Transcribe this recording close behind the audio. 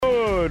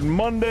Good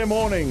Monday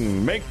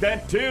morning. Make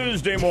that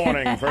Tuesday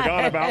morning.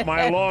 Forgot about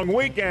my long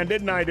weekend,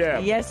 didn't I,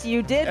 Deb? Yes,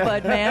 you did,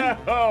 bud man.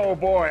 Oh,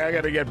 boy, I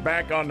got to get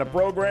back on the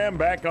program,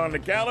 back on the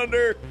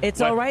calendar.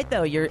 It's all right,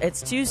 though.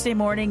 It's Tuesday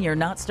morning. You're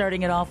not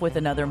starting it off with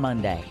another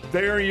Monday.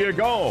 There you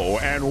go.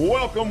 And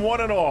welcome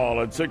one and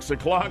all at 6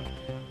 o'clock.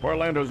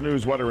 Orlando's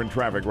news, weather, and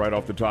traffic right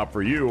off the top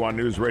for you on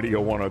News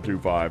Radio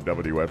 102.5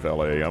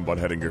 WFLA. I'm Bud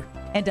Hettinger.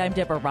 And I'm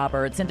Deborah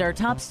Roberts. And our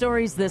top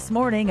stories this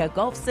morning, a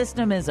Gulf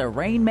system is a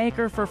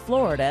rainmaker for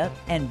Florida,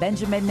 and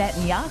Benjamin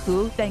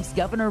Netanyahu thanks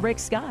Governor Rick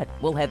Scott.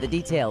 We'll have the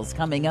details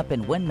coming up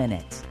in 1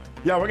 minute.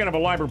 Yeah, we're going to have a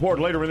live report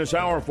later in this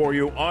hour for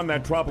you on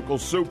that tropical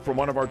soup from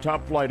one of our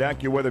top flight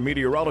AccuWeather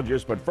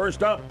meteorologists. But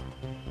first up,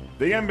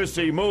 the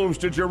embassy moves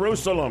to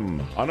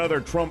Jerusalem.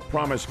 Another Trump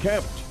promise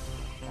kept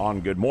on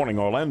Good Morning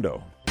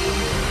Orlando.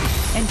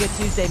 And good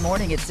Tuesday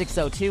morning at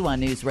 6:02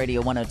 on News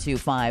Radio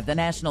 102.5. The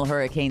National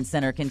Hurricane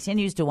Center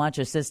continues to watch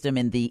a system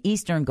in the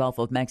eastern Gulf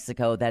of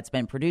Mexico that's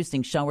been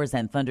producing showers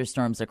and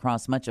thunderstorms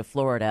across much of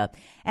Florida.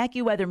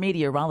 AccuWeather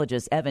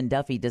meteorologist Evan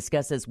Duffy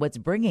discusses what's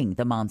bringing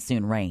the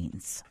monsoon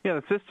rains. Yeah,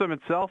 the system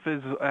itself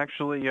is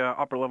actually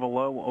upper level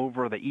low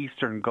over the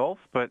eastern Gulf,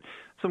 but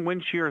some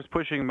wind shear is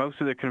pushing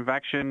most of the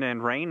convection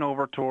and rain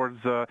over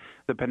towards the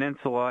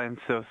peninsula, and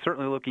so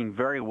certainly looking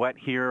very wet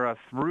here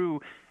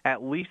through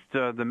at least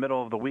the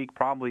middle of the week,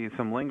 probably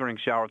some lingering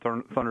shower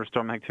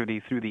thunderstorm activity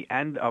through the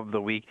end of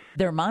the week.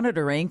 They're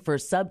monitoring for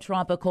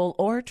subtropical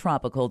or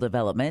tropical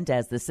development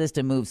as the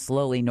system moves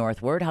slowly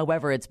northward.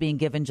 However, it's being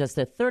given just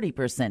a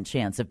 30%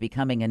 chance of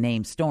becoming a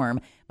named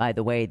storm. By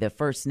the way, the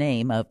first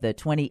name of the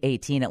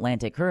 2018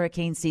 Atlantic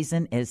hurricane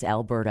season is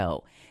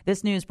Alberto.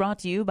 This news brought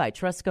to you by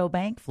Trustco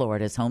Bank,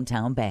 Florida's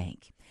hometown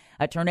bank.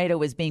 A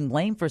tornado is being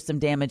blamed for some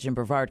damage in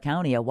Brevard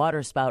County. A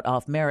waterspout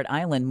off Merritt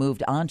Island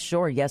moved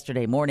onshore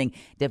yesterday morning,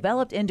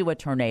 developed into a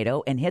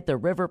tornado, and hit the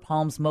River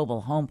Palms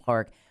Mobile Home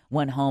Park.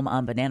 One home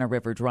on Banana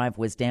River Drive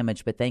was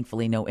damaged, but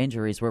thankfully no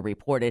injuries were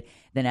reported.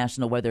 The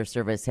National Weather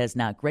Service has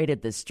not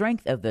graded the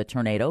strength of the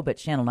tornado, but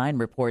Channel 9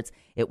 reports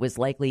it was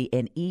likely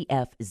an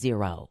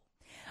EF0.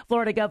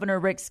 Florida Governor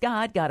Rick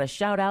Scott got a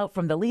shout out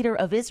from the leader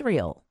of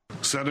Israel.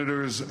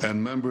 Senators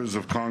and members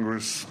of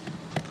Congress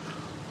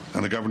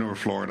and the governor of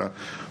Florida,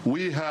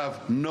 we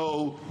have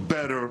no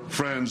better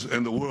friends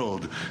in the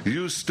world.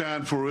 You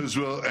stand for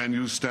Israel and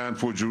you stand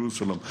for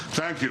Jerusalem.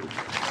 Thank you.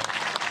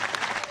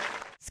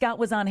 Scott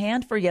was on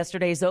hand for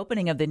yesterday's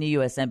opening of the new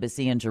U.S.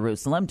 Embassy in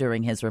Jerusalem.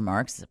 During his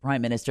remarks,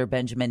 Prime Minister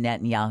Benjamin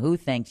Netanyahu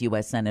thanked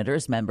U.S.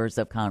 senators, members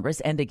of Congress,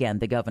 and again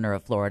the governor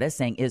of Florida,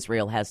 saying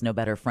Israel has no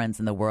better friends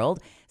in the world.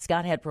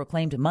 Scott had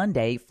proclaimed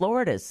Monday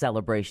Florida's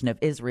celebration of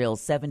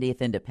Israel's 70th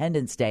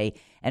Independence Day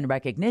and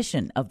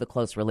recognition of the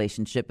close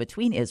relationship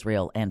between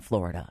Israel and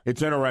Florida.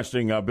 It's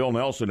interesting. Bill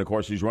Nelson, of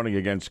course, he's running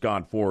against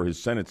Scott for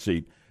his Senate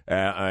seat.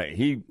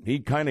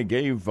 He kind of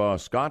gave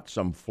Scott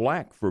some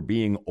flack for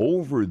being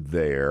over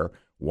there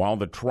while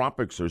the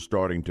tropics are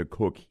starting to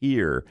cook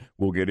here.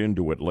 We'll get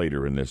into it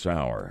later in this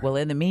hour. Well,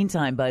 in the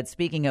meantime, Bud,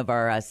 speaking of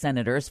our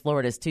senators,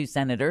 Florida's two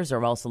senators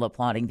are also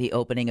applauding the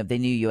opening of the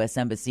new U.S.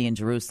 Embassy in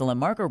Jerusalem.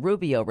 Marco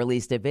Rubio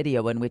released a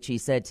video in which he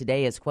said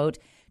today is, quote,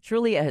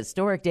 truly a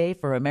historic day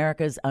for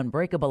America's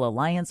unbreakable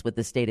alliance with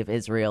the state of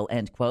Israel,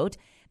 end quote.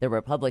 The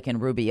Republican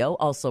Rubio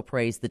also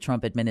praised the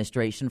Trump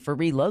administration for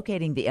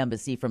relocating the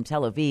embassy from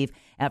Tel Aviv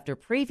after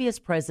previous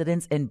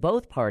presidents in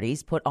both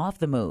parties put off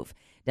the move.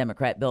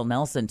 Democrat Bill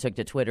Nelson took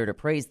to Twitter to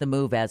praise the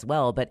move as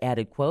well, but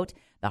added, quote,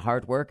 the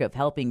hard work of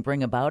helping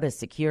bring about a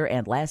secure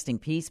and lasting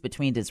peace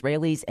between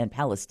Israelis and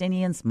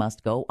Palestinians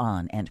must go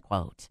on, end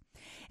quote.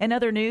 In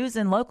other news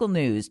and local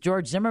news,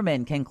 George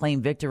Zimmerman can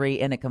claim victory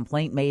in a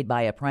complaint made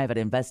by a private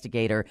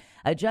investigator.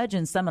 A judge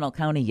in Seminole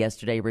County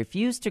yesterday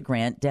refused to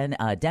grant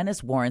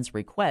Dennis Warren's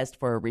request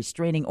for a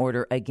restraining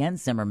order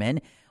against Zimmerman.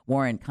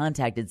 Warren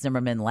contacted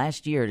Zimmerman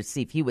last year to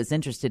see if he was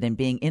interested in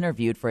being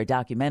interviewed for a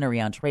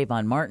documentary on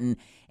Trayvon Martin,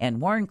 and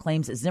Warren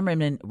claims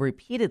Zimmerman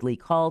repeatedly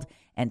called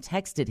and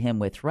texted him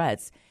with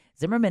threats.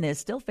 Zimmerman is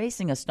still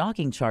facing a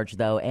stalking charge,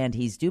 though, and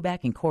he's due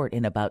back in court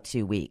in about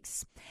 2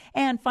 weeks.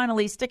 And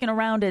finally, sticking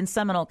around in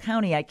Seminole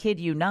County, I kid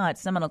you not,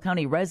 Seminole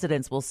County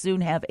residents will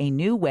soon have a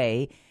new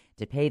way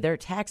to pay their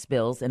tax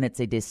bills, and it's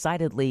a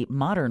decidedly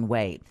modern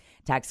way.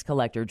 Tax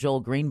collector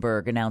Joel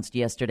Greenberg announced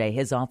yesterday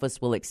his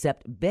office will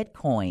accept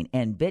Bitcoin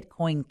and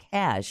Bitcoin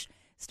Cash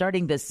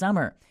starting this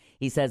summer.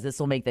 He says this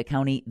will make the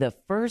county the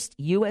first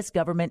U.S.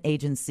 government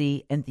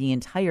agency in the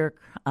entire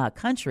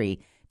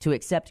country to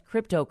accept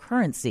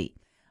cryptocurrency.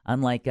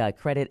 Unlike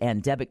credit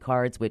and debit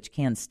cards, which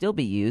can still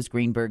be used,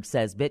 Greenberg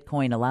says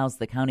Bitcoin allows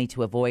the county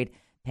to avoid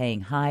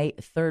paying high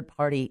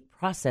third-party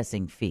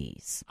processing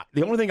fees.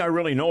 The only thing I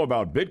really know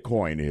about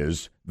Bitcoin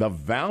is the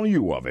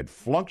value of it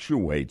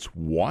fluctuates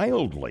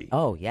wildly.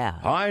 Oh, yeah.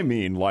 I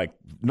mean, like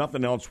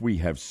nothing else we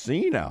have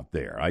seen out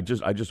there. I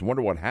just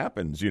wonder what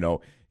happens,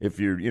 if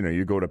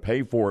you go to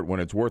pay for it when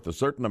it's worth a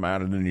certain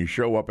amount and then you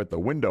show up at the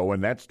window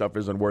and that stuff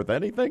isn't worth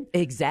anything.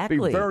 Exactly.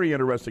 It'd be very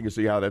interesting to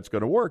see how that's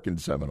going to work in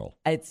Seminole.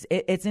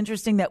 It's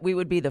interesting that we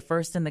would be the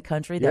first in the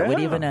country that would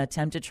even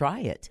attempt to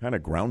try it. Kind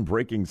of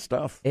groundbreaking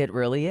stuff. It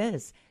really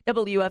is.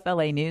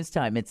 WFLA News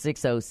Time at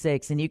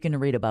 6:06, and you can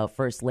read about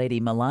First Lady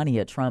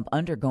Melania Trump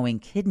undergoing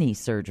kidney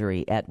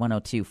surgery at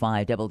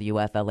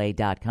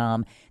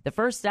 1025WFLA.com. The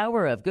first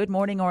hour of Good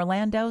Morning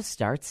Orlando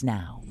starts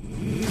now.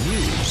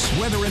 News,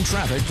 weather, and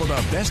traffic for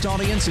the best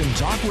audience in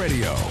talk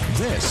radio.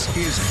 This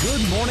is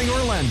Good Morning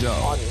Orlando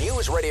on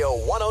News Radio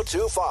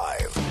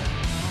 1025.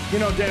 You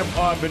know, Deb,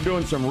 I've been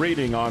doing some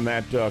reading on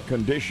that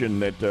condition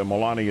that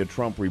Melania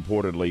Trump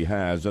reportedly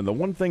has, and the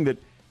one thing that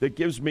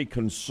gives me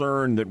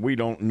concern that we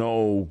don't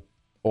know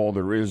all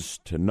there is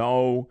to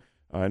know.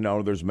 I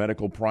know there's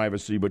medical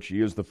privacy, but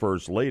she is the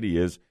first lady.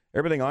 Is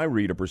everything I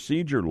read a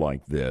procedure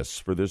like this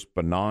for this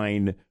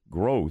benign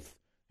growth,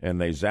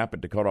 and they zap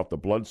it to cut off the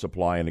blood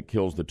supply, and it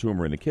kills the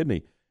tumor in the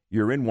kidney.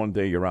 You're in one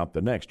day, you're out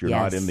the next. You're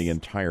not in the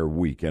entire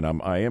week, and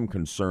I am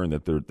concerned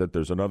that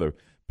there's another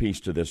piece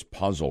to this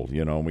puzzle,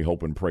 you know, and we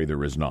hope and pray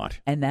there is not.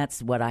 And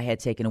that's what I had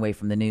taken away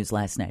from the news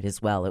last night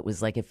as well. It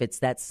was like, if it's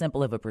that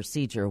simple of a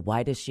procedure,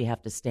 why does she have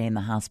to stay in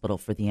the hospital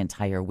for the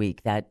entire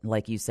week? That,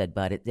 like you said,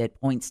 Bud, it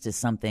points to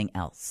something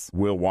else.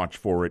 We'll watch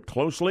for it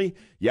closely.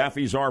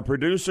 Yaffee's our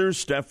producer.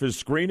 Steph is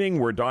screening.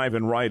 We're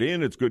diving right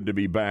in. It's good to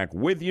be back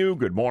with you.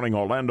 Good morning,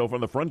 Orlando,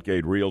 from the Front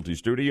Gate Realty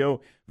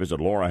Studio.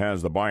 Visit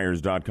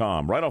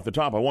LauraHasTheBuyers.com. Right off the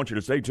top, I want you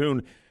to stay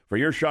tuned for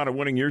your shot at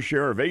winning your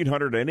share of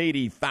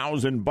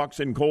 $880,000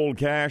 in cold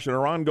cash in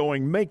our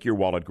ongoing Make Your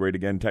Wallet Great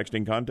Again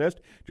texting contest.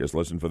 Just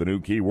listen for the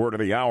new keyword of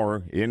the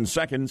hour in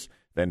seconds.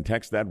 Then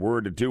text that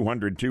word to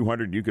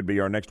 200-200. You could be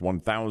our next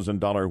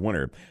 $1,000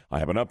 winner. I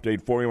have an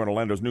update for you on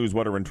Orlando's news,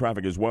 weather, and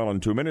traffic as well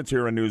in 2 minutes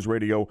here on News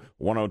Radio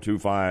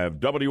 1025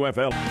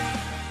 WFL.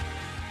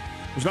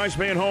 It was nice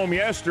being home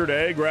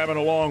yesterday, grabbing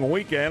a long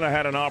weekend. I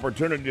had an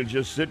opportunity to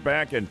just sit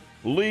back and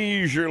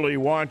leisurely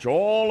watch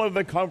all of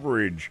the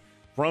coverage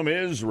from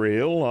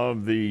Israel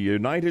of the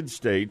United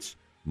States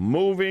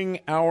moving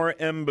our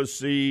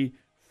embassy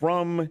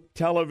from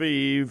Tel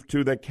Aviv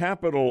to the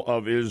capital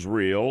of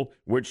Israel,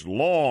 which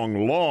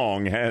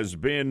long has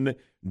been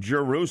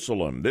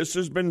Jerusalem. This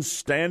has been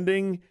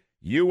standing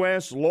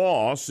U.S.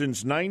 law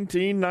since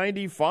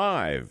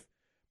 1995.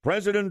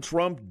 President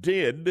Trump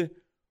did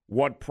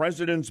what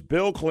Presidents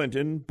Bill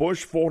Clinton,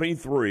 Bush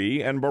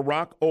 43, and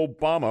Barack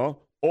Obama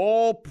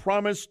all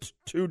promised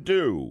to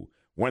do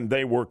when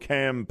they were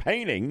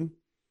campaigning,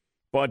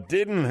 but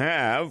didn't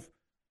have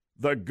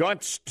the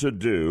guts to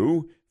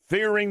do,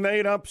 fearing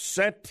they'd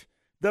upset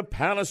the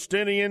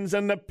Palestinians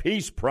and the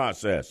peace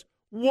process.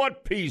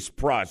 What peace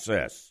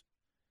process?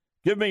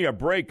 Give me a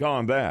break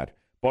on that.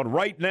 But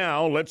right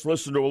now, let's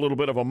listen to a little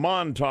bit of a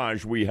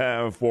montage we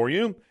have for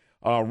you,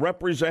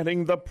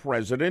 representing the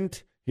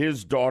president,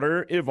 his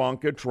daughter,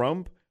 Ivanka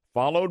Trump,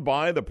 followed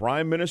by the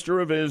Prime Minister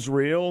of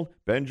Israel,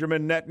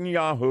 Benjamin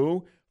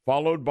Netanyahu,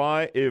 followed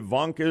by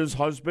Ivanka's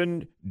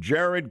husband,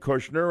 Jared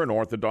Kushner, an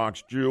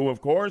Orthodox Jew,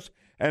 of course,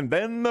 and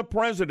then the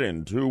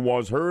president, who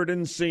was heard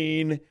and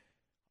seen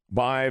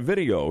by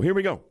video. Here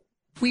we go.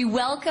 We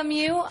welcome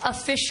you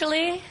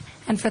officially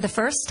and for the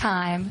first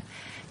time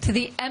to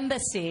the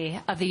Embassy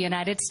of the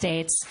United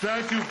States.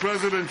 Thank you,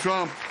 President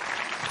Trump,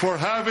 for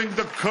having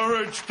the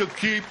courage to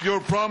keep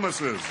your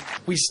promises.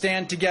 We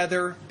stand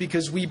together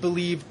because we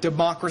believe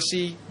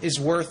democracy is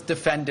worth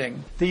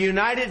defending. The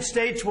United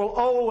States will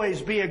always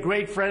be a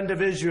great friend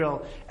of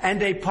Israel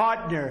and a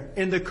partner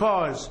in the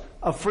cause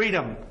of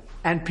freedom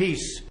and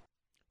peace. It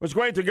was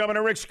great that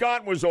Governor Rick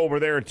Scott was over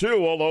there,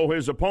 too, although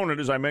his opponent,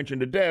 as I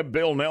mentioned to Deb,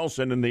 Bill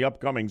Nelson, in the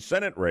upcoming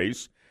Senate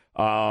race,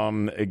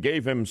 it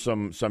gave him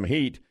some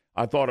heat.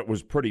 I thought it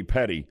was pretty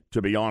petty,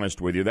 to be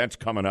honest with you. That's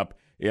coming up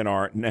in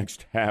our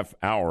next half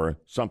hour.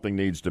 Something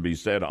needs to be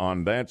said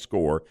on that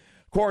score.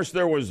 Of course,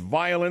 there was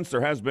violence.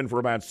 There has been for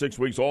about 6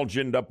 weeks, all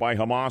ginned up by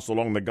Hamas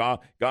along the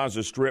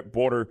Gaza Strip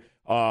border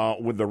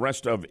with the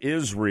rest of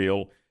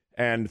Israel.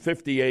 And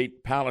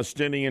 58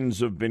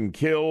 Palestinians have been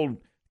killed,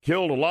 a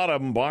lot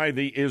of them by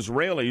the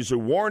Israelis, who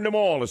warned them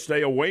all to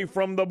stay away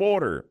from the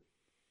border.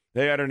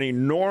 They had an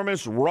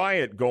enormous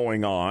riot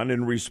going on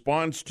in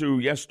response to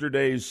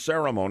yesterday's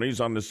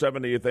ceremonies on the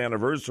 70th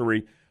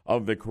anniversary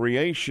of the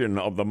creation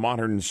of the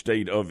modern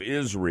state of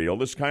Israel.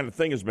 This kind of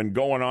thing has been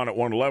going on at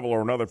one level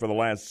or another for the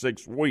last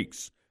 6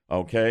 weeks,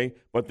 okay?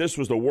 But this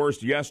was the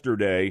worst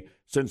yesterday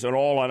since an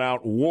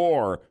all-out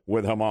war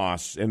with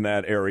Hamas in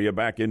that area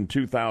back in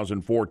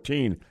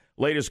 2014.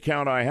 Latest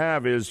count I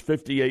have is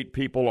 58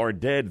 people are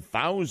dead.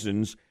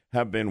 Thousands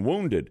have been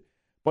wounded.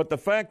 But the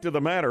fact of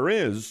the matter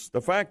is,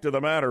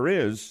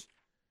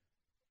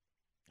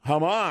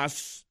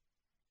 Hamas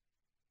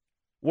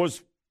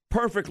was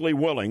perfectly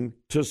willing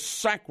to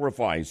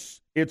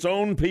sacrifice its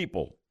own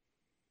people.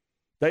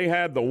 They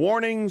had the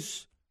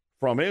warnings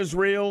from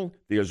Israel,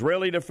 the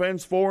Israeli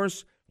Defense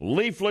Force.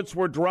 Leaflets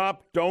were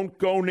dropped. Don't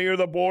go near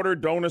the border.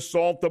 Don't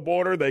assault the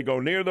border. They go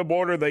near the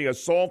border. They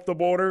assault the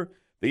border.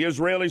 The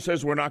Israeli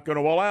says we're not going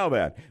to allow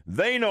that.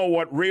 They know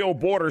what real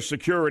border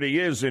security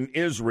is in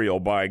Israel,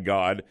 by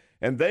God,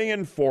 and they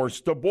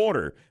enforced the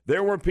border.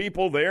 There were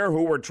people there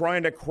who were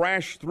trying to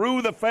crash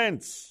through the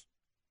fence.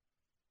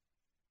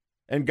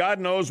 And God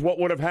knows what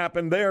would have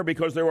happened there,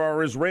 because there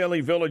are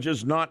Israeli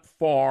villages not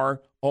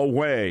far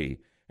away.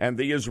 and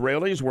the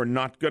Israelis were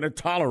not going to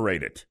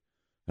tolerate it.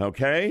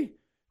 Okay?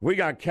 We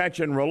got catch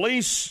and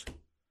release.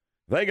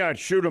 They got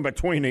shoot 'em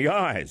between the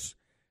eyes.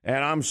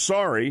 And I'm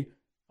sorry,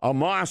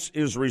 Hamas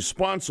is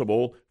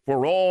responsible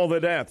for all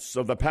the deaths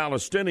of the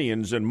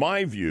Palestinians, in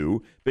my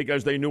view,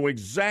 because they knew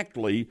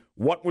exactly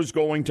what was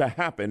going to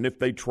happen if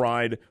they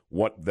tried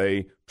what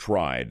they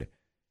tried.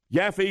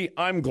 Yaffee,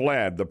 I'm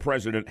glad the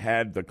president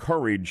had the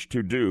courage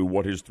to do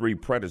what his three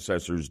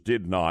predecessors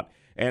did not.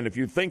 And if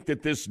you think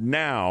that this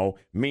now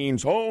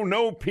means, oh,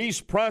 no peace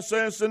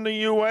process in the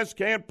U.S.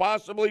 can't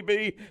possibly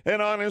be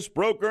an honest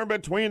broker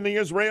between the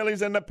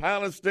Israelis and the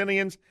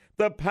Palestinians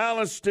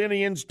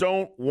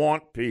don't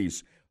want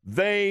peace.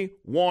 They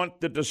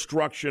want the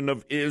destruction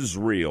of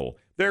Israel.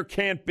 There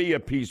can't be a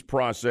peace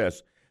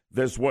process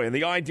this way. And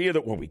the idea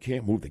that, well, we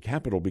can't move the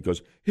capital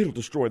because it'll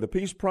destroy the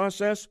peace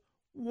process.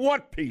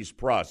 What peace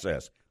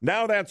process?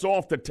 Now that's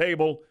off the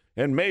table,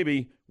 and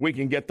maybe we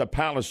can get the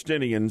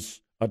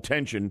Palestinians'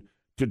 attention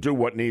to do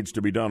what needs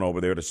to be done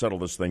over there to settle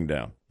this thing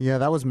down. Yeah,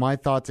 that was my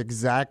thoughts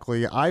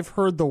exactly. I've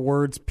heard the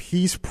words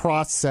peace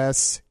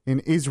process in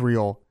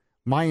Israel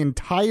my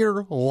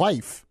entire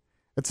life.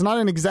 It's not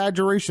an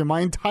exaggeration.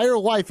 My entire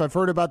life I've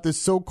heard about this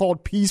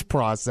so-called peace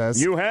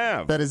process. You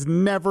have. That has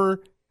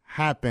never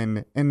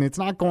happened, and it's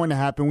not going to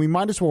happen. We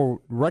might as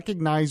well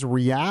recognize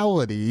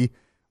reality,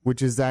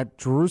 which is that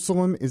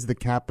Jerusalem is the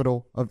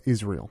capital of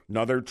Israel.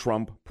 Another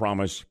Trump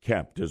promise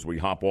kept as we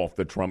hop off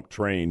the Trump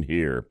train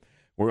here.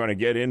 We're going to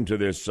get into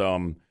this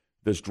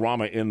this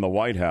drama in the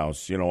White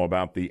House,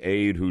 about the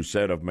aide who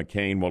said of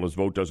McCain, well, his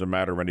vote doesn't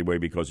matter anyway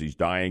because he's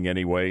dying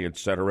anyway,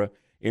 etc.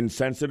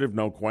 Insensitive,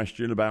 no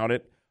question about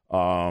it.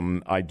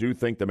 I do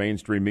think the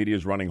mainstream media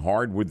is running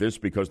hard with this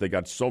because they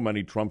got so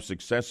many Trump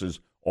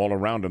successes all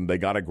around them. They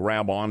got to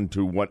grab on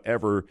to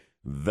whatever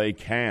they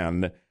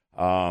can.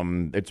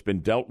 It's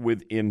been dealt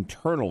with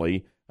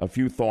internally. A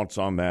few thoughts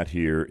on that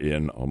here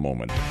in a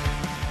moment.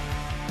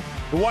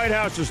 The White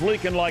House is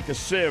leaking like a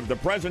sieve. The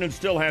president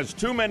still has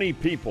too many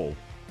people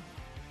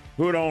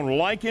who don't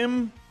like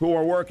him, who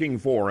are working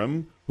for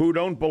him, who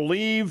don't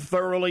believe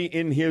thoroughly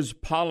in his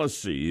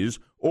policies,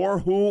 or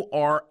who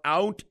are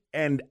out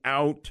and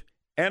out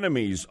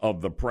enemies of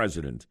the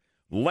president,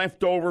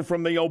 left over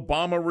from the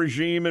Obama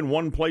regime in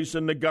one place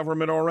in the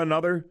government or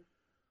another,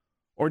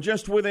 or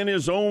just within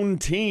his own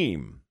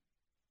team.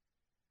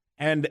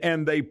 And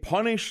they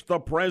punish the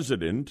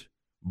president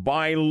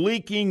by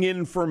leaking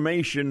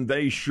information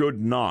they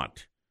should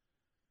not.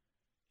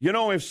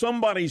 If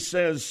somebody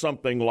says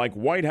something like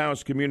White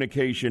House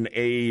communication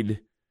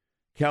aide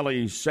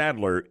Kelly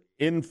Sadler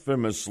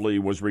infamously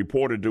was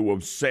reported to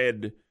have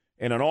said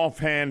in an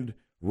offhand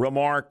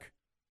remark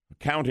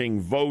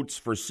counting votes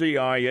for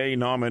CIA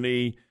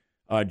nominee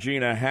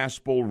Gina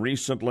Haspel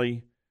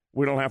recently,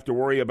 we don't have to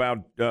worry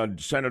about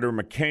Senator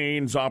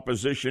McCain's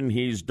opposition.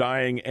 He's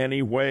dying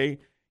anyway.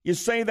 You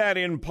say that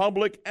in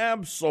public,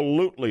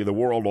 absolutely the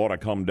world ought to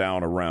come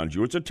down around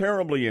you. It's a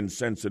terribly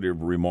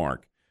insensitive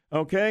remark,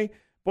 okay?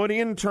 But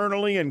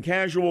internally in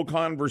casual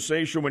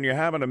conversation when you're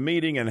having a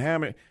meeting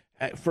and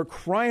for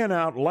crying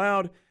out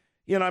loud,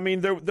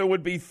 there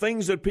would be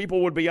things that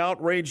people would be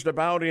outraged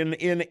about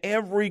in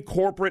every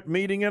corporate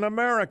meeting in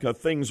America.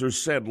 Things are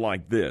said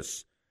like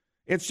this.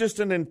 It's just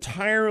an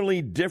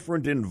entirely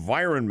different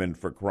environment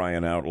for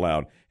crying out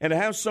loud. And to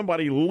have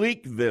somebody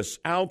leak this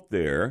out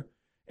there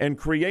and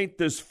create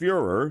this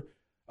furor,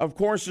 of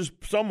course, is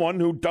someone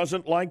who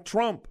doesn't like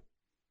Trump.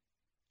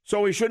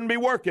 So he shouldn't be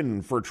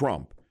working for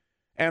Trump.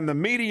 And the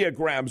media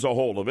grabs a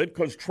hold of it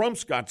because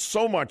Trump's got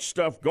so much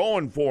stuff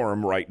going for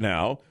him right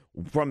now,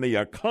 from the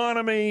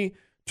economy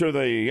to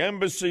the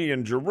embassy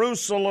in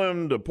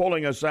Jerusalem to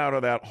pulling us out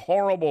of that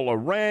horrible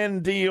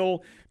Iran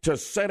deal to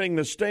setting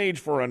the stage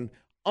for an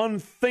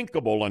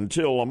unthinkable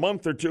until a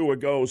month or two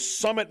ago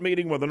summit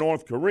meeting with the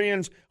North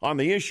Koreans on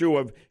the issue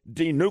of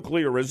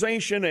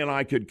denuclearization, and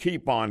I could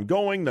keep on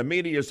going. The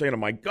media saying, oh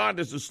my God,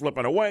 this is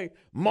slipping away.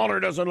 Mueller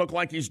doesn't look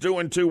like he's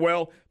doing too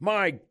well.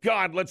 My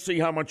God, let's see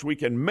how much we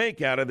can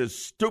make out of this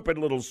stupid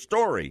little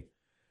story.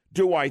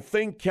 Do I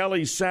think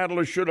Kelly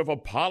Sadler should have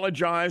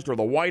apologized or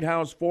the White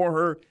House for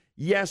her?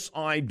 Yes,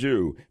 I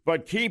do.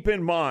 But keep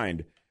in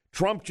mind,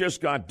 Trump just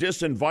got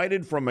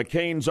disinvited from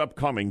McCain's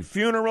upcoming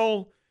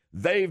funeral.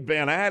 They've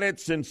been at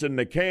it since in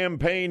the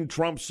campaign.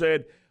 Trump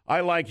said, I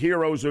like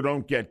heroes who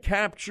don't get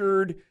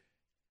captured.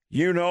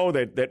 You know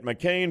that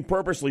McCain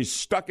purposely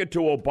stuck it to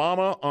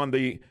Obama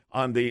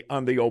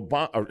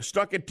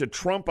stuck it to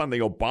Trump on the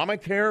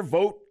Obamacare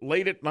vote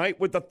late at night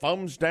with the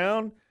thumbs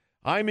down.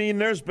 I mean,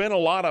 there's been a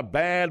lot of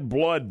bad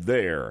blood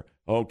there,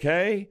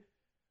 okay?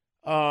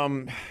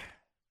 So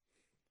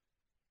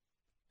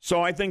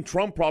I think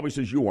Trump probably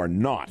says you are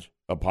not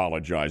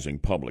apologizing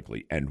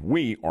publicly, and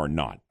we are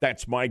not.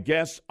 That's my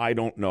guess. I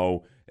don't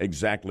know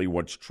exactly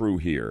what's true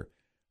here.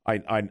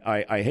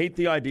 I hate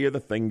the idea the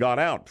thing got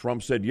out.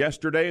 Trump said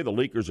yesterday the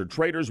leakers are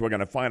traitors. We're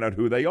going to find out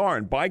who they are,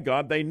 and by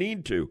God, they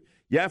need to.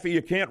 Yaffee,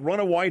 you can't run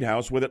a White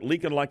House with it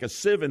leaking like a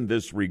sieve in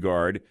this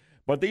regard,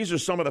 but these are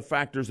some of the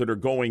factors that are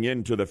going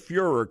into the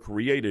furor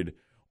created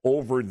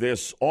over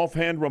this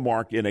offhand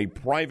remark in a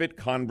private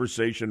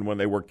conversation when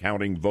they were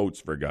counting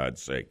votes, for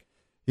God's sake.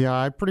 Yeah,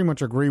 I pretty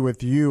much agree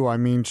with you. I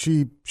mean,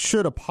 she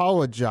should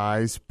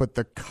apologize, but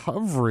the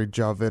coverage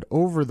of it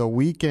over the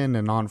weekend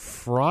and on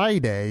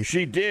Friday...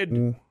 She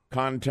did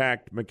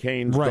contact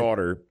McCain's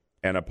daughter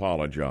and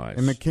apologize.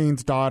 And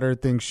McCain's daughter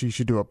thinks she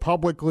should do it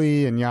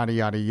publicly and yada,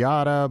 yada,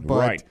 yada.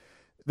 But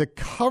the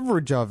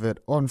coverage of it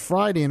on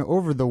Friday and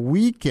over the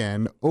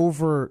weekend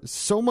over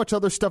so much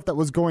other stuff that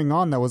was going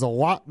on that was a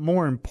lot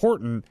more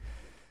important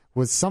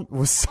was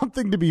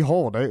something to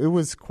behold. It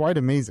was quite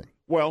amazing.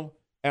 Well...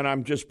 And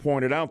I'm just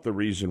pointed out the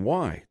reason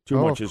why. Too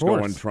much is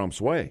going Trump's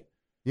way.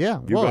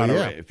 Yeah,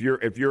 If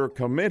you're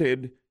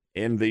committed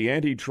in the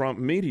anti-Trump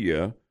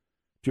media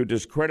to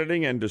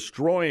discrediting and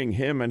destroying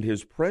him and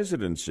his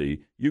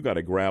presidency, you got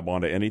to grab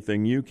onto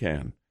anything you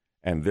can.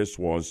 And this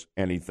was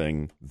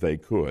anything they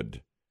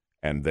could,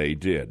 and they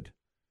did.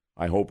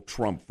 I hope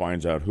Trump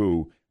finds out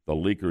who the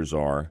leakers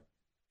are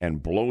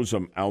and blows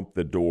them out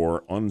the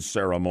door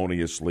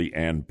unceremoniously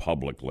and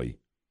publicly,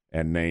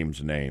 and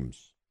names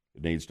names.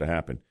 It needs to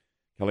happen.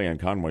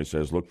 Kellyanne Conway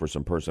says, look for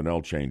some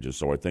personnel changes,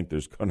 so I think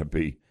there's going to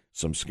be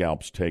some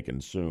scalps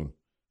taken soon,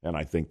 and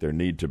I think there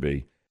need to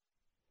be.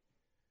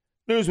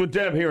 News with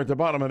Deb here at the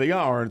bottom of the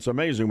hour. It's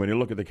amazing when you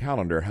look at the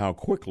calendar how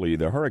quickly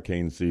the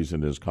hurricane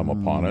season has come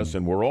upon us,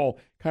 and we're all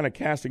kind of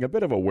casting a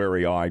bit of a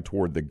wary eye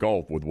toward the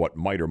Gulf with what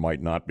might or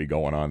might not be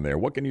going on there.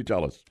 What can you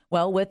tell us?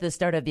 Well, with the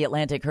start of the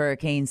Atlantic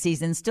hurricane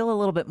season still a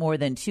little bit more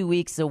than 2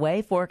 weeks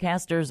away,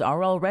 forecasters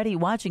are already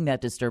watching that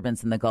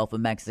disturbance in the Gulf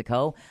of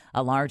Mexico.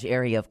 A large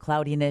area of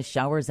cloudiness,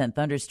 showers, and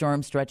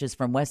thunderstorms stretches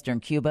from western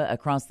Cuba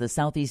across the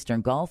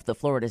southeastern Gulf, the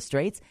Florida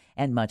Straits,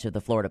 and much of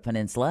the Florida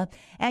Peninsula.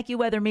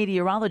 AccuWeather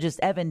meteorologist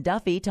Evan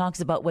Duffy talks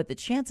about what the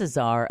chances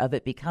are of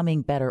it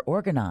becoming better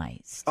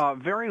organized.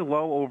 Very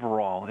low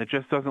overall. It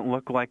just doesn't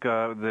look like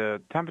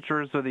the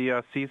temperatures of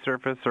the sea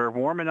surface are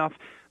warm enough.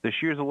 The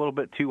shear's a little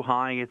bit too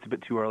high. It's a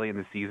bit too early in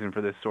the season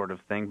for this sort of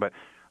thing. But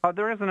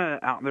there is an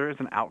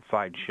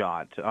outside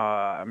shot,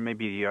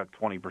 maybe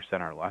 20%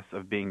 or less,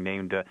 of being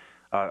named a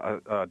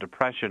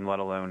depression, let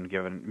alone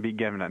be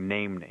given a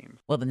name.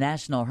 Well, the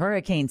National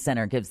Hurricane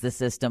Center gives the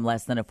system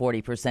less than a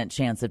 40%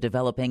 chance of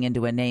developing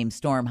into a named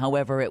storm.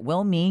 However, it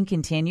will mean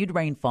continued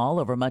rainfall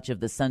over much of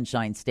the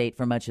Sunshine State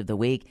for much of the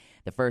week.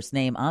 The first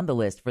name on the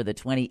list for the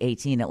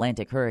 2018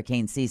 Atlantic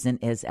hurricane season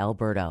is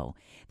Alberto.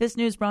 This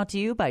news brought to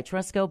you by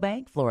Trusco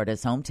Bank,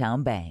 Florida's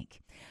hometown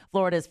bank.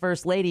 Florida's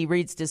First Lady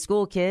reads to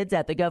school kids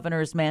at the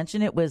governor's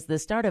mansion. It was the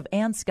start of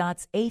Ann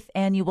Scott's 8th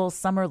annual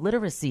summer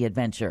literacy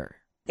adventure.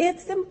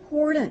 It's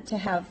important to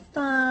have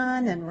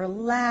fun and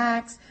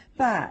relax,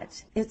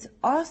 but it's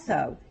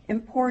also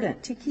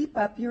important to keep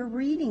up your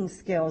reading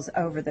skills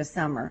over the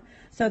summer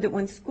so that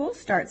when school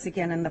starts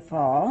again in the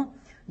fall,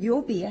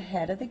 you'll be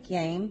ahead of the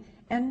game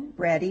and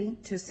ready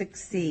to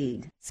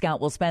succeed.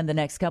 Scott will spend the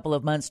next couple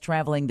of months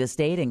traveling the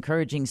state,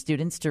 encouraging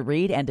students to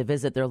read and to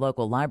visit their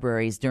local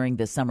libraries during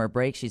the summer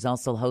break. She's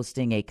also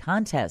hosting a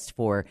contest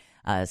for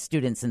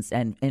students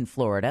in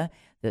Florida.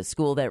 The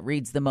school that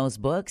reads the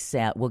most books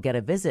will get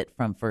a visit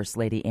from First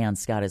Lady Ann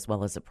Scott as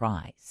well as a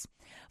prize.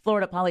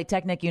 Florida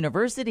Polytechnic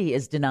University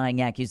is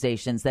denying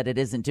accusations that it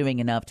isn't doing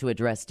enough to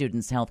address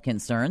students' health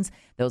concerns.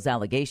 Those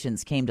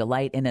allegations came to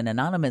light in an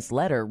anonymous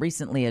letter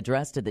recently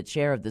addressed to the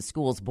chair of the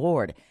school's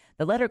board.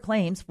 The letter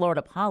claims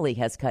Florida Poly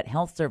has cut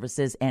health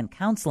services and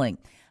counseling.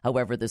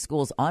 However, the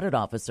school's audit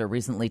officer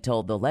recently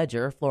told the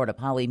Ledger Florida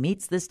Poly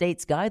meets the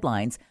state's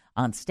guidelines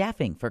on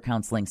staffing for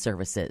counseling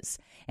services.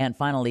 And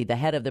finally, the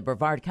head of the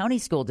Brevard County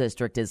School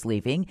District is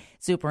leaving.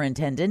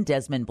 Superintendent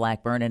Desmond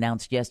Blackburn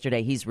announced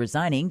yesterday he's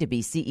resigning to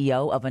be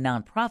CEO of a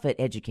nonprofit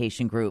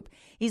education group.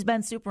 He's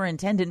been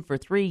superintendent for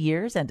 3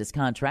 years, and his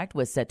contract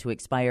was set to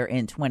expire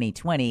in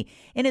 2020.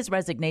 In his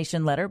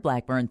resignation letter,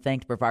 Blackburn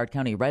thanked Brevard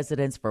County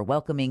residents for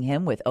welcoming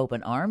him with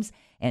open arms,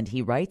 and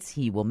he writes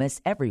he will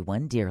miss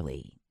everyone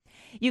dearly.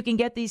 You can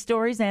get these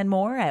stories and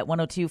more at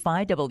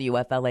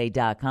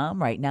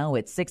 1025WFLA.com. Right now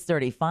it's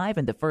 6:35,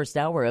 and the first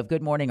hour of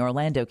Good Morning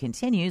Orlando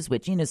continues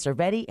with Gina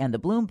Cervetti and the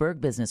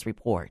Bloomberg Business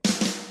Report.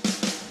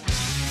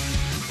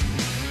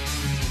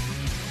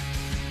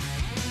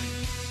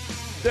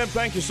 Deb,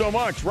 thank you so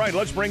much. Right,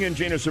 let's bring in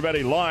Gina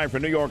Cervetti live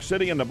from New York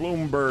City in the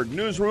Bloomberg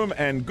Newsroom.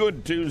 And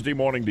good Tuesday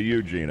morning to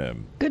you, Gina.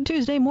 Good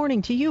Tuesday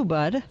morning to you,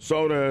 Bud.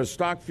 So the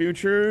stock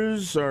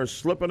futures are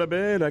slipping a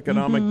bit.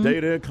 Economic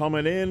data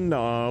coming in.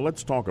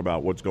 Let's talk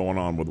about what's going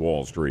on with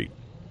Wall Street.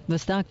 The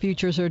stock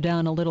futures are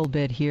down a little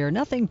bit here.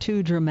 Nothing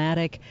too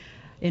dramatic.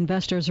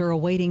 Investors are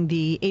awaiting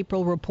the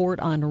April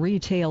report on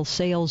retail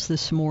sales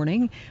this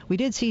morning. We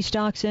did see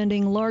stocks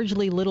ending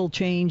largely little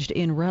changed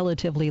in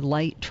relatively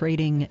light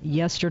trading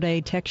yesterday.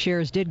 Tech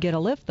shares did get a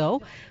lift,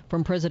 though,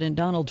 from President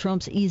Donald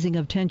Trump's easing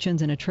of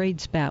tensions in a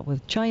trade spat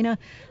with China.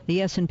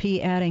 The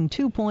S&P adding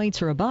 2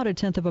 points, or about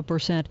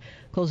 0.1%,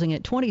 closing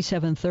at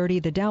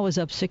 2730. The Dow is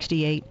up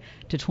 68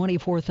 to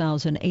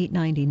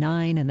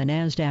 24,899, and the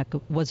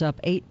Nasdaq was up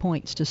 8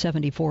 points to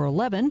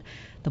 7411.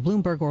 The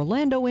Bloomberg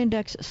Orlando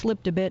Index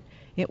slipped a bit.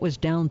 It was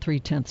down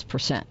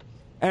 0.3%.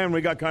 And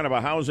we got kind of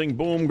a housing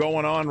boom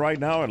going on right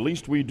now, at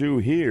least we do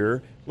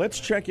here.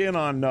 Let's check in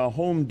on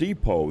Home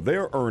Depot.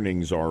 Their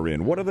earnings are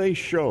in. What do they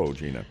show,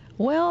 Gina?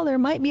 Well, there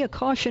might be a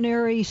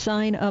cautionary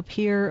sign up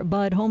here,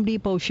 but Home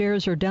Depot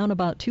shares are down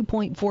about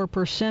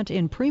 2.4%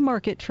 in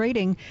pre-market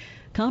trading.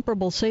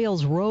 Comparable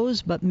sales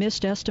rose but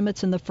missed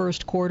estimates in the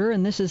first quarter,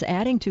 and this is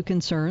adding to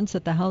concerns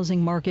that the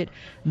housing market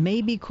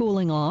may be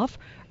cooling off.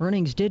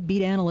 Earnings did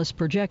beat analyst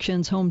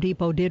projections. Home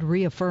Depot did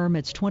reaffirm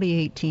its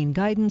 2018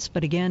 guidance,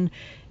 but again,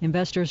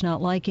 investors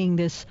not liking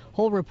this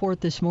whole report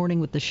this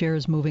morning with the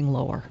shares moving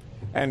lower.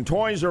 And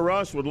Toys R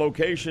Us with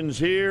locations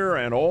here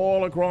and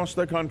all across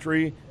the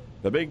country.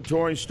 The big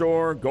toy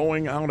store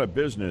going out of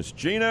business.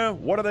 Gina,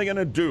 what are they going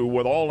to do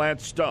with all that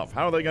stuff?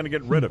 How are they going to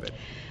get rid of it?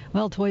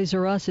 Well, Toys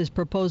R Us is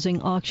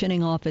proposing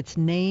auctioning off its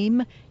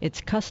name,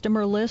 its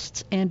customer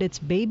lists, and its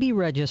baby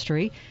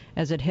registry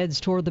as it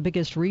heads toward the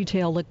biggest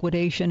retail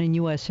liquidation in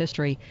U.S.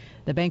 history.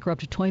 The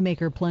bankrupt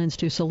toymaker plans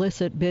to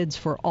solicit bids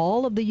for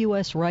all of the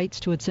U.S. rights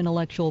to its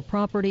intellectual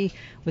property,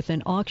 with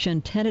an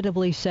auction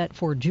tentatively set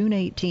for June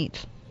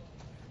 18th.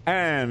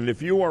 And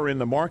if you are in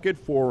the market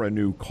for a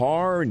new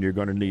car and you're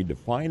going to need to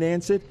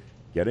finance it,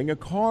 getting a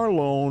car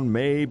loan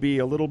may be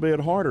a little bit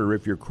harder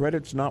if your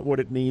credit's not what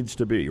it needs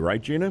to be.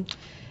 Right, Gina?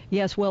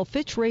 Yes, well,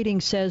 Fitch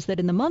Ratings says that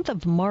in the month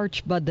of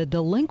March, Bud, the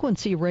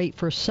delinquency rate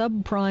for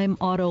subprime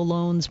auto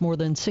loans more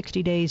than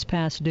 60 days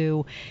past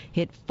due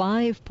hit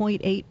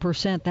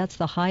 5.8%. That's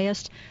the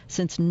highest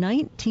since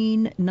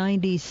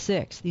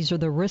 1996. These are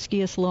the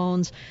riskiest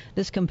loans.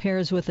 This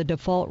compares with a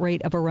default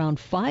rate of around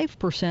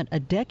 5% a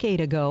decade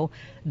ago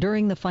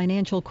during the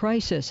financial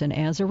crisis. And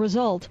as a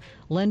result,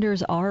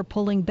 lenders are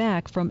pulling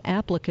back from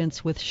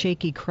applicants with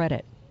shaky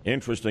credit.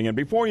 Interesting. And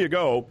before you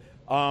go,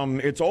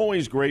 it's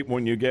always great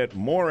when you get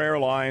more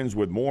airlines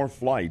with more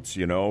flights,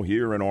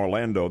 here in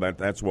Orlando.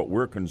 That's what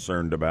we're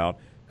concerned about,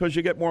 because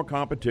you get more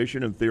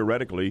competition and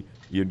theoretically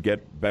you'd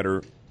get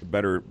better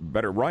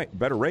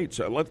rates.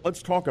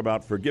 Let's talk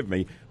about, forgive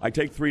me, I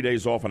take 3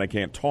 days off and I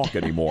can't talk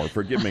anymore.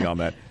 Forgive me on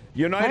that.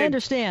 United, I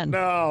understand.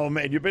 No,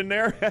 man, you've been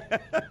there?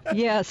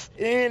 Yes.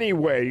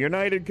 Anyway,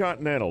 United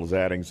Continental's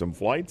adding some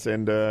flights,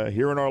 and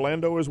here in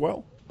Orlando as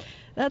well.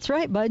 That's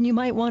right, Bud. You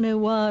might want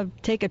to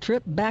take a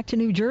trip back to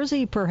New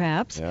Jersey,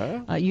 perhaps.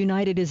 Yeah.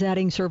 United is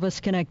adding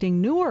service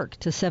connecting Newark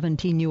to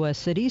 17 U.S.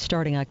 cities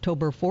starting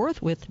October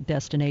 4th, with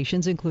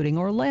destinations including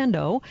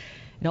Orlando.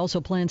 It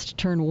also plans to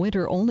turn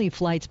winter-only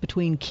flights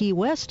between Key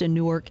West and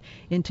Newark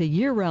into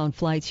year-round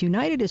flights.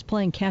 United is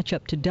playing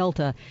catch-up to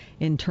Delta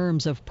in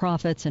terms of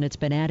profits, and it's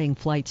been adding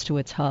flights to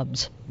its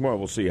hubs. Well,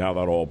 we'll see how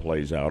that all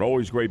plays out.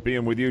 Always great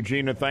being with you,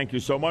 Gina. Thank you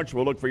so much.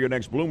 We'll look for your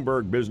next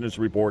Bloomberg Business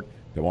Report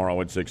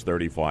tomorrow at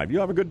 6:35. You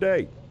have a good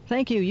day.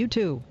 Thank you. You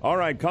too. All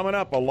right, coming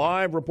up, a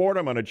live report.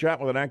 I'm going to chat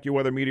with an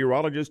AccuWeather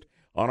meteorologist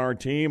on our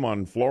team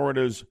on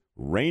Florida's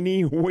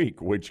rainy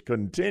week, which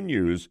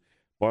continues.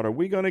 But are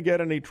we going to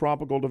get any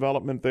tropical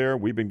development there?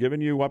 We've been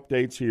giving you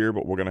updates here,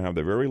 but we're going to have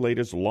the very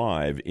latest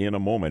live in a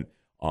moment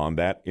on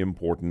that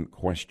important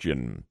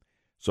question.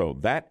 So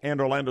that and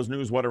Orlando's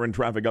news, weather, and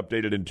traffic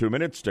updated in 2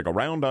 minutes. Stick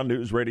around on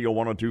News Radio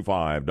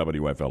 102.5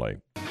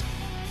 WFLA.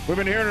 We've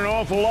been hearing an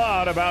awful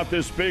lot about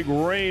this big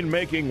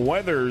rain-making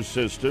weather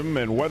system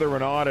and whether or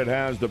not it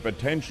has the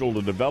potential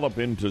to develop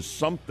into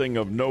something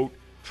of note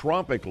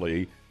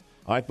tropically.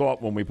 I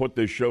thought when we put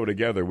this show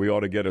together, we ought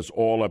to get us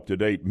all up to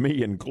date,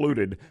 me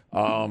included,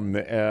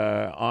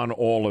 on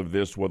all of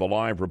this with a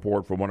live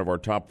report from one of our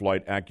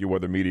top-flight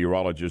AccuWeather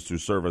meteorologists who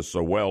serve us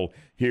so well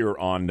here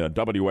on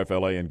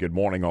WFLA and Good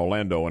Morning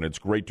Orlando. And it's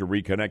great to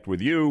reconnect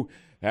with you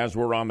as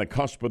we're on the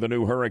cusp of the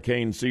new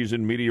hurricane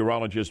season.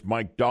 Meteorologist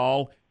Mike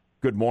Dahl,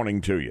 good morning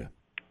to you.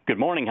 Good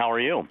morning. How are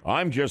you?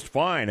 I'm just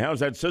fine.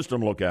 How's that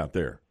system look out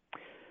there?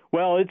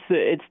 Well,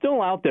 it's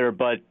still out there,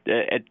 but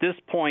at this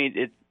point,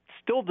 it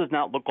still does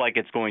not look like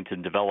it's going to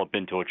develop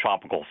into a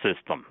tropical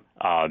system.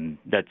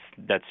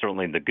 That's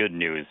certainly the good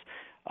news.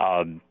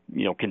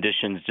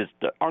 Conditions just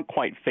aren't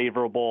quite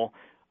favorable.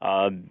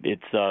 It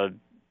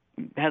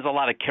has a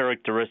lot of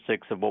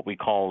characteristics of what we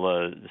call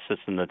a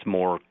system that's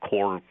more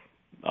cold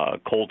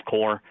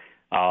core.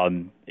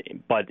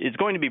 But it's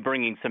going to be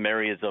bringing some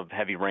areas of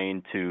heavy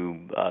rain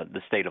to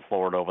the state of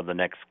Florida over the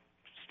next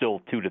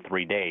still 2 to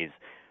 3 days.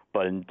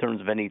 But in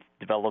terms of any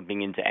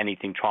developing into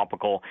anything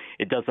tropical,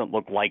 it doesn't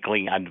look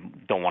likely. I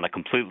don't want to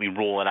completely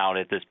rule it out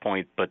at this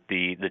point, but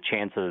the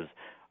chances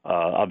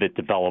of it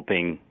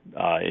developing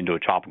into a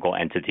tropical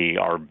entity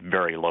are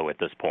very low at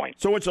this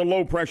point. So it's a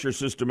low-pressure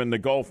system in the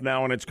Gulf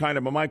now, and it's kind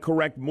of, am I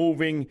correct,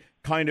 moving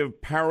kind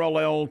of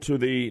parallel to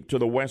the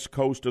west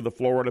coast of the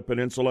Florida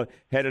Peninsula,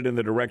 headed in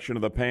the direction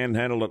of the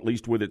Panhandle, at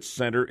least with its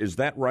center. Is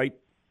that right?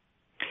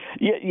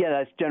 Yeah,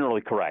 that's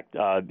generally correct.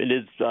 It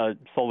is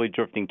slowly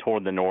drifting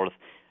toward the north.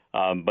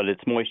 But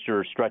its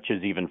moisture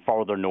stretches even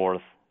farther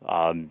north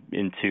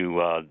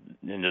into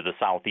the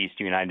southeast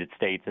United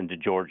States, into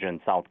Georgia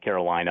and South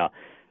Carolina.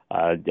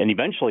 And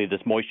eventually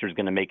this moisture is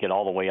going to make it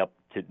all the way up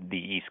to the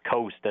East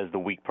Coast as the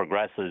week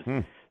progresses.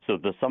 So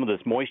some of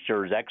this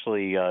moisture is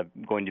actually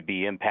going to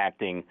be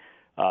impacting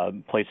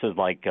places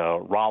like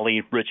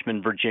Raleigh,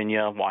 Richmond,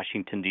 Virginia,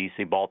 Washington,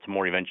 D.C.,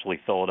 Baltimore, eventually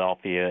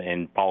Philadelphia,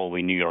 and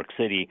probably New York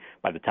City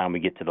by the time we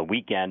get to the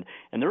weekend.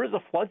 And there is a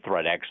flood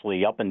threat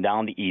actually up and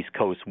down the East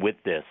Coast with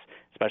this,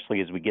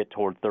 especially as we get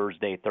toward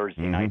Thursday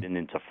night and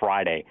into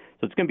Friday.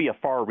 So it's going to be a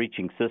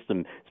far-reaching system.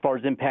 As far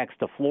as impacts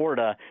to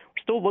Florida,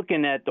 we're still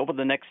looking at, over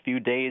the next few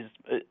days,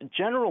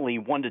 generally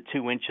 1 to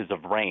 2 inches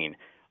of rain.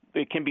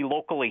 It can be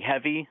locally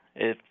heavy,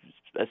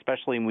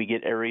 especially when we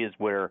get areas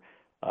where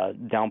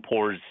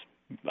downpours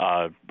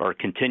are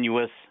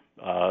continuous,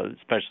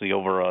 especially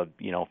over a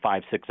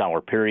 5-6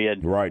 hour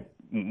period. Right.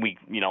 We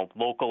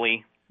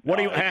locally. What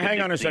do you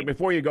hang on a sec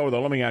before you go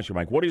though? Let me ask you,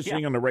 Mike. What are you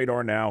seeing on the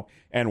radar now,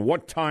 and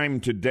what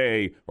time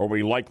today are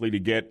we likely to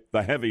get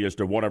the heaviest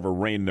of whatever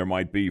rain there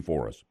might be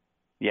for us?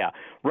 Yeah,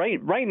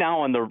 right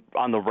now on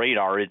the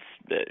radar, it's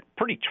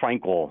pretty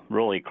tranquil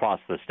really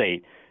across the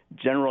state.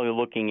 Generally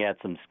looking at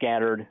some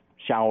scattered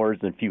showers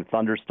and a few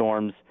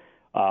thunderstorms.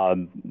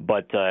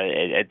 But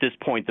at this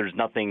point, there's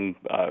nothing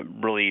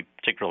really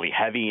particularly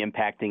heavy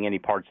impacting any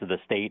parts of the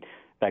state.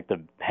 In fact,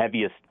 the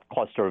heaviest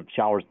cluster of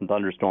showers and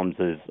thunderstorms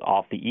is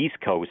off the east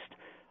coast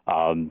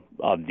of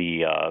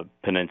the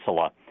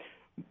peninsula.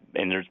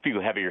 And there's a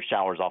few heavier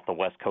showers off the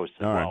west coast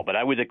as well. Right. But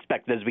I would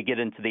expect as we get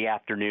into the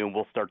afternoon,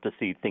 we'll start to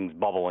see things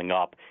bubbling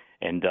up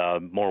and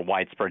more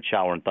widespread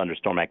shower and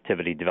thunderstorm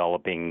activity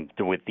developing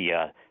with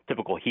the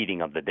typical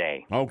heating of the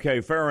day.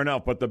 Okay, fair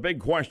enough. But the big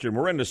question,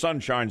 we're in the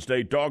Sunshine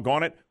State,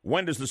 doggone it.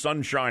 When does the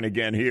sun shine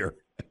again here?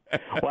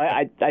 Well,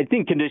 I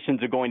think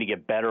conditions are going to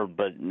get better,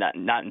 but not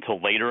until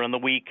later in the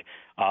week.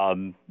 At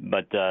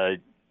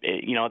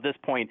this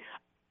point,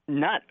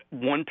 not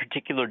one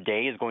particular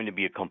day is going to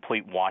be a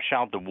complete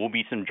washout. There will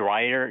be some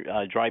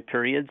dry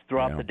periods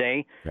throughout the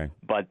day. Okay.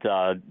 But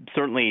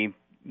certainly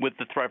with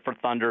the threat for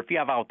thunder, if you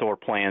have outdoor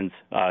plans,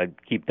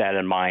 keep that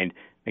in mind.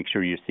 Make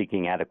sure you're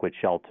seeking adequate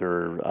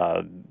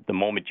shelter. The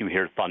moment you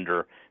hear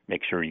thunder,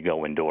 make sure you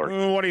go indoors.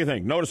 What do you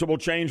think? Noticeable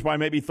change by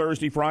maybe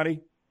Thursday,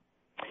 Friday?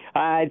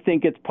 I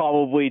think it's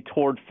probably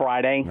toward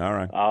Friday. All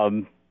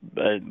right.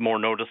 More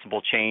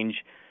noticeable change.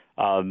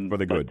 For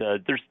the good.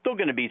 But there's still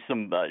going to be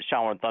some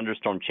shower and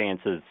thunderstorm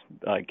chances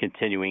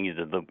continuing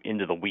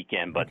into the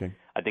weekend. But okay.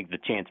 I think the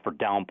chance for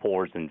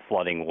downpours and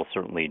flooding will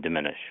certainly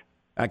diminish.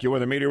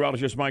 AccuWeather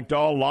meteorologist Mike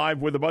Dahl,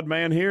 live with the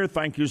Budman here.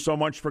 Thank you so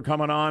much for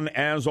coming on.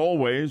 As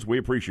always, we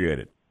appreciate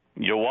it.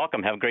 You're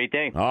welcome. Have a great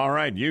day. All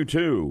right, you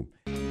too.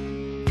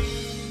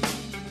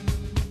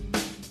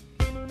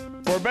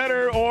 For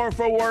better or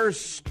for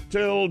worse,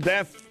 till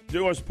death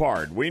do us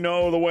part. We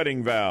know the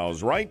wedding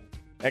vows, right?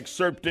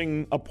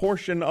 Excerpting a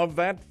portion of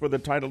that for the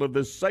title of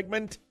this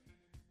segment.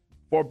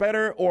 For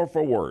better or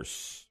for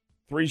worse.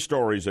 3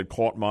 stories that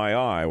caught my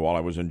eye while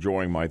I was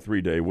enjoying my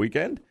 3-day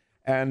weekend.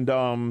 And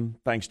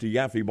thanks to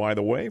Yaffee, by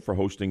the way, for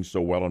hosting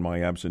so well in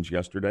my absence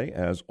yesterday,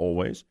 as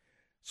always.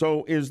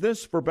 So is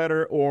this for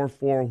better or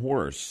for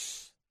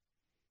worse?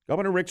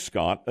 Governor Rick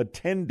Scott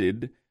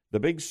attended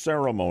the big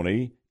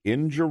ceremony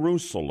in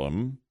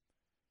Jerusalem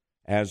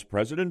as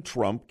President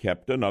Trump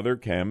kept another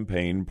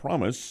campaign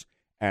promise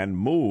and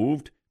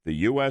moved the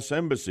U.S.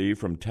 Embassy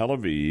from Tel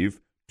Aviv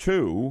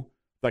to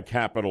the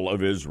capital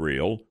of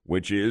Israel,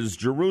 which is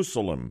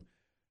Jerusalem.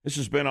 This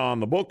has been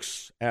on the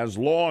books as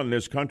law in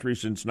this country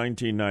since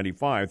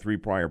 1995. 3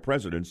 prior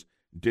presidents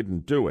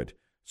didn't do it.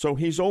 So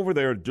he's over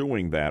there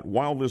doing that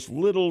while this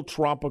little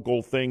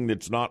tropical thing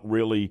that's not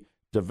really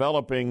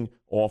developing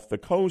off the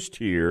coast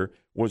here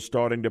was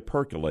starting to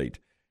percolate.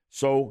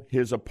 So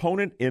his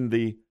opponent in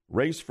the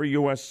race for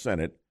U.S.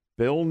 Senate,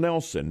 Bill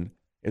Nelson,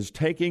 is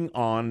taking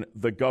on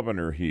the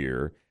governor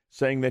here,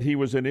 saying that he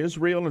was in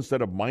Israel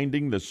instead of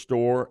minding the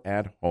store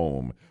at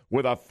home.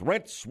 With a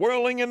threat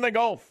swirling in the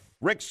Gulf,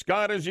 Rick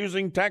Scott is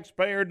using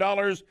taxpayer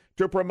dollars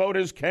to promote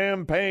his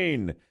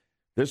campaign.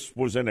 This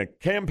was in a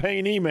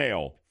campaign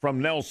email from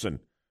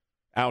Nelson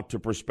out to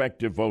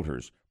prospective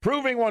voters,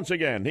 proving once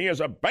again he has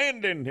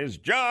abandoned his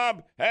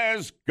job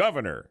as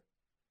governor,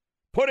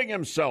 putting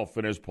himself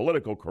and his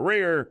political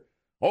career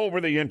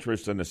over the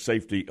interest and the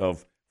safety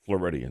of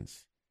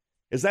Floridians.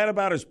 Is that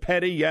about as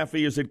petty,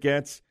 Yaffee, as it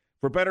gets?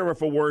 For better or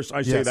for worse,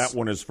 I say that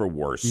one is for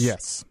worse.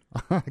 Yes.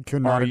 I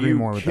could not agree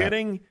more with that. Are you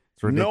kidding?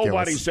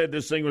 Nobody said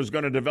this thing was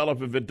going to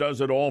develop if it does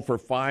it all for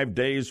 5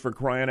 days, for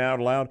crying out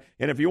loud.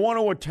 And if you want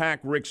to attack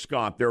Rick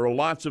Scott, there are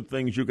lots of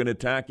things you can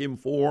attack him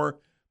for,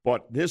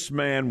 but this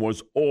man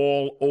was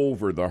all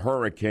over the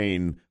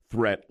hurricane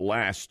threat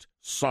last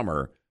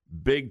summer,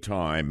 big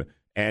time,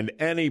 and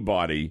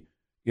anybody,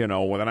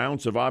 with an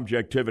ounce of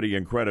objectivity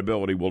and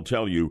credibility will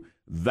tell you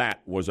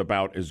that was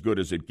about as good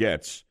as it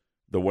gets,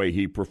 the way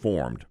he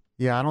performed.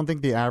 Yeah, I don't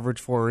think the average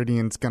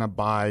Floridian's going to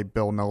buy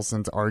Bill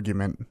Nelson's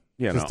argument.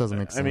 Just doesn't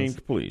make sense. I mean,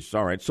 please.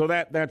 All right, so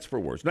that's for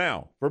worse.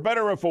 Now, for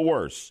better or for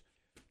worse,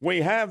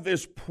 we have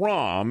this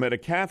prom at a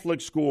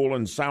Catholic school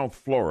in South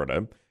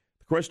Florida,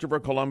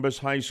 Christopher Columbus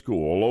High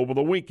School, over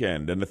the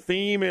weekend. And the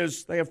theme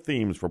is, they have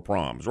themes for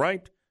proms,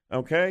 right?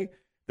 Okay?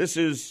 This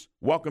is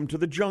Welcome to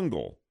the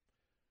Jungle.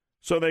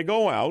 So they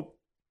go out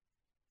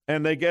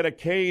and they get a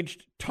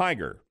caged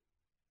tiger.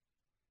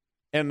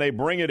 and they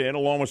bring it in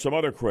along with some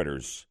other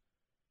critters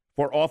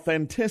for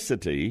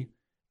authenticity,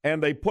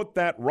 and they put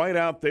that right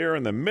out there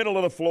in the middle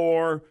of the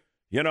floor,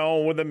 you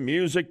know, with the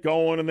music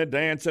going and the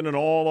dancing and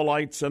all the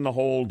lights and the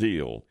whole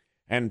deal.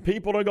 And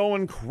people are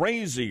going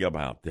crazy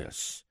about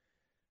this.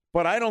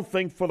 But I don't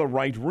think for the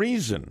right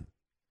reason.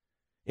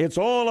 It's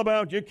all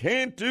about you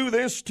can't do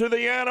this to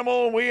the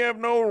animal. We have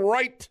no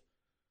right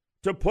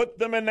to put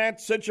them in that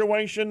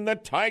situation. The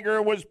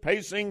tiger was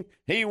pacing.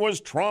 He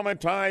was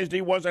traumatized.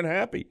 He wasn't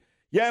happy.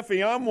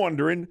 Yaffee, I'm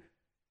wondering,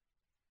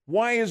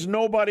 why is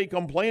nobody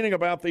complaining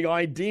about the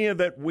idea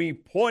that we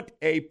put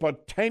a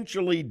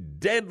potentially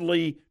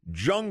deadly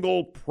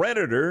jungle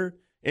predator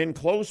in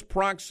close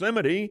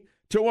proximity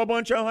to a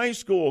bunch of high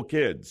school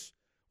kids?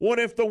 What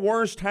if the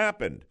worst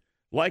happened?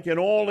 Like in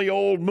all the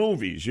old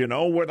movies, you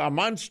know, where the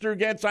monster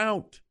gets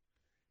out.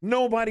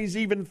 Nobody's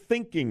even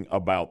thinking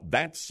about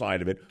that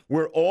side of it.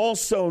 We're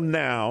also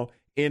now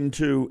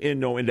into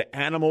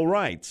animal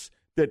rights,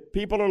 that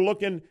people are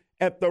looking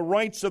at the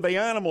rights of the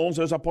animals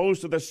as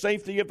opposed to the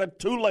safety of the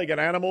two-legged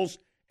animals,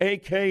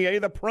 a.k.a.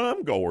 the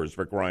prom goers,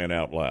 for crying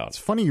out loud. It's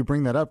funny you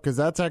bring that up because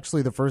that's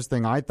actually the first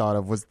thing I thought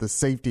of was the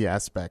safety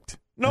aspect.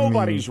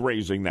 Nobody's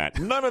raising that.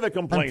 None of the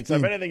complaints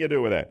have anything to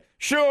do with that.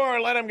 Sure,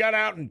 let them get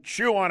out and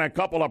chew on a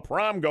couple of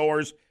prom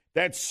goers.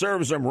 That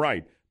serves them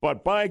right.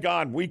 But by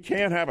God, we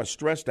can't have a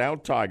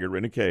stressed-out tiger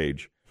in a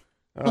cage.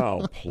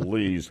 Oh,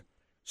 please.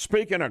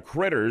 Speaking of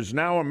critters,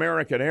 now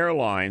American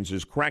Airlines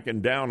is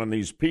cracking down on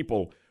these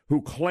people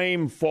who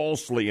claim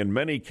falsely, in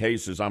many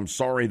cases, I'm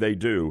sorry they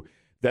do,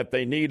 that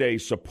they need a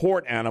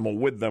support animal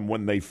with them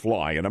when they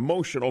fly, an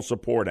emotional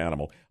support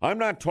animal. I'm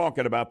not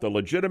talking about the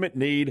legitimate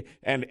need,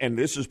 and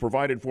this is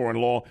provided for in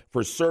law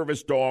for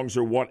service dogs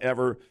or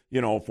whatever,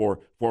 you know, for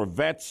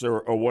vets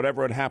or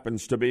whatever it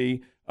happens to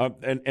be.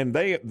 And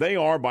they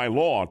are by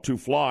law to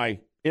fly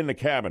in the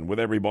cabin with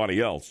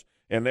everybody else,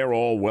 and they're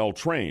all well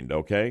trained,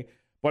 okay?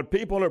 But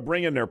people are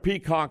bringing their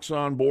peacocks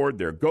on board,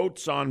 their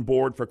goats on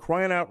board, for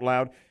crying out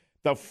loud.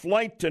 The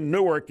flight to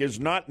Newark is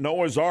not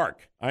Noah's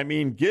Ark. I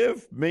mean,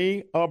 give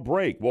me a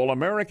break. Well,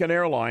 American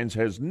Airlines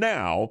has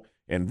now,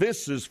 and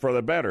this is for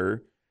the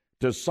better,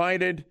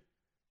 decided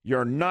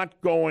you're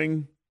not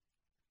going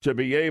to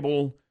be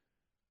able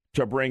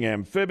to bring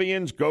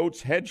amphibians,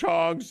 goats,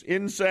 hedgehogs,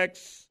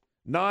 insects,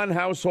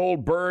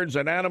 non-household birds,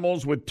 and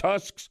animals with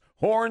tusks,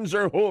 horns,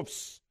 or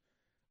hoofs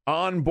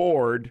on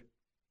board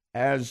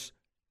as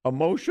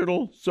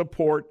emotional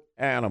support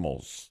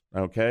animals,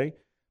 okay?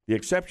 The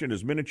exception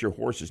is miniature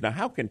horses.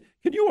 Now, can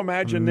you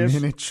imagine this?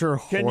 Miniature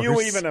horse. Can you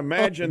even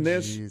imagine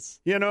this? Geez.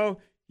 You know,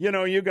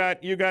 you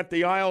got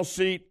the aisle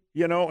seat,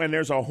 you know, and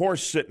there's a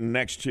horse sitting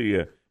next to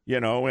you,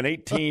 you know, in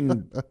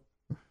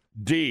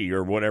 18D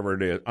or whatever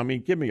it is. I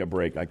mean, give me a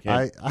break.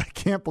 I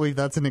can't believe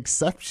that's an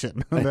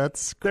exception.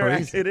 That's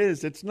crazy. It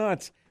is. It's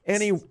nuts.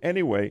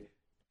 Anyway,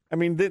 I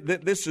mean,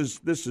 this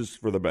is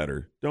for the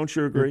better. Don't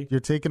you agree?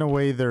 You're taking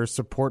away their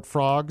support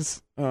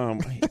frogs.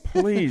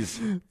 Please.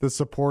 The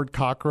support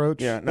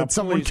cockroach. Yeah, that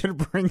someone can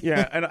bring.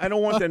 Yeah, and I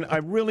don't want I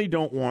really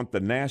don't want the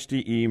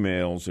nasty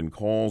emails and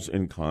calls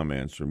and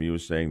comments from you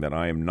saying that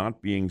I am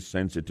not being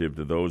sensitive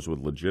to those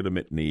with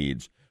legitimate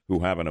needs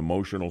who have an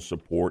emotional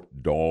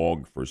support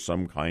dog for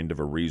some kind of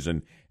a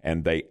reason,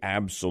 and they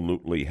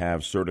absolutely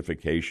have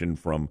certification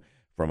from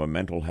a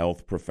mental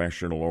health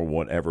professional or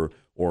whatever,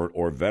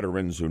 or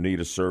veterans who need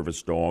a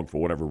service dog for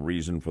whatever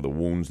reason, for the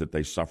wounds that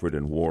they suffered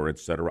in war,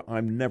 etc.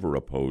 I'm never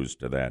opposed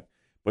to that.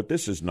 But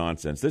this is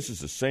nonsense. This is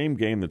the same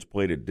game that's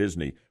played at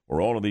Disney, where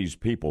all of these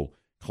people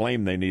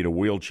claim they need a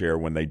wheelchair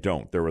when they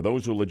don't. There are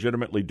those who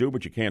legitimately do,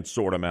 but you can't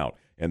sort them out.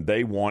 And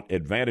they want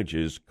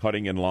advantages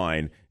cutting in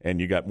line, and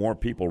you got more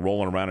people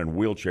rolling around in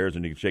wheelchairs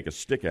than you can shake a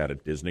stick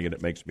at Disney, and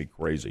it makes me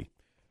crazy.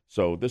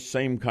 So this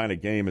same kind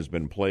of game has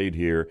been played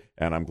here,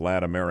 and I'm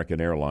glad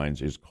American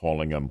Airlines is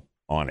calling them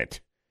on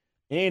it.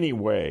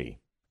 Anyway,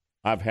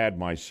 I've had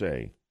my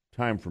say.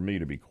 Time for me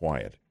to be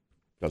quiet.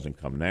 Doesn't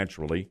come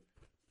naturally.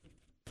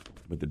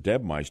 But the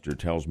Debmeister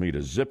tells me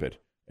to zip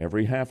it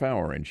every half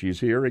hour, and she's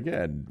here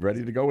again.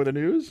 Ready to go with the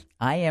news?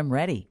 I am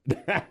ready.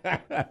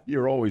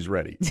 You're always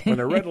ready. When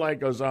the red light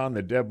goes on,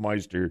 the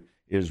Debmeister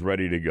is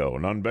ready to go.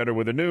 None better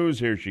with the news.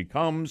 Here she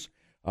comes.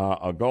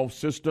 A Gulf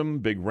system,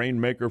 big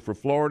rainmaker for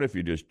Florida. If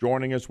you're just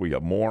joining us, we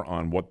have more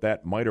on what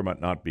that might or might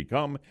not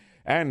become.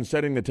 And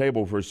setting the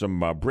table for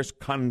some brisk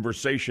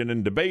conversation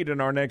and debate in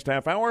our next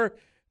half hour,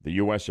 the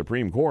U.S.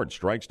 Supreme Court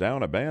strikes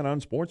down a ban on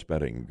sports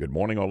betting. Good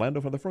morning, Orlando,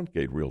 from the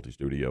Frontgate Realty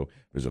Studio.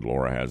 Visit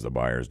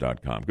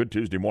LauraHasTheBuyers.com. Good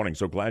Tuesday morning.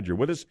 So glad you're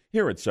with us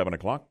here at 7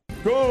 o'clock.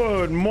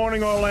 Good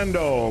morning,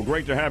 Orlando.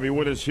 Great to have you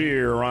with us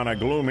here on a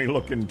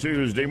gloomy-looking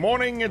Tuesday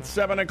morning at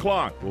 7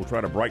 o'clock. We'll try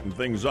to brighten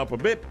things up a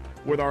bit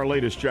with our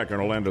latest check on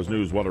Orlando's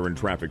news, weather, and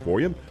traffic for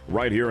you,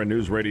 right here in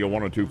News Radio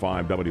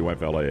 102.5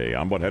 WFLA.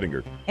 I'm Bud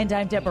Hedinger. And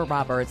I'm Deborah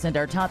Roberts. And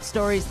our top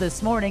stories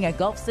this morning, a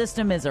Gulf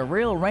system is a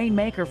real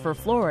rainmaker for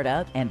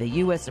Florida, and the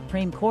U.S.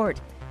 Supreme Court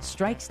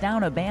strikes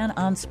down a ban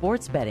on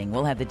sports betting.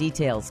 We'll have the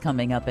details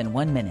coming up in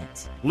 1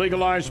 minute.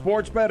 Legalized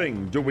sports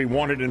betting. Do we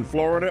want it in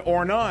Florida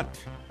or not?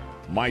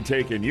 My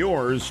take and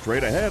yours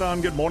straight ahead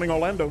on Good Morning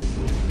Orlando.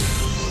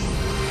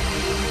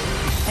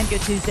 And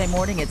good Tuesday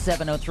morning at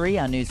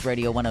 7:03 on News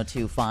Radio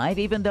 102.5.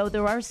 Even though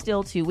there are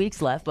still 2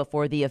 weeks left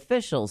before the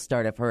official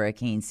start of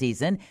hurricane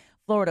season,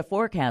 Florida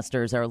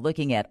forecasters are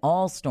looking at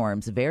all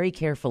storms very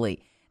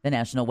carefully. The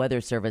National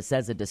Weather Service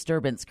says a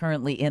disturbance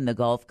currently in the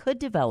Gulf could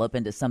develop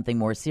into something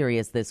more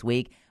serious this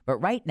week, but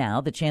right now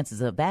the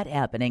chances of that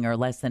happening are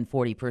less than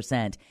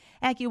 40%.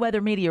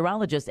 AccuWeather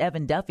meteorologist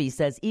Evan Duffy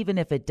says even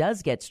if it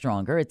does get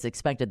stronger, it's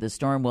expected the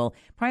storm will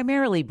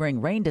primarily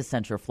bring rain to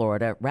Central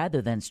Florida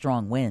rather than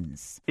strong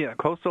winds. Yeah,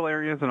 coastal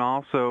areas and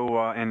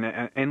also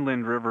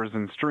inland rivers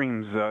and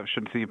streams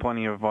should see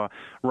plenty of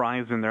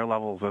rise in their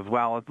levels as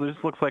well. It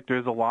just looks like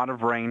there's a lot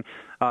of rain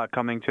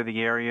coming to the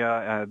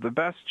area. The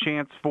best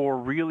chance for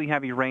really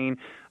heavy rain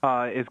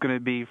is going to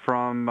be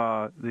from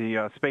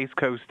the Space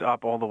Coast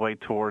up all the way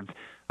towards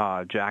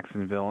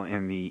Jacksonville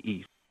in the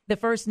east. The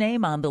first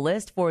name on the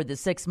list for the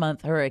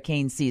 6-month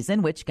hurricane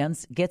season, which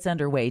gets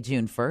underway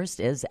June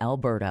 1st, is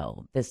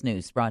Alberto. This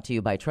news brought to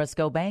you by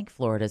Trustco Bank,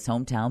 Florida's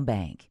hometown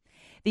bank.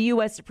 The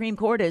U.S. Supreme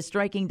Court is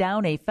striking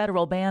down a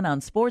federal ban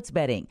on sports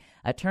betting.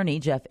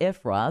 Attorney Jeff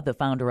Ifrah, the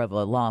founder of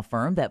a law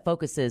firm that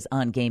focuses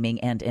on gaming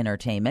and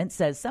entertainment,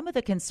 says some of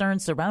the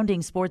concerns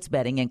surrounding sports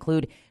betting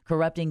include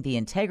corrupting the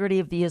integrity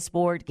of the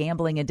sport,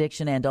 gambling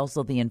addiction, and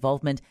also the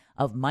involvement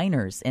of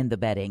minors in the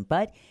betting.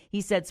 But he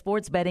said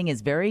sports betting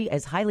is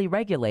highly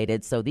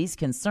regulated, so these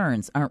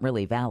concerns aren't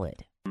really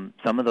valid.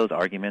 Some of those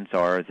arguments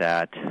are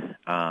that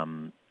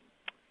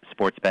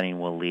sports betting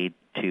will lead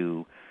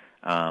to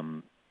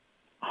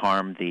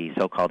harm the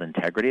so-called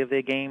integrity of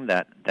the game.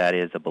 That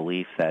is a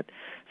belief that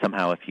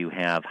somehow if you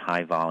have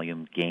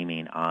high-volume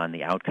gaming on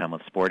the outcome of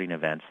sporting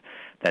events,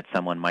 that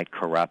someone might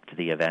corrupt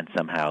the event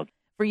somehow.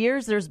 For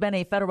years, there's been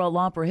a federal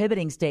law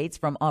prohibiting states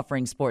from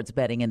offering sports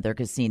betting in their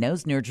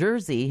casinos. New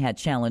Jersey had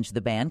challenged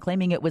the ban,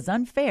 claiming it was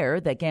unfair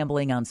that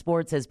gambling on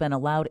sports has been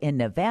allowed in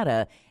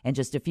Nevada and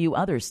just a few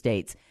other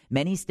states.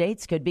 Many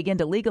states could begin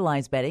to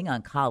legalize betting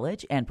on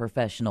college and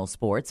professional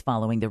sports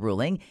following the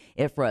ruling.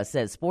 Ifrah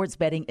says sports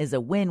betting is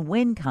a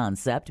win-win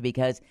concept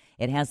because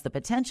it has the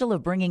potential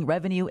of bringing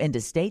revenue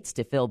into states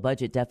to fill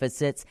budget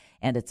deficits,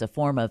 and it's a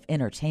form of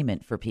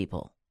entertainment for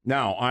people.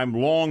 Now, I've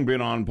long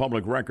been on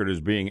public record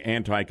as being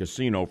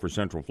anti-casino for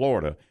Central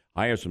Florida.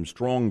 I have some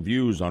strong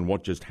views on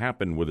what just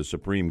happened with the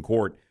Supreme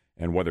Court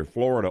and whether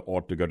Florida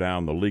ought to go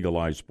down the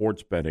legalized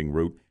sports betting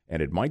route,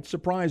 and it might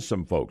surprise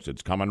some folks.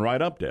 It's coming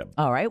right up, Deb.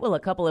 All right. Well,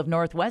 a couple of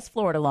Northwest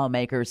Florida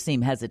lawmakers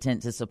seem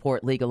hesitant to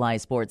support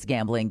legalized sports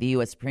gambling. The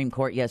U.S. Supreme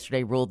Court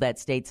yesterday ruled that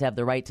states have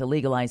the right to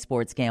legalize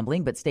sports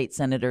gambling, but State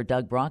Senator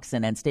Doug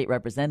Broxson and State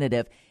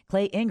Representative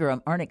Clay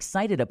Ingram aren't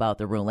excited about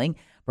the ruling.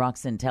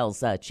 Broxson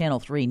tells Channel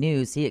 3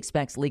 News he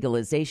expects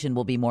legalization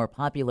will be more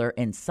popular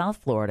in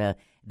South Florida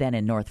than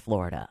in North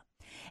Florida.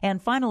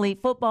 And finally,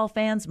 football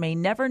fans may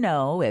never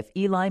know if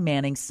Eli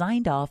Manning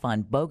signed off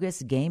on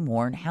bogus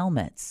game-worn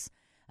helmets.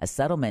 A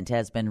settlement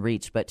has been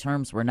reached, but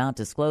terms were not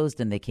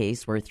disclosed in the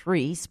case where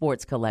 3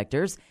 sports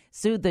collectors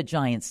sued the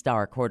Giants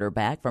star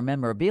quarterback for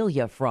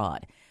memorabilia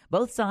fraud.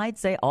 Both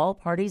sides say all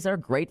parties are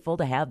grateful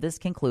to have this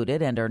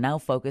concluded and are now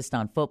focused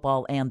on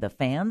football and the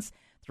fans.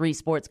 3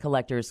 sports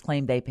collectors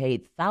claim they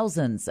paid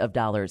thousands of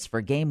dollars for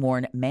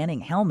game-worn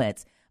Manning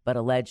helmets, but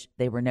allege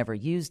they were never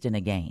used in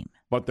a game.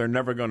 But they're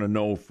never going to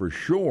know for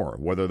sure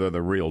whether they're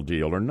the real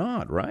deal or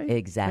not, right?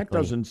 Exactly. That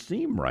doesn't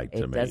seem right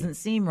to me. It doesn't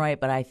seem right,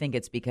 but I think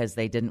it's because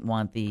they didn't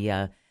want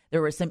the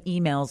there were some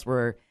emails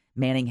where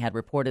Manning had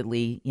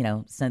reportedly,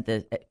 sent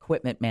the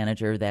equipment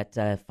manager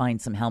that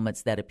find some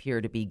helmets that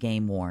appear to be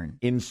game-worn.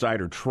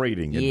 Insider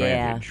trading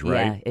advantage,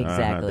 right? Yeah,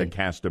 exactly. They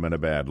cast them in a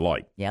bad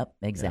light. Yep,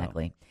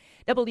 exactly. Yeah.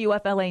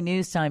 WFLA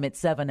News Time at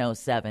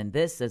 7:07.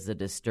 This is a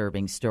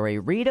disturbing story.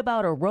 Read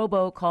about a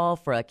robocall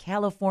for a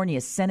California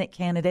Senate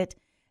candidate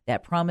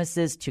that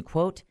promises to,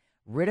 quote,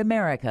 rid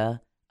America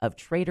of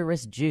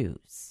traitorous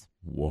Jews.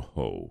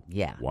 Whoa.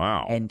 Yeah.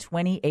 Wow. In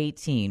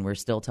 2018, we're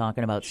still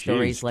talking about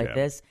stories like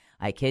this.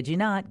 I kid you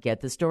not. Get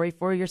the story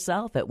for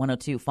yourself at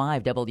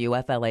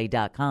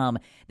 1025WFLA.com.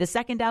 The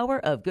second hour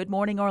of Good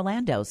Morning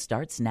Orlando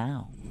starts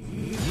now.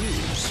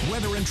 News,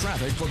 weather, and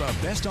traffic for the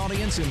best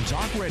audience in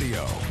talk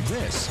radio.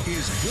 This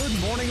is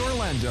Good Morning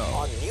Orlando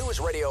on News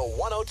Radio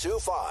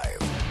 1025.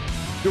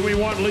 Do we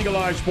want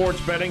legalized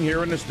sports betting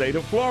here in the state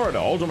of Florida?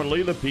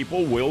 Ultimately, the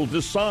people will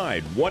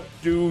decide. What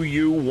do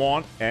you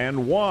want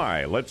and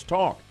why? Let's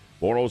talk.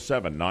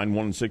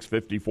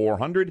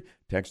 407-916-5400.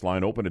 Text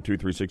line open at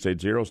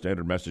 23680.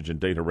 Standard message and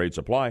data rates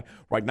apply.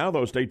 Right now,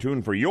 though, stay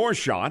tuned for your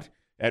shot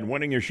at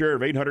winning your share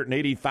of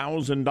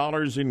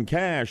 $880,000 in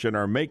cash in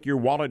our Make Your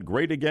Wallet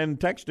Great Again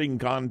texting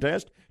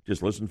contest.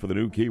 Just listen for the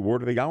new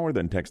keyword of the hour,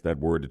 then text that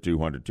word to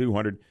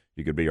 200-200.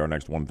 You could be our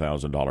next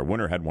 $1,000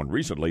 winner. Had one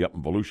recently up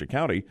in Volusia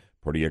County.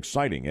 Pretty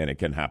exciting, and it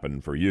can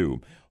happen for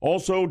you.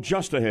 Also,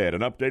 just ahead,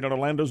 an update on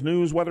Orlando's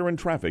news, weather, and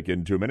traffic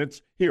in 2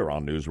 minutes here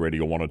on News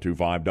Radio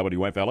 1025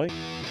 WFLA.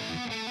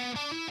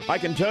 I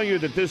can tell you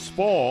that this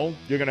fall,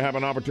 you're going to have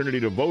an opportunity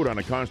to vote on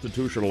a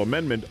constitutional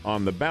amendment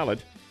on the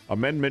ballot.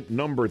 Amendment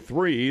number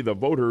 3, the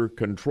Voter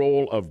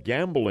Control of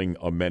Gambling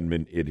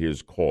Amendment, it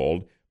is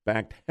called,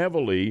 backed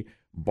heavily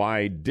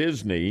by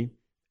Disney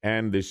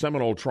and the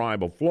Seminole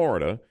tribe of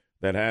Florida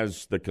that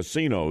has the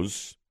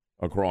casinos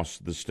across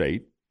the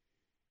state.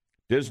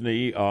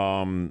 Disney,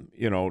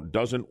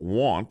 doesn't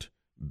want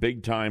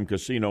big-time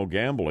casino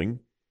gambling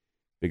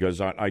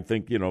because I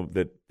think,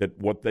 that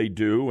what they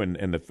do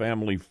and the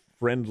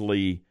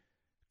family-friendly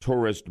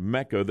tourist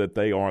mecca that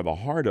they are the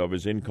heart of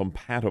is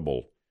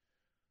incompatible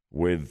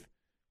with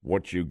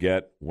what you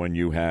get when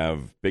you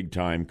have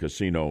big-time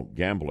casino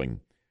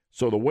gambling.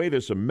 So the way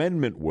this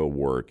amendment will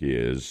work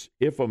is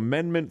if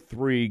Amendment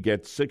 3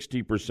 gets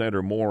 60%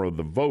 or more of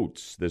the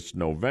votes this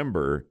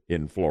November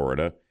in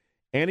Florida,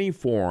 any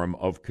form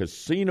of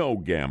casino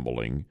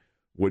gambling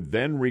would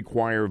then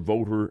require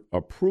voter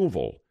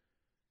approval.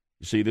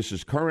 You see, this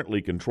is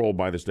currently controlled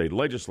by the state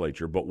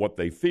legislature, but what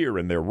they fear,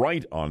 and they're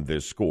right on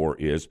this score,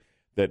 is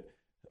that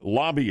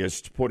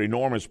lobbyists put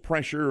enormous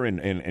pressure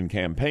and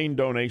campaign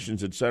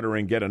donations, et cetera,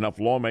 and get enough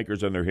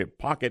lawmakers in their hip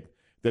pocket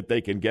that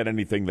they can get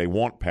anything they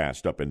want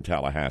passed up in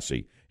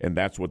Tallahassee, and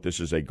that's what this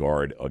is a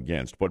guard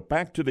against. But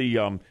back to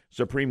the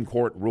Supreme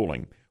Court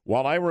ruling.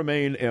 While I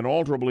remain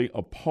inalterably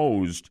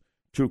opposed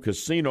to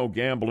casino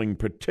gambling,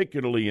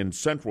 particularly in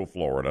Central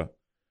Florida,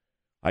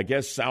 I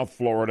guess South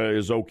Florida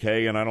is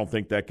okay, and I don't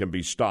think that can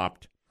be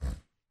stopped,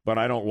 but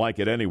I don't like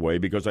it anyway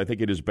because I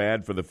think it is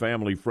bad for the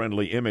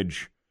family-friendly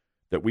image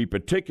that we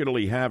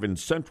particularly have in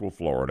Central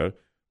Florida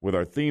with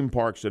our theme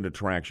parks and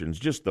attractions,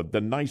 just the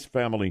nice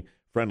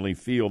family-friendly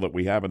feel that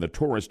we have in the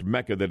tourist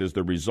mecca that is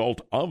the result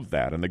of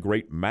that and the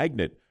great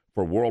magnet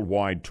for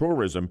worldwide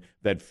tourism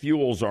that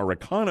fuels our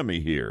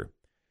economy here.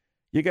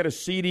 You get a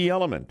seedy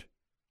element,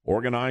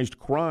 organized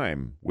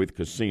crime with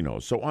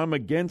casinos, so I'm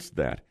against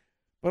that.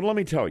 But let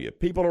me tell you,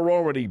 people are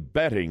already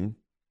betting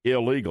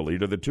illegally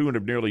to the tune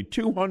of nearly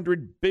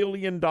 $200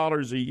 billion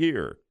a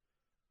year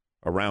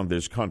around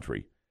this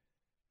country.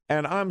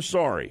 And I'm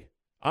sorry,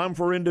 I'm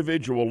for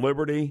individual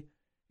liberty.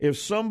 If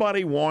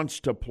somebody wants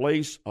to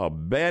place a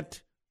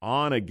bet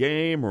on a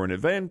game or an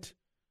event,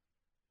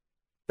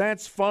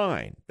 that's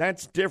fine.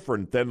 That's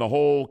different than the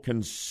whole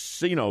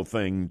casino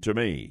thing to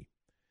me.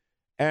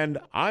 And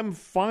I'm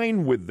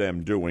fine with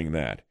them doing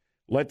that.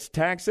 Let's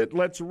tax it.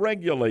 Let's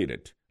regulate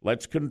it.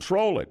 Let's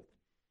control it.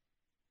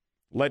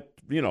 Let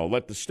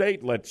the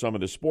state, let some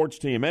of the sports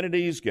team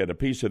entities get a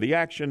piece of the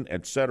action,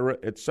 et cetera,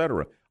 et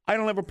cetera. I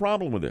don't have a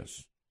problem with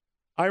this.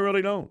 I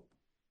really don't.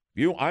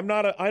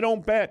 I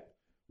don't bet.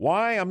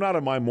 Why? I'm not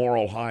on my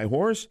moral high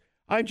horse.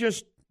 I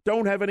just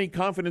don't have any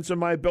confidence in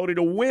my ability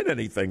to win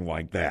anything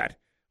like that.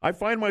 I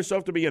find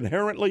myself to be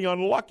inherently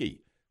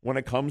unlucky when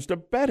it comes to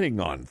betting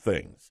on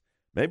things.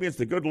 Maybe it's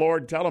the good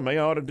Lord telling me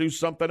I ought to do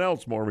something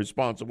else more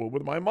responsible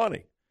with my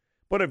money.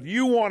 But if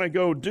you want to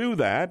go do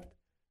that,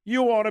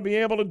 you ought to be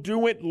able to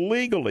do it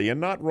legally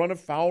and not run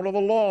afoul of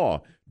the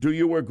law. Do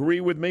you agree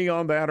with me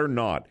on that or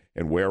not?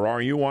 And where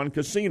are you on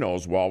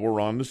casinos while we're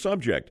on the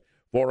subject?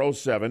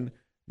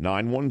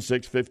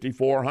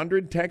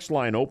 407-916-5400. Text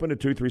line open at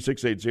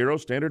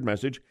 23680. Standard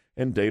message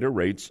and data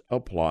rates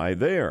apply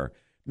there.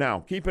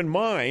 Now, keep in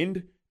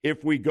mind,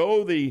 if we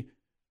go the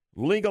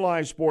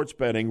legalized sports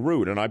betting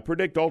route, and I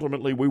predict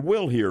ultimately we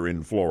will here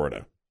in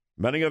Florida.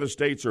 Many other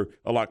states are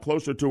a lot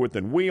closer to it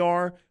than we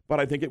are, but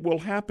I think it will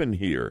happen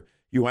here.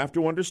 You have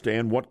to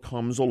understand what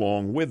comes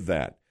along with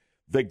that.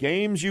 The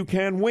games you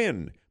can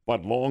win,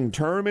 but long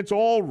term it's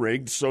all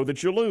rigged so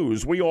that you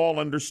lose. We all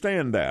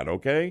understand that,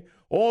 okay?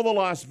 All the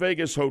Las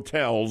Vegas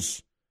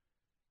hotels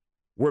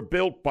were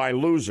built by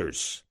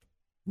losers,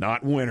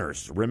 not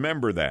winners.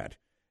 Remember that.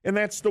 And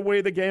that's the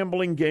way the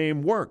gambling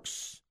game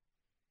works.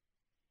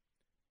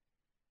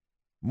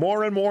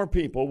 More and more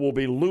people will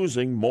be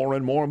losing more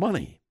and more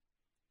money.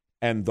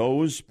 And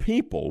those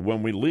people,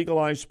 when we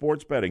legalize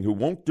sports betting, who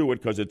won't do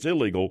it because it's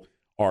illegal,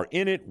 are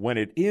in it when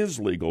it is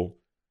legal,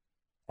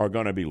 are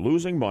going to be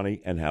losing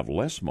money and have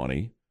less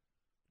money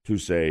to,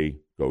 say,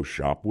 go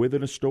shop with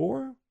in a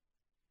store,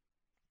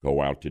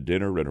 go out to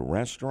dinner at a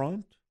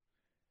restaurant,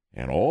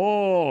 and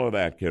all of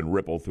that can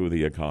ripple through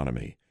the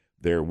economy.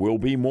 There will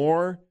be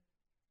more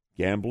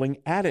gambling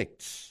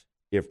addicts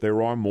if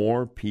there are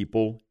more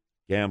people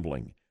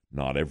gambling.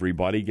 Not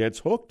everybody gets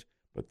hooked,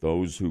 but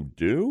those who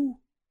do,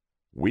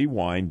 we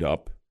wind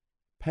up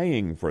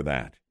paying for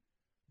that.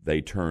 They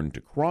turn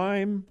to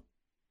crime.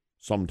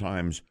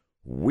 Sometimes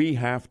we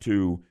have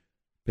to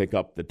pick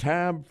up the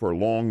tab for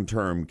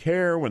long-term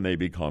care when they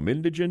become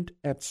indigent,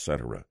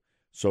 etc.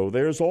 So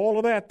there's all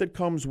of that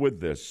comes with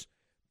this.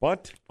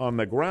 But on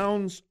the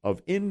grounds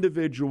of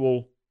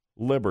individual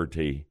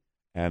liberty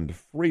and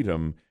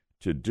freedom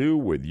to do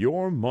with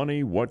your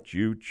money what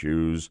you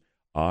choose,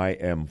 I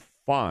am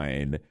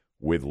fine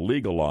with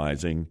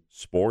legalizing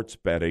sports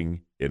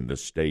betting in the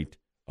state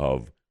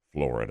of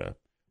Florida.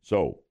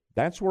 So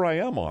that's where I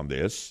am on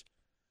this.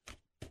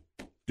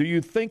 Do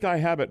you think I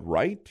have it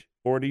right,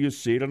 or do you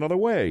see it another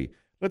way?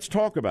 Let's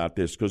talk about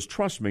this, because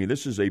trust me,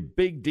 this is a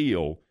big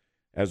deal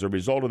as a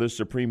result of this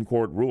Supreme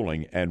Court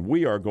ruling, and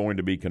we are going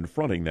to be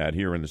confronting that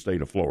here in the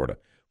state of Florida.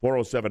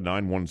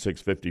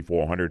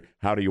 407-916-5400.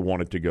 How do you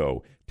want it to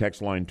go?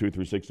 Text line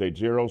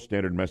 23680.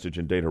 Standard message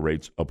and data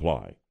rates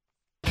apply.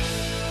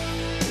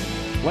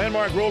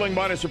 Landmark ruling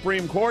by the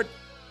Supreme Court.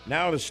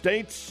 Now the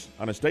states,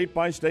 on a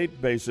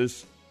state-by-state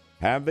basis,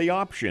 have the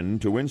option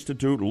to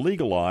institute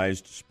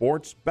legalized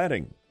sports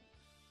betting.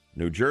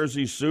 New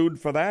Jersey sued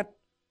for that.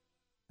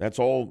 That's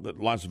all.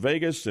 Las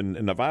Vegas and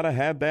Nevada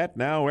had that.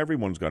 Now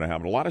everyone's going to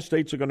have it. A lot of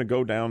states are going to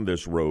go down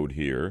this road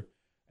here.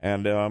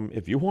 And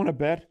if you want to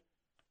bet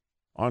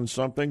on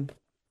something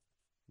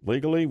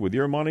legally with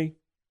your money,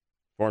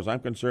 as far as I'm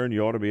concerned,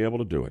 you ought to be able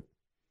to do it.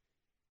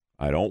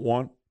 I don't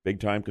want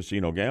big-time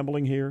casino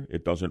gambling here.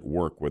 It doesn't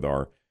work with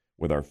our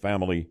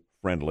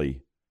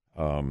family-friendly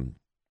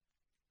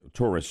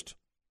tourist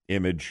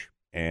image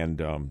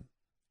and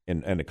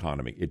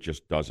economy. It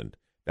just doesn't.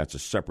 That's a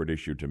separate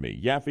issue to me.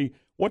 Yaffee,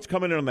 what's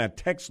coming in on that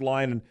text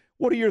line, and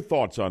what are your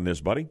thoughts on this,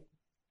 buddy?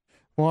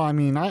 Well, I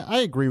mean,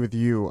 I agree with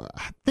you.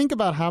 Think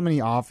about how many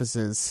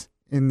offices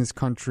in this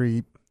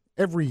country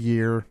every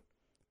year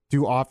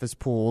do office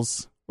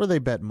pools where they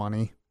bet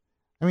money.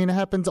 I mean, it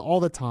happens all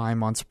the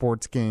time on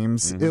sports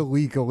games,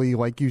 illegally,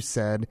 like you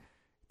said.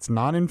 It's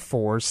not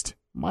enforced.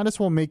 Might as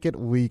well make it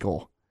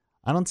legal.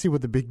 I don't see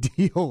what the big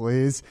deal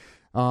is.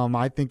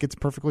 I think it's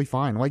perfectly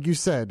fine. Like you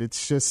said,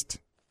 it's just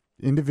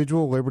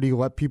individual liberty.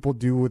 Let people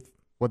do with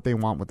what they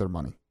want with their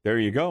money. There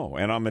you go.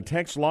 And on the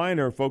text line,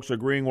 are folks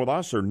agreeing with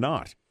us or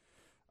not?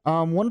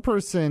 One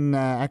person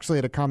actually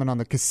had a comment on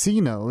the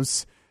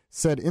casinos.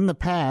 Said in the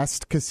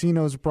past,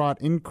 casinos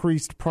brought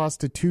increased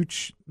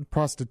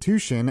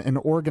prostitution and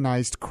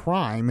organized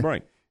crime.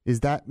 Right.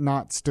 Is that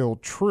not still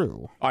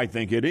true? I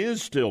think it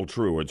is still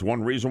true. It's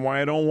one reason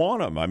why I don't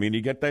want them. I mean, you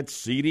get that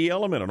seedy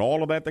element and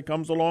all of that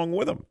comes along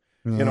with them.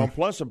 Yeah. You know,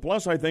 plus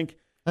I think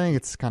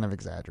it's kind of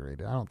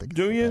exaggerated. I don't think it's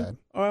do you? Bad.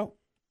 Well,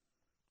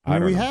 I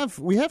mean,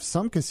 we have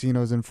some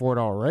casinos in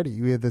Florida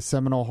already. We have the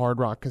Seminole Hard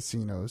Rock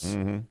casinos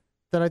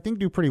that I think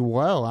do pretty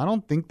well. I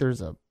don't think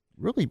there's a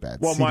really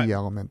bad seedy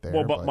element there.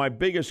 Well, but my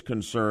biggest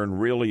concern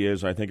really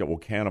is I think it will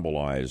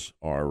cannibalize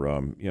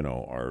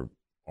our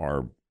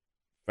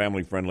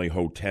family-friendly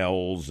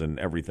hotels and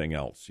everything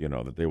else,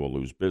 that they will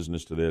lose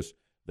business to this.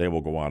 They will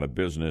go out of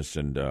business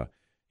and,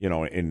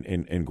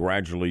 and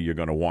gradually you're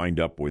going to wind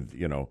up with,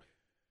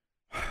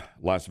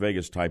 Las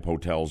Vegas-type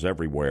hotels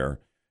everywhere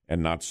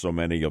and not so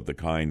many of the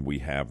kind we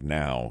have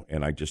now.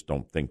 And I just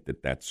don't think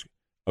that that's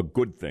a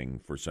good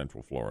thing for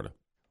Central Florida.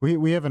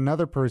 We have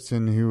another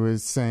person who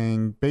is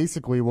saying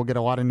basically we'll get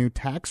a lot of new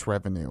tax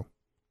revenue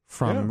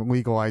from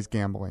legalized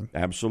gambling.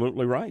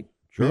 Absolutely right.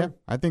 Sure. Yeah,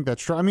 I think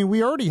that's true. I mean,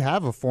 we already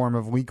have a form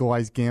of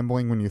legalized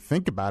gambling when you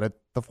think about it,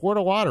 the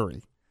Florida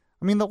lottery.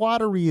 I mean, the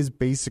lottery is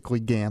basically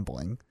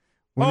gambling.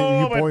 When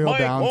you boil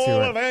down to it.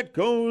 All of that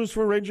goes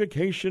for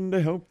education to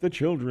help the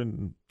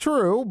children.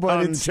 True,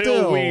 but it's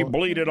still... Until we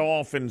bleed it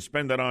off and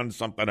spend it on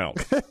something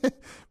else.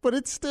 But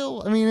it's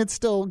still, it's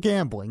still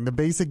gambling. The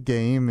basic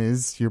game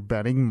is you're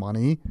betting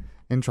money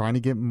and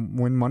trying to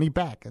win money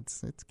back.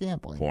 It's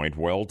gambling. Point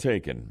well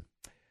taken.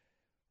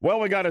 Well,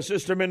 we got a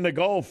system in the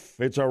Gulf.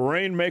 It's a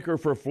rainmaker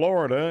for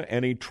Florida.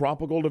 Any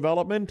tropical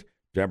development?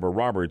 Deborah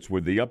Roberts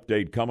with the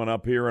update coming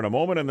up here in a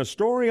moment. And the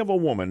story of a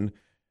woman...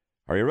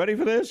 Are you ready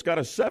for this? Got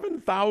a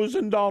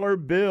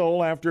 $7,000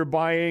 bill after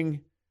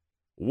buying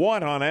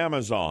what on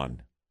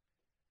Amazon?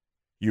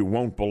 You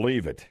won't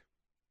believe it.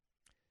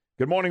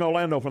 Good morning,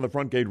 Orlando, from the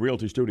Front Gate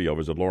Realty Studio.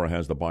 Visit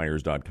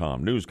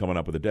LauraHasTheBuyers.com. News coming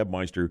up with the Deb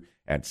Meister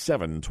at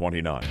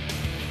 7:29.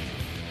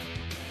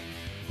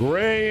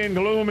 Gray and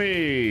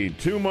gloomy.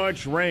 Too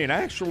much rain.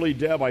 Actually,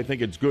 Deb, I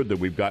think it's good that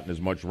we've gotten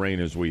as much rain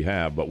as we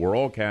have, but we're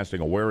all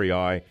casting a wary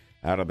eye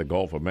out of the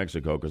Gulf of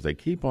Mexico because they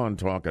keep on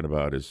talking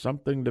about, is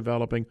something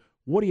developing?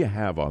 What do you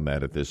have on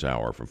that at this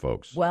hour for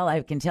folks? Well, I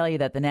can tell you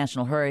that the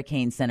National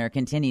Hurricane Center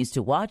continues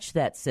to watch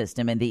that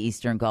system in the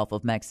eastern Gulf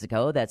of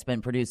Mexico that's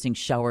been producing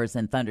showers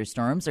and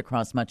thunderstorms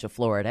across much of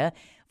Florida.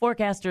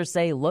 Forecasters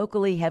say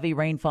locally heavy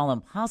rainfall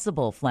and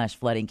possible flash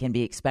flooding can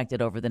be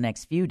expected over the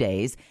next few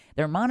days.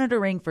 They're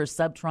monitoring for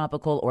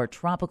subtropical or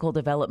tropical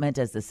development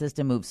as the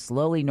system moves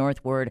slowly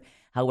northward.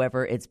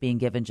 However, it's being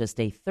given just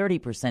a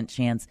 30%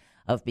 chance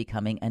of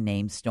becoming a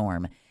named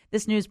storm.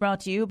 This news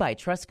brought to you by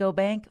Trustco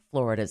Bank,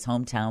 Florida's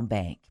hometown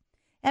bank.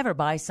 Ever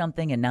buy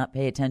something and not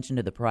pay attention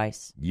to the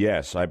price?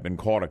 Yes, I've been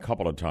caught a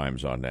couple of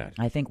times on that.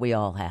 I think we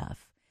all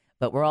have.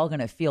 But we're all going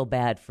to feel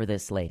bad for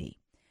this lady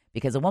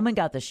because a woman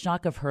got the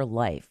shock of her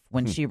life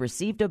when she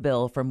received a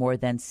bill for more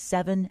than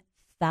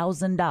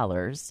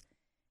 $7,000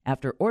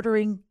 after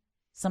ordering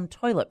some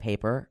toilet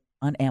paper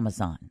on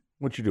Amazon.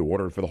 What'd you do,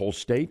 order it for the whole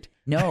state?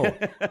 No,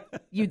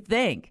 you'd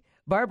think.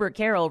 Barbara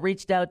Carroll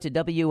reached out to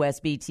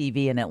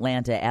WSB-TV in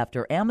Atlanta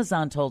after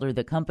Amazon told her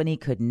the company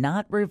could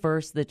not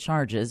reverse the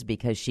charges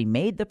because she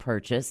made the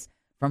purchase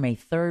from a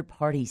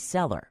third-party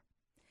seller.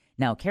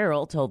 Now,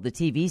 Carroll told the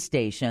TV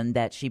station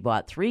that she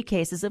bought 3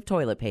 cases of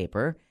toilet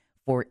paper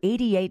for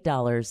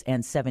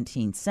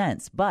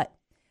 $88.17, but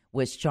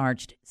was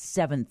charged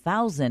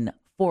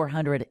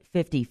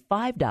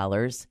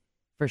 $7,455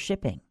 for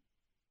shipping.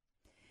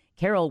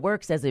 Carroll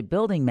works as a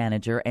building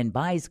manager and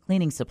buys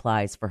cleaning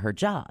supplies for her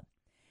job.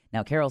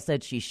 Now, Carroll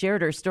said she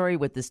shared her story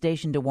with the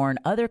station to warn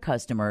other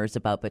customers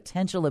about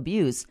potential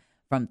abuse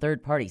from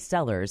third-party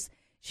sellers.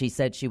 She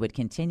said she would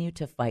continue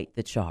to fight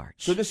the charge.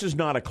 So this is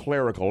not a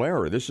clerical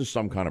error. This is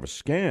some kind of a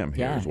scam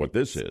here, is what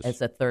this is.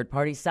 It's a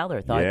third-party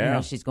seller.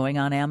 Thought, she's going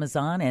on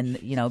Amazon, and,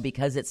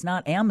 because it's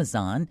not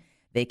Amazon,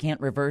 they can't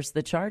reverse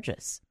the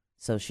charges.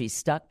 So she's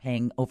stuck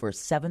paying over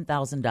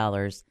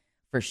 $7,000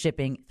 for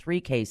shipping 3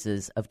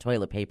 cases of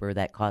toilet paper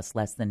that cost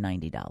less than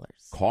 $90.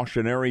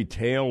 Cautionary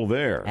tale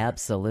there.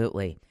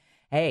 Absolutely.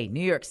 Hey,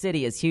 New York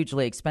City is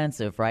hugely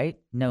expensive, right?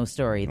 No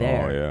story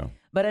there. Oh, yeah.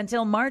 But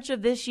until March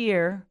of this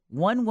year,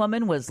 one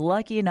woman was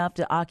lucky enough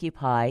to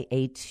occupy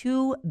a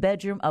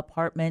 2-bedroom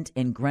apartment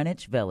in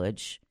Greenwich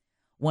Village,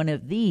 one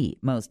of the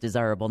most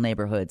desirable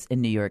neighborhoods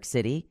in New York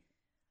City,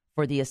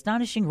 for the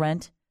astonishing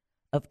rent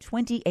of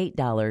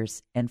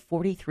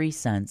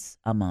 $28.43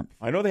 a month.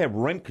 I know they have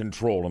rent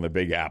control in the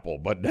Big Apple,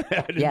 but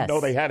I didn't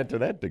know they had it to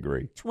that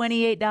degree.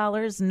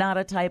 $28, not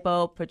a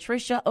typo.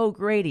 Patricia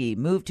O'Grady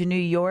moved to New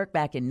York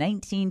back in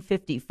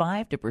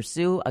 1955 to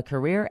pursue a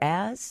career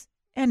as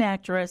an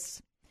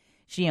actress.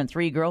 She and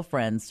 3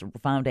 girlfriends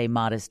found a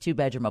modest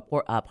 2-bedroom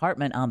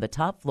apartment on the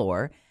top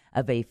floor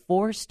of a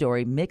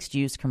 4-story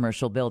mixed-use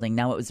commercial building.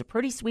 Now, it was a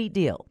pretty sweet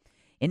deal.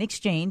 In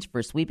exchange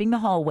for sweeping the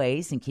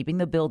hallways and keeping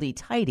the building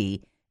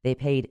tidy, they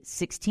paid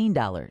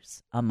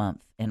 $16 a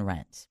month in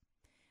rent.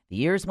 The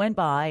years went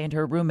by, and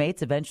her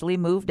roommates eventually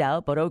moved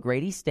out, but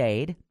O'Grady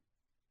stayed.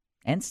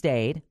 And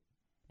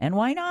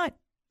why not?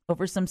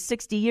 Over some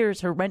 60 years,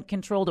 her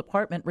rent-controlled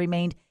apartment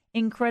remained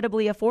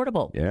incredibly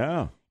affordable.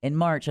 Yeah. In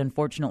March,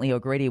 unfortunately,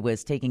 O'Grady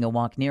was taking a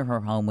walk near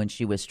her home when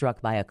she was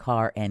struck by a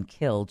car and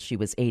killed. She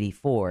was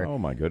 84. Oh,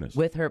 my goodness.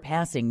 With her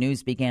passing,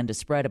 news began to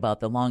spread about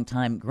the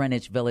longtime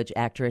Greenwich Village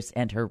actress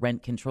and her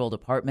rent-controlled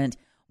apartment.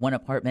 One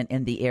apartment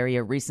in the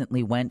area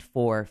recently went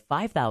for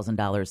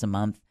 $5,000 a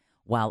month,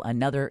 while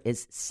another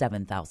is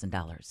 $7,000 a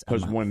month.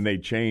 Because when they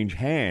change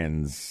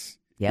hands,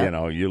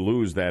 you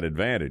lose that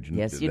advantage.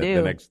 Yes, you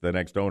do. The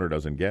next owner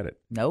doesn't get it.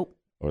 Nope.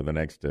 Or the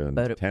next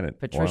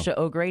tenant. Patricia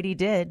O'Grady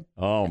did.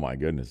 Oh, my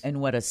goodness.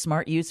 And what a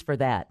smart use for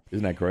that.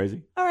 Isn't that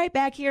crazy? All right,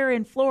 back here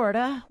in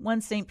Florida,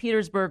 one St.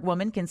 Petersburg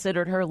woman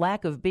considered her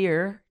lack of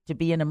beer to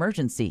be an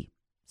emergency.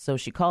 So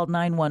she called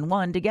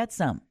 911 to get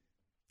some.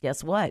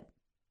 Guess what?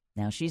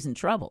 Now she's in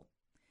trouble.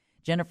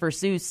 Jennifer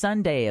Sue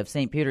Sunday of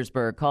St.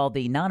 Petersburg called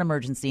the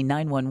non-emergency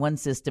 911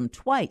 system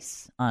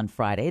twice on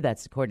Friday.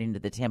 That's according to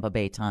the Tampa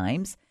Bay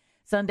Times.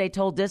 Sunday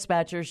told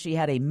dispatchers she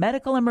had a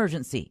medical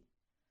emergency.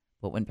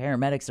 But when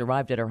paramedics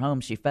arrived at her home,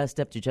 she fessed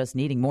up to just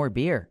needing more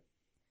beer.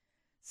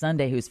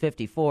 Sunday, who's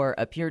 54,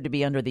 appeared to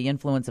be under the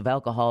influence of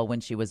alcohol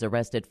when she was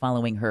arrested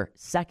following her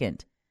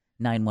second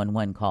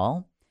 911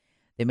 call.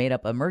 The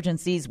made-up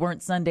emergencies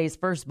weren't Sunday's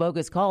first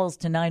bogus calls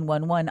to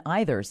 911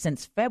 either.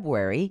 Since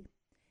February,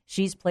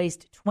 she's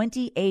placed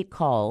 28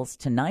 calls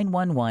to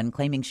 911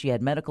 claiming she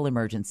had medical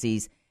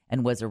emergencies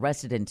and was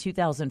arrested in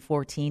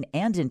 2014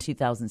 and in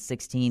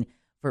 2016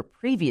 for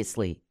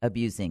previously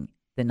abusing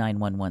the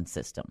 911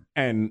 system.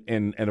 And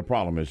the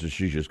problem is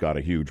she's just got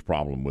a huge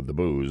problem with the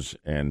booze,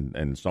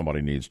 and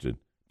somebody needs to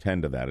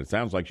tend to that. It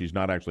sounds like she's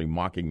not actually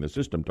mocking the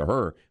system. To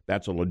her,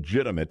 that's a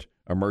legitimate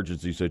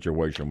emergency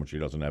situation when she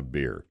doesn't have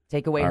beer.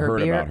 Take away her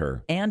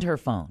beer and her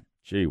phone.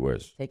 Gee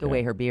whiz. Take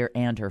away her beer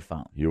and her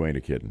phone. You ain't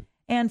a kidding.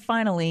 And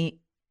finally,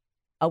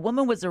 a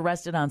woman was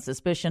arrested on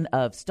suspicion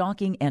of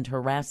stalking and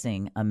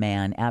harassing a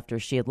man after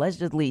she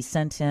allegedly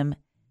sent him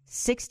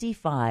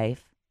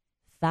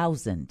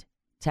 65,000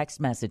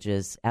 text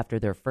messages after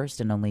their first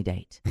and only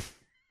date.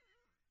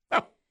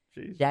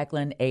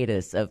 Jacqueline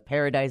Adis of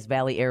Paradise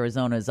Valley,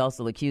 Arizona, is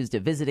also accused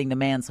of visiting the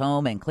man's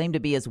home and claimed to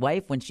be his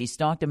wife when she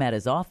stalked him at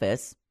his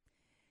office.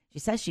 She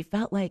says she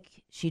felt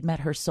like she'd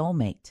met her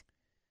soulmate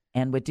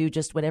and would do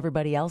just what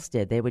everybody else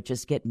did. They would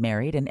just get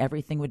married and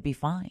everything would be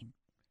fine.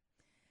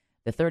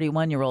 The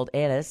 31-year-old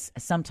Adis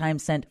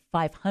sometimes sent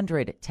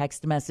 500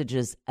 text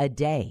messages a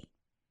day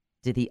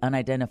to the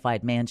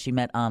unidentified man she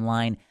met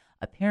online,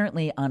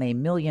 apparently on a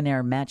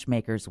millionaire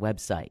matchmaker's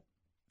website.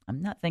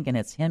 I'm not thinking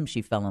it's him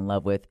she fell in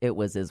love with. It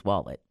was his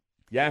wallet.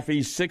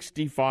 Yaffee,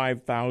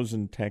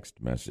 65,000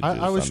 text messages.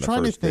 I was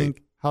trying to think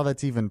date. how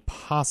that's even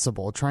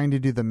possible, trying to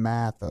do the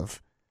math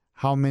of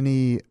how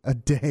many a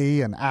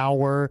day, an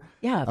hour,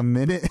 a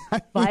minute.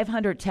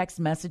 500 text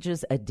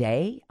messages a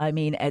day. I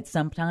mean, at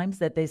sometimes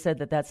that they said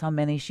that's how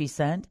many she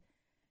sent.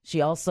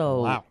 She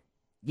also... Wow.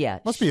 Yeah.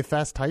 Must be a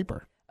fast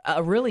typer.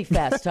 A really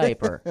fast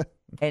typer.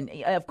 And,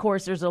 of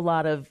course, there's a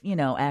lot of,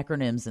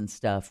 acronyms and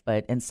stuff.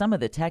 But in some of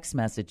the text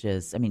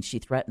messages, I mean, she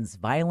threatens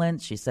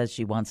violence. She says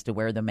she wants to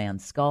wear the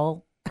man's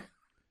skull.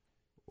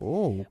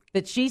 Oh.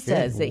 But she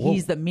says that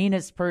he's the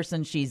meanest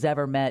person she's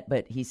ever met,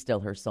 but he's still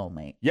her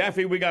soulmate.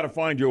 Yaffee, we got to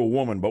find you a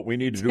woman, but we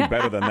need to do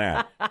better than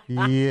that.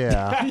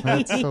 Yeah,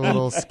 that's a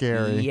little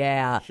scary.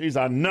 Yeah. She's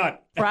a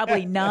nut.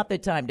 Probably not the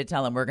time to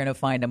tell him we're going to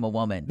find him a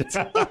woman.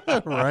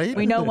 Right?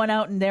 We know one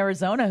out in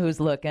Arizona who's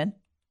looking.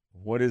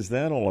 What is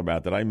that all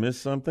about? Did I miss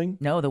something?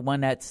 No, the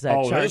one that's...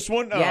 this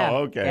one? Yeah,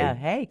 oh, okay. Yeah,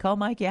 hey, call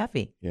Mike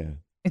Yaffee. Yeah.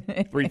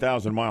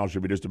 3,000 miles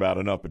should be just about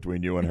enough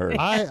between you and her.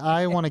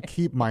 I want to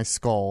keep my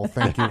skull.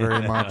 Thank you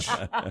very much.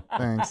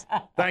 Thanks.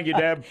 Thank you,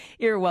 Deb.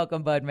 You're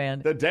welcome, Bud,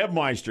 man. The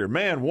Debmeister,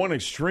 man, one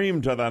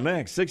extreme to the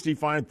next.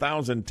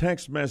 65,000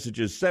 text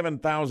messages,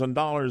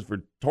 $7,000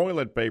 for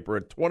toilet paper,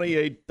 a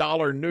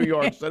 $28 New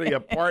York City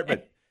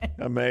apartment.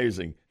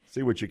 Amazing.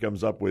 See what she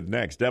comes up with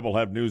next. Deb will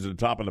have news at the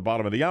top and the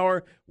bottom of the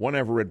hour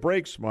whenever it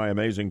breaks. My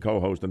amazing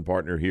co-host and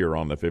partner here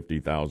on the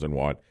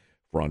 50,000-watt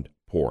front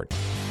porch.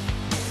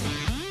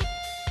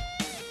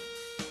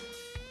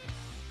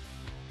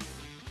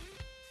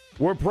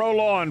 We're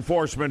pro-law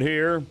enforcement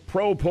here,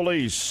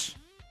 pro-police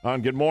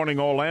on Good Morning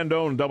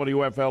Orlando and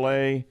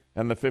WFLA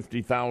and the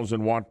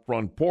 50,000-watt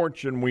front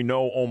porch, and we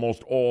know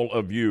almost all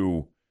of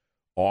you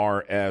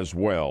are as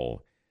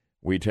well.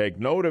 We take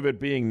note of it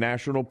being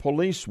National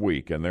Police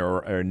Week, and there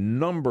are a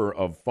number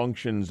of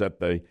functions at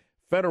the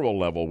federal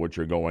level which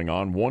are going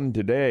on. One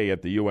today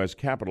at the U.S.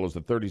 Capitol is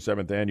the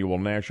 37th Annual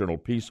National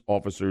Peace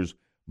Officers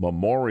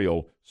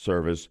Memorial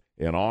Service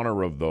in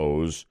honor of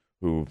those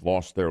who've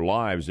lost their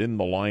lives in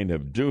the line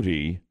of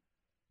duty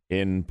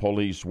in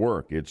police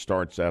work. It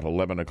starts at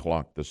 11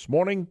 o'clock this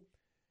morning.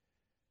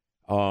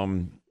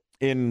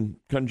 In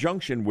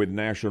conjunction with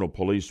National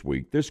Police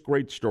Week, this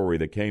great story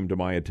that came to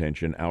my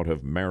attention out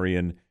of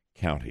Marion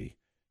County.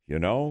 You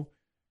know,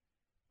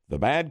 the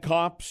bad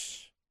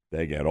cops,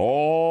 they get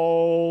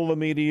all the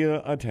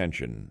media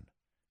attention.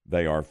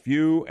 They are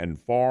few and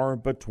far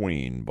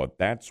between, but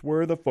that's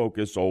where the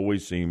focus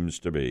always seems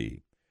to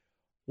be.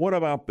 What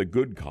about the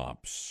good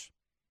cops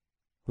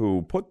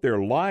who put their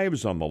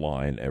lives on the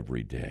line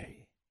every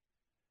day?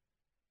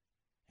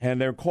 And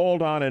they're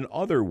called on in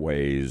other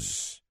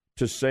ways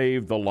to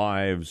save the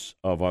lives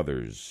of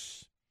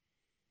others.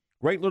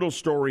 Great little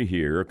story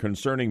here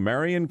concerning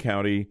Marion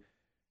County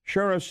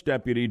Sheriff's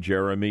Deputy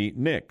Jeremy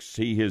Nix.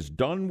 He is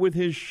done with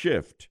his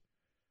shift,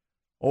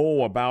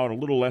 about a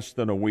little less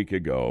than a week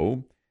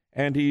ago,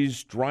 and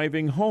he's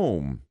driving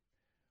home.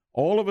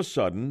 All of a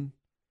sudden,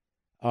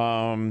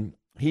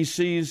 he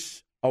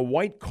sees a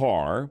white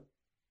car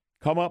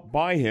come up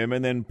by him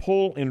and then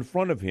pull in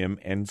front of him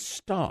and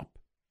stop.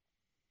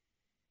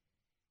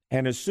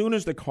 And as soon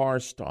as the car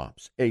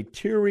stops, a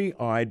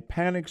teary-eyed,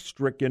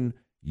 panic-stricken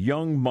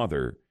young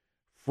mother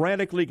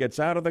frantically gets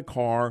out of the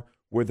car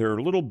with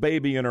her little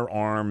baby in her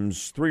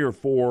arms, 3 or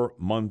 4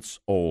 months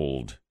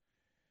old.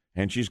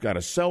 And she's got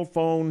a cell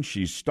phone.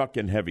 She's stuck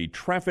in heavy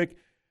traffic.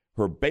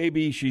 Her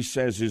baby, she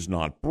says, is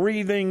not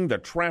breathing. The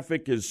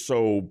traffic is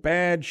so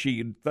bad,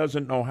 she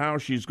doesn't know how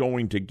she's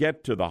going to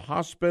get to the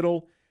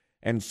hospital.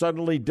 And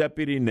suddenly,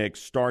 Deputy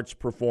Nix starts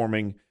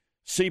performing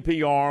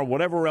CPR,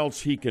 whatever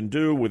else he can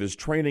do with his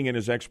training and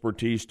his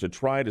expertise to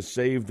try to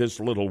save this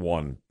little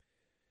one.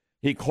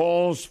 He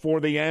calls for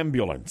the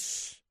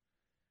ambulance,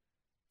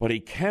 but he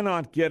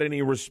cannot get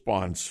any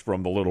response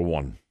from the little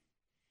one.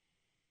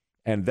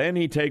 And then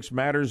he takes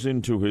matters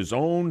into his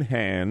own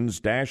hands.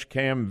 Dash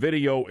cam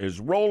video is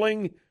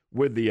rolling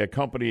with the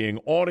accompanying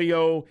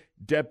audio.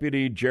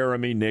 Deputy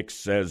Jeremy Nix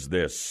says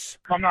this.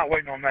 I'm not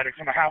waiting on medics.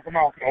 I'm a half a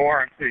mile from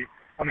the RMC.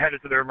 I'm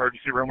headed to their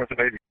emergency room with the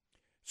baby.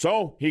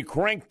 So he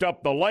cranked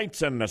up the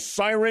lights and the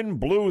siren,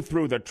 blew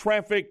through the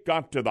traffic,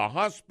 got to the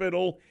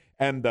hospital,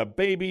 and the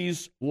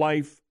baby's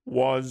life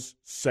was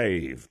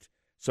saved.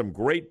 Some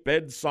great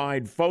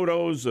bedside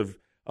photos of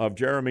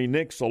Jeremy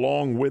Nix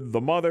along with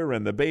the mother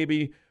and the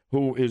baby,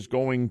 who is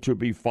going to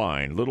be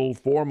fine. Little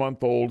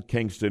 4-month-old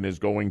Kingston is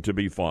going to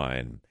be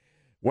fine.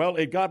 Well,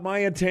 it got my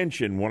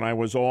attention when I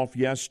was off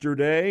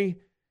yesterday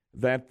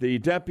that the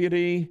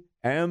deputy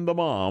and the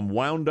mom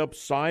wound up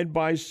side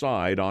by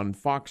side on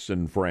Fox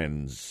and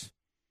Friends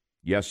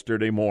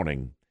yesterday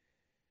morning.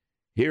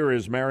 Here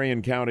is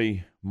Marion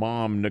County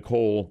mom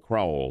Nicole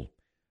Crowell.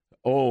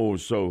 Oh,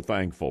 so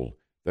thankful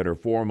that her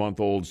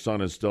 4-month-old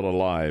son is still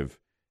alive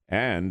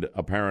and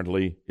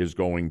apparently is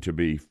going to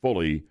be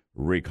fully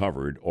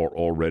recovered or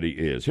already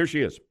is. Here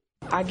she is.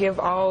 I give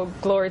all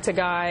glory to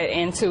God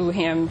and to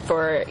him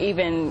for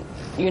even,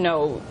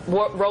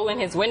 rolling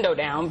his window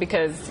down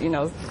because,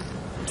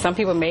 some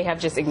people may have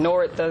just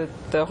ignored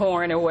the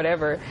horn or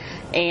whatever.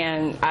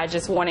 And I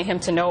just wanted him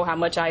to know how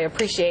much I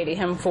appreciated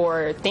him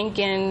for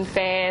thinking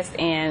fast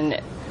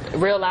and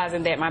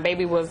realizing that my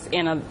baby was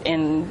in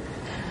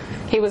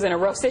a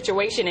rough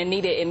situation and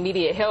needed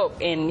immediate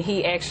help. And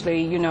he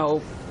actually,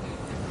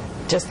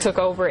 just took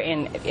over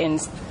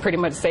and pretty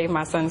much saved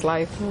my son's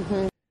life.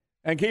 Mm-hmm.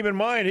 And keep in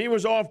mind, he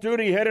was off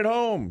duty, headed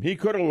home. He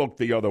could have looked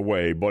the other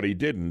way, but he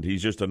didn't.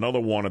 He's just another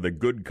one of the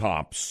good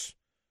cops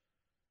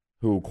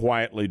who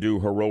quietly do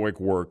heroic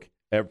work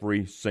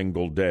every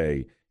single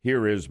day.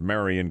 Here is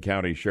Marion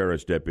County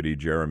Sheriff's Deputy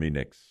Jeremy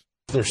Nix.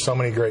 There's so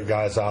many great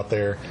guys out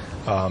there.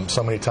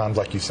 So many times,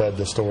 like you said,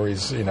 the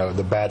stories,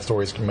 the bad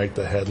stories can make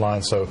the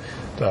headlines. So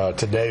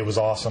today was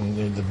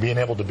awesome. Being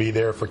able to be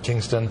there for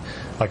Kingston,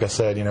 like I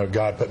said,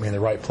 God put me in the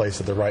right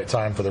place at the right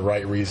time for the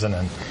right reason.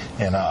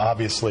 And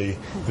obviously,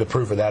 the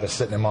proof of that is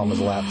sitting in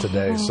Mama's lap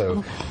today.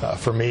 So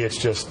for me, it's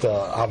just,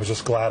 I was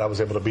just glad I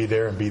was able to be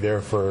there and be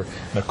there for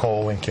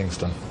Nicole in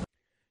Kingston.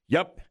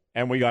 Yep.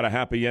 And we got a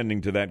happy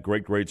ending to that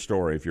great, great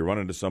story. If you run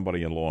into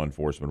somebody in law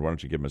enforcement, why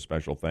don't you give them a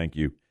special thank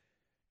you?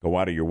 Go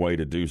out of your way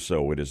to do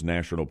so. It is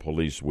National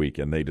Police Week,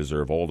 and they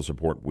deserve all the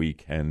support we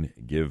can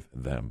give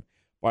them.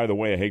 By the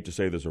way, I hate to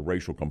say there's a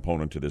racial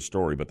component to this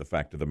story, but the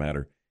fact of the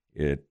matter,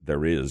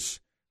 there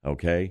is,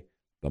 okay?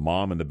 The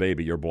mom and the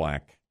baby are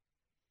black.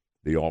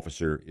 The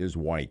officer is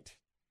white.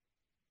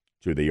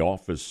 To the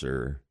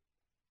officer,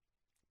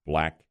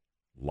 black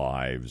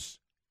lives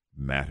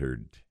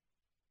mattered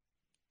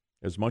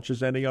as much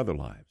as any other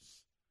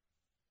lives.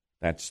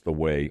 That's the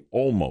way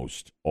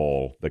almost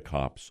all the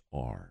cops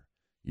are.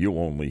 You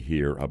only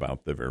hear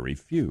about the very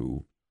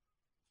few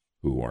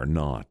who are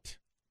not.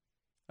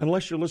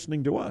 Unless you're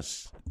listening to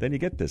us, then you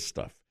get this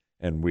stuff.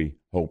 And we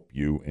hope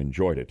you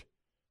enjoyed it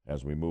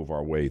as we move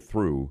our way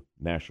through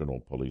National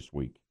Police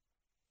Week.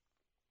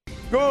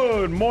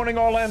 Good morning,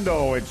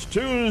 Orlando. It's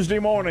Tuesday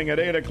morning at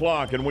 8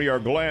 o'clock, and we are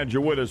glad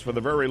you're with us for the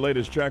very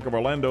latest check of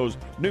Orlando's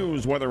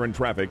news, weather, and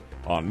traffic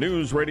on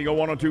News Radio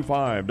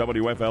 102.5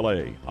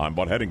 WFLA. I'm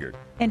Bud Hedinger.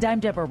 And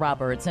I'm Deborah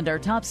Roberts. And our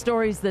top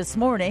stories this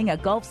morning, a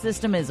Gulf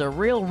system is a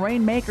real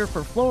rainmaker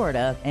for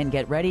Florida, and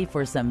get ready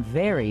for some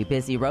very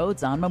busy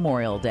roads on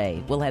Memorial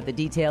Day. We'll have the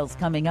details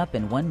coming up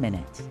in 1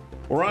 minute.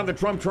 We're on the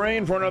Trump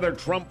train for another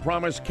Trump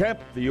promise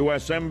kept. The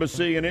U.S.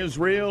 Embassy in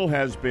Israel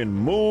has been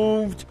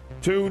moved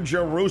to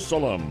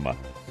Jerusalem.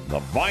 The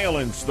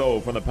violence, though,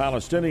 from the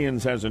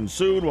Palestinians has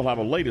ensued. We'll have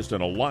a latest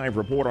and a live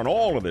report on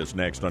all of this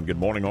next on Good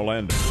Morning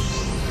Orlando.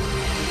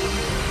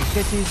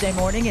 Good Tuesday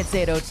morning. It's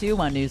 8:02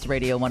 on News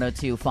Radio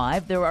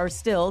 102.5. There are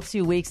still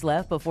 2 weeks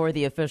left before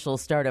the official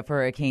start of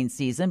hurricane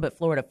season, but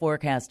Florida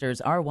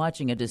forecasters are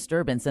watching a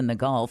disturbance in the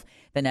Gulf.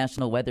 The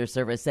National Weather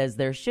Service says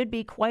there should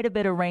be quite a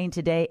bit of rain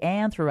today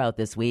and throughout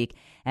this week.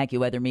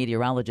 AccuWeather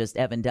meteorologist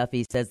Evan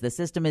Duffy says the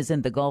system is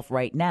in the Gulf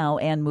right now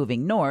and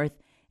moving north,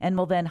 and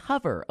will then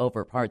hover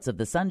over parts of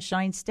the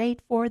Sunshine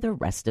State for the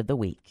rest of the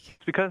week.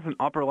 It's because an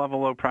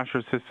upper-level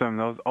low-pressure system,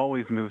 those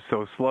always move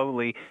so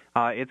slowly.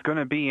 It's going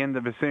to be in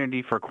the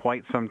vicinity for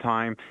quite some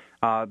time.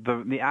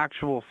 The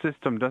actual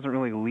system doesn't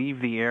really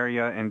leave the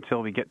area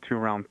until we get to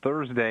around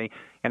Thursday,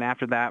 and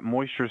after that,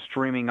 moisture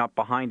streaming up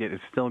behind it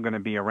is still going to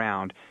be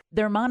around.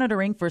 They're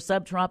monitoring for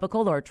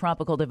subtropical or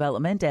tropical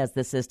development as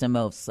the system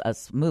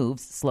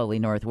moves slowly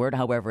northward.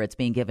 However, it's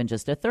being given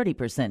just a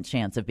 30%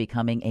 chance of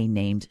becoming a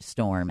named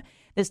storm.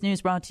 This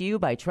news brought to you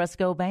by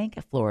Trusco Bank,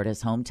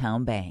 Florida's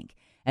hometown bank.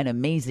 An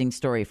amazing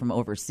story from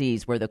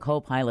overseas where the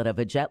co-pilot of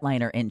a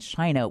jetliner in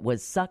China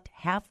was sucked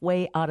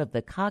halfway out of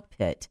the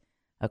cockpit,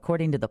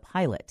 according to the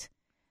pilot.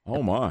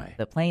 Oh, my.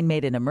 The plane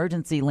made an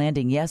emergency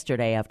landing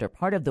yesterday after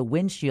part of the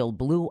windshield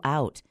blew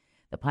out.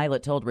 The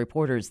pilot told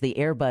reporters the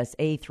Airbus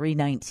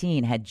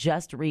A319 had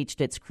just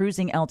reached its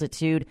cruising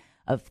altitude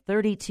of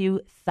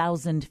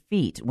 32,000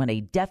 feet when a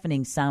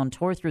deafening sound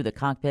tore through the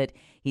cockpit.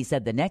 He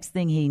said the next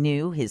thing he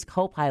knew, his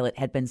co-pilot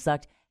had been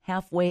sucked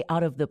halfway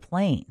out of the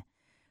plane.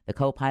 The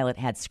co-pilot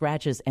had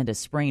scratches and a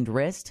sprained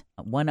wrist.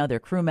 One other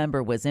crew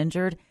member was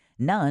injured.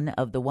 None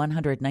of the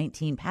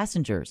 119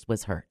 passengers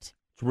was hurt.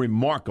 It's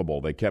remarkable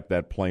they kept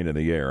that plane in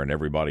the air and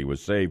everybody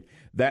was saved.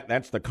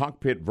 That's the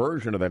cockpit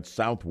version of that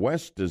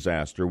Southwest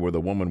disaster where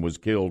the woman was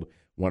killed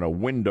when a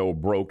window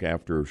broke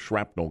after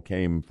shrapnel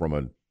came from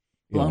an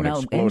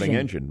exploding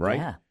engine, right?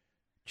 Yeah.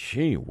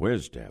 Gee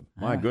whiz, Deb.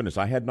 My goodness,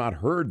 I had not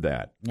heard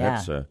that.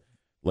 Yeah. That's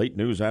late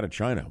news out of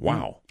China.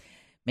 Wow.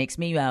 Makes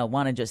me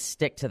want to just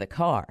stick to the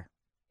car.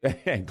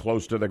 And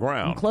close to the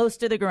ground. Close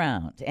to the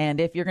ground. And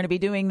if you're going to be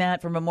doing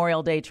that for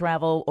Memorial Day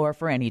travel or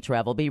for any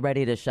travel, be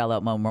ready to shell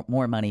out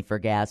more money for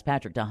gas.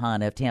 Patrick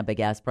DeHaan of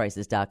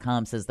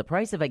TampaGasPrices.com says the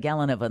price of a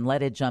gallon of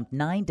unleaded jumped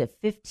 9 to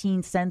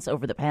 15 cents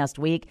over the past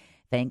week,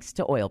 thanks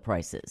to oil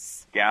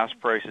prices. Gas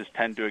prices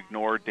tend to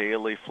ignore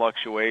daily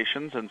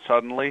fluctuations, and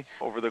suddenly,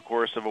 over the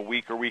course of a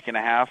week or week and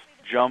a half,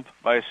 jump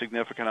by a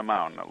significant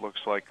amount. And it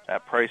looks like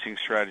that pricing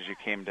strategy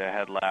came to a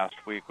head last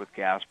week with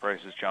gas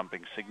prices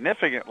jumping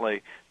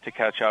significantly to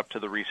catch up to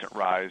the recent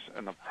rise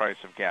in the price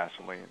of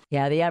gasoline.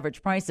 Yeah, the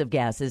average price of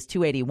gas is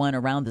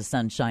 $2.81 around the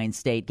Sunshine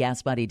State.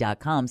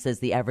 GasBuddy.com says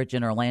the average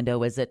in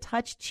Orlando is a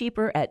touch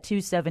cheaper at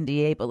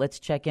 $2.78, but let's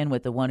check in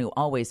with the one who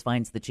always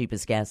finds the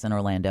cheapest gas in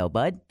Orlando.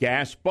 Bud?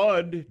 Gas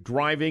Bud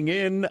driving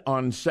in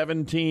on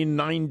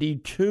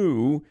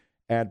 1792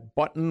 at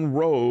Button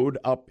Road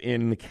up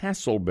in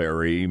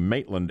Castleberry,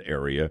 Maitland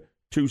area,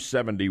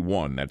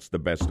 271. That's the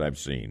best I've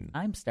seen.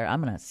 I'm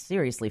going to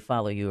seriously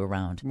follow you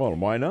around. Well,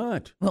 why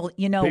not? Well,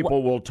 you know,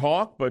 people will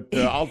talk, but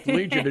I'll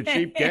lead you to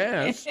cheap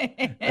gas.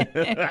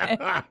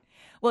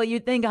 Well,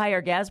 you'd think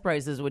higher gas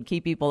prices would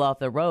keep people off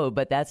the road,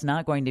 but that's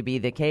not going to be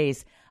the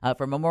case.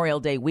 For Memorial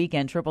Day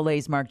weekend,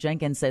 AAA's Mark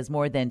Jenkins says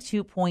more than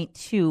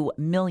 2.2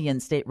 million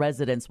state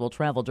residents will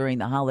travel during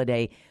the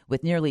holiday,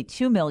 with nearly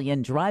 2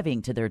 million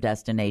driving to their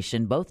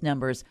destination. Both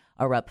numbers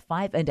are up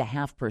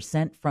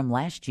 5.5% from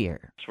last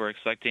year. So we're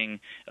expecting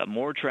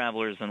more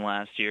travelers than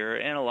last year,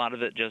 and a lot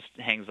of it just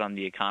hangs on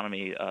the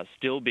economy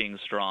still being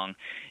strong.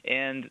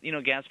 And, you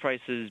know, gas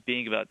prices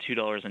being about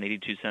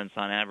 $2.82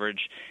 on average,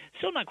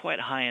 still not quite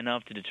high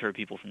enough to deter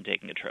people from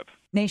taking a trip.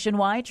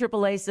 Nationwide,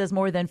 AAA says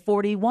more than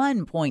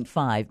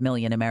 41.5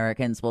 million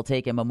Americans will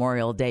take a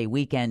Memorial Day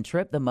weekend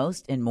trip, the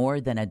most in more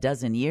than a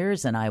dozen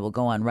years. And I will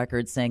go on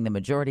record saying the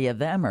majority of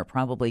them are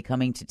probably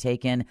coming to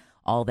take in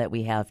all that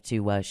we have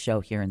to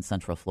show here in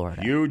Central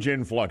Florida. Huge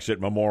influx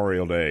at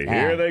Memorial Day.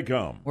 Here they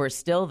come. We're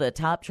still the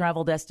top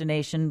travel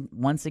destination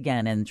once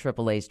again in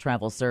AAA's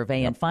travel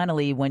survey. Yep. And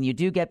finally, when you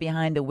do get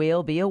behind the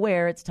wheel, be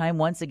aware it's time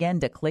once again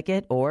to click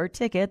it or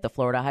ticket. The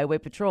Florida Highway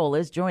Patrol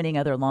is joining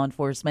other law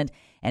enforcement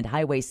and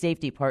highway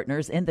safety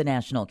partners in the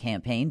national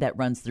campaign that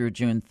runs through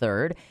June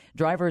 3rd.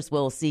 Drivers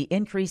will see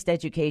increased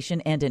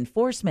education and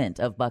enforcement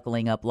of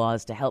buckling up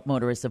laws to help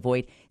motorists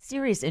avoid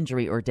serious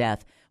injury or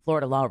death.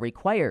 Florida law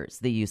requires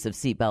the use of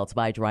seatbelts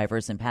by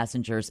drivers and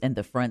passengers in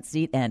the front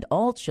seat and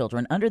all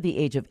children under the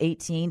age of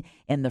 18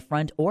 in the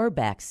front or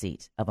back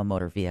seat of a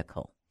motor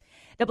vehicle.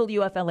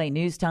 WFLA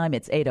News Time,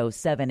 it's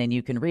 8:07, and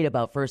you can read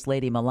about First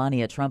Lady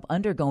Melania Trump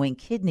undergoing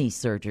kidney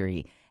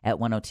surgery at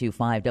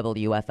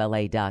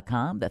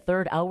 1025WFLA.com. The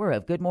third hour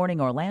of Good Morning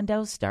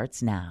Orlando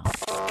starts now.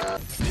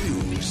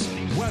 News,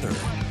 weather,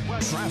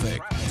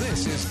 traffic.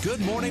 This is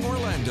Good Morning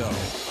Orlando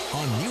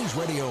on News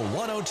Radio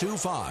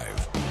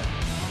 1025.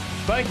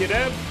 Thank you,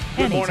 Deb.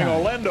 Good Anytime. morning,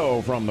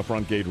 Orlando, from the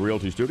Front Gate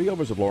Realty Studio.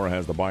 Visit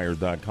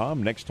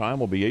LauraHasTheBuyers.com. Next time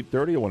will be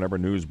 8:30, or whenever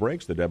news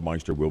breaks. The Deb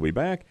Meister will be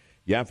back.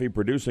 Yaffee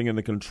producing in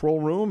the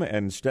control room,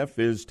 and Steph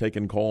is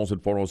taking calls at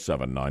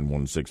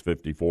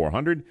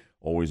 407-916-5400.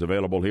 Always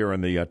available here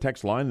in the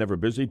text line, never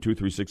busy,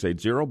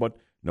 23680, but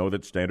know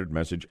that standard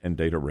message and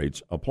data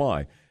rates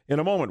apply. In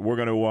a moment, we're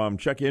going to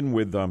check in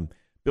with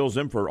Bill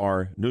Zimfer,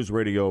 our News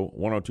Radio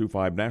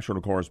 1025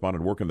 national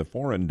correspondent working the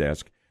foreign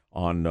desk,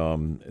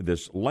 on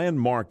this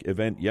landmark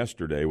event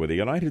yesterday where the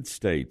United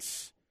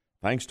States,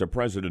 thanks to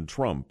President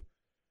Trump,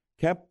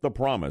 kept the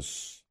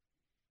promise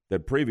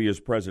that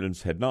previous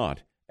presidents had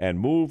not and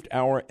moved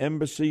our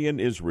embassy in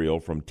Israel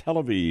from Tel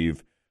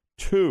Aviv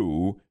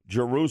to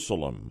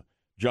Jerusalem.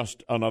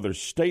 Just another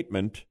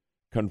statement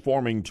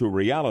conforming to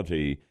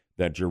reality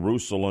that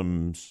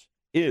Jerusalem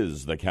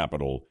is the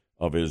capital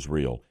of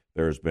Israel.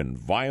 There's been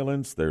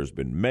violence, there's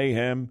been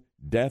mayhem,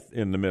 death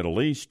in the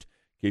Middle East.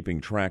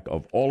 Keeping track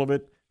of all of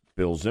it,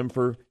 Bill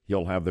Zimfer,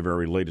 he'll have the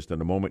very latest in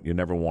a moment. You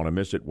never want to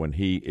miss it when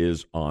he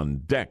is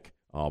on deck.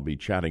 I'll be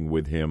chatting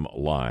with him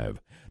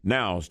live.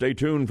 Now, stay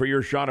tuned for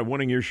your shot of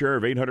winning your share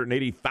of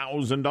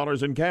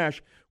 $880,000 in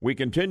cash. We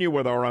continue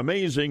with our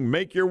amazing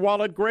Make Your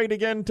Wallet Great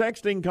Again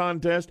texting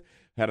contest.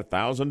 Had a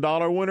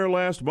 $1,000 winner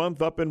last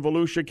month up in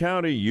Volusia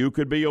County. You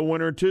could be a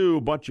winner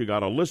too, but you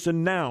got to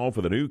listen now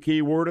for the new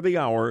keyword of the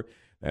hour.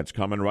 That's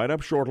coming right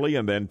up shortly,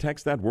 and then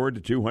text that word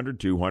to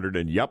 200-200,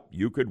 and yep,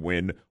 you could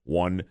win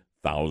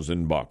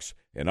 $1,000.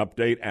 An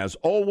update, as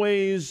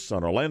always,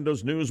 on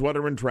Orlando's news,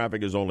 weather, and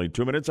traffic is only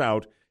 2 minutes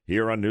out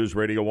here on News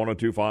Radio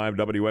 1025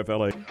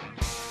 WFLA.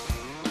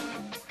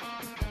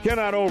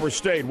 Cannot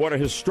overstate what a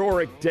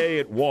historic day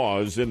it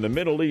was in the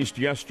Middle East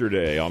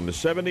yesterday on the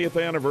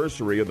 70th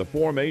anniversary of the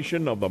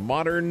formation of the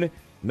modern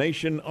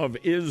nation of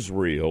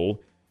Israel.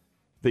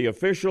 The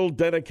official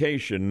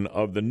dedication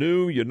of the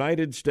new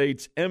United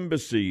States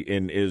Embassy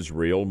in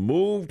Israel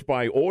moved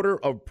by order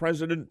of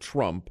President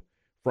Trump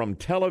from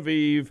Tel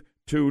Aviv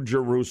to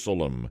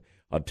Jerusalem.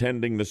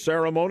 Attending the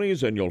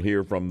ceremonies, and you'll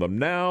hear from them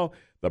now,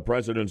 the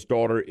president's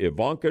daughter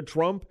Ivanka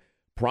Trump,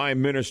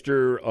 Prime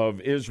Minister of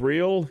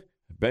Israel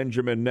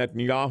Benjamin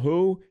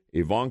Netanyahu,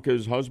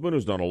 Ivanka's husband,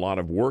 who's done a lot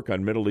of work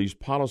on Middle East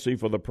policy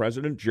for the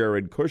president,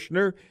 Jared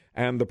Kushner,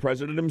 and the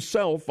president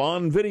himself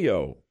on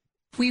video.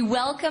 We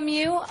welcome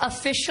you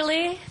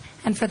officially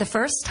and for the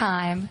first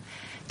time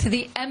to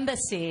the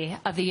Embassy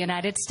of the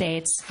United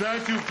States.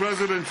 Thank you,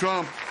 President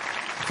Trump,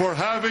 for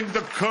having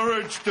the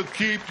courage to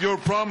keep your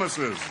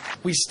promises.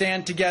 We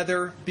stand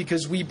together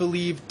because we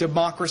believe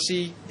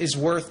democracy is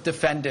worth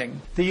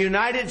defending. The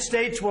United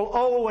States will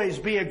always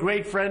be a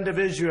great friend of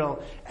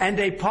Israel and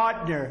a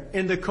partner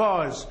in the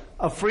cause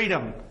of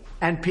freedom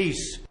and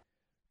peace.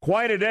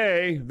 Quite a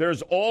day.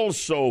 There's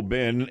also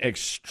been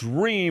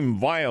extreme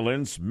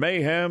violence,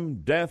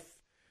 mayhem, death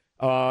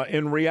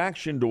in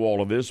reaction to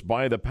all of this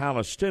by the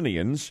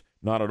Palestinians.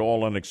 Not at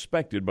all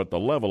unexpected, but the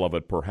level of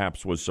it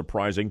perhaps was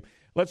surprising.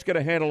 Let's get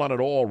a handle on it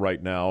all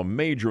right now.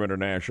 Major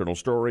international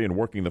story, and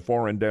working the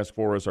foreign desk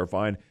for us, our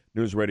fine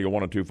News Radio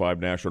 1025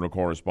 national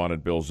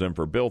correspondent Bill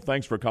Zimfer. Bill,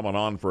 thanks for coming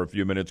on for a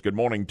few minutes. Good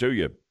morning to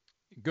you.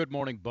 Good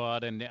morning,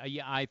 Bud. And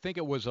I think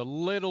it was a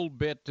little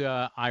bit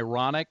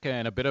ironic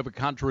and a bit of a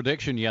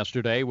contradiction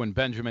yesterday when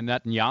Benjamin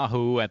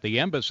Netanyahu at the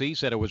embassy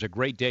said it was a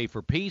great day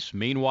for peace.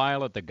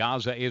 Meanwhile, at the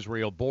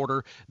Gaza-Israel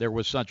border, there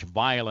was such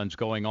violence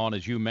going on,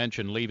 as you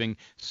mentioned, leaving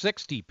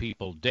 60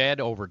 people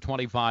dead, over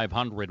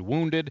 2,500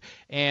 wounded.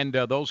 And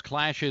those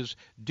clashes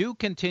do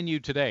continue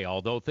today,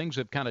 although things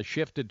have kind of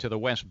shifted to the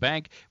West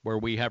Bank, where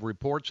we have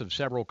reports of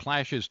several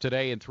clashes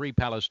today and 3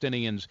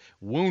 Palestinians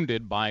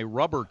wounded by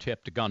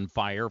rubber-tipped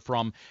gunfire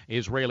from some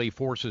Israeli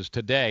forces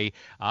today.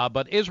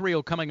 But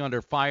Israel coming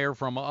under fire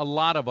from a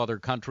lot of other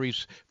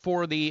countries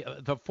for the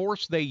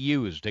force they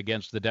used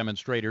against the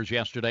demonstrators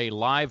yesterday,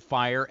 live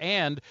fire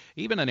and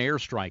even an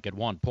airstrike at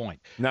one point.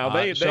 Now,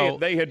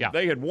 they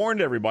had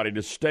warned everybody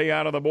to stay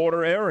out of the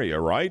border area,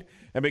 right?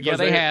 And because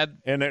they had.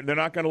 And they're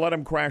not going to let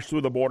them crash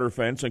through the border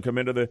fence and come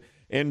into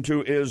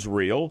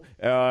Israel,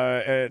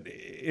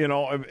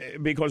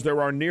 because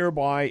there are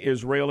nearby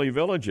Israeli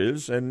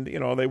villages, and,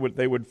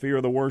 they would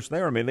fear the worst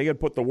there. I mean, they had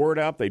put the word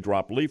out, they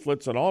dropped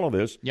leaflets and all of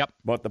this. Yep.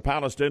 But the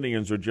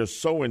Palestinians are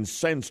just so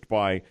incensed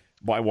by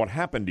what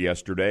happened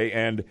yesterday,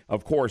 and,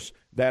 of course,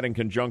 that in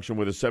conjunction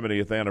with the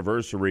 70th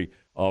anniversary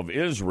of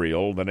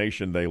Israel, the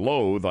nation they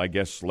loathe, I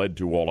guess, led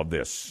to all of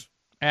this.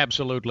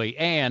 Absolutely.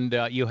 And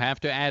you have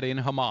to add in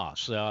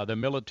Hamas, the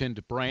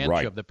militant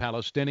branch of the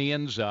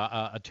Palestinians,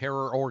 a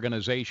terror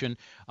organization,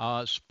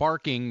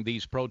 sparking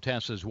these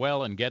protests as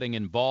well and getting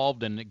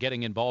involved in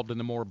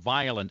the more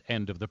violent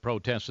end of the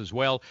protests as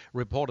well,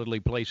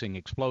 reportedly placing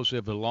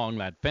explosives along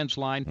that fence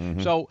line. Mm-hmm.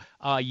 So,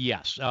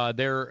 yes, a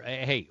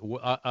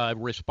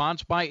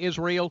response by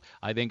Israel.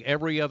 I think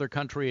every other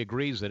country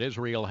agrees that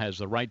Israel has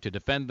the right to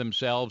defend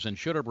themselves and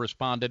should have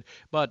responded.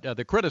 But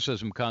the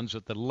criticism comes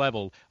at the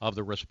level of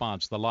the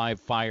response, the live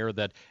fire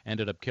that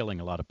ended up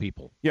killing a lot of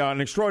people. Yeah, an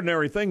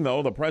extraordinary thing,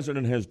 though, the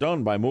president has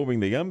done by moving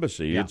the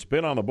embassy. Yeah. It's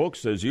been on the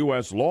books as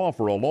U.S. law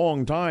for a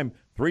long time.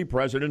 3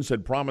 presidents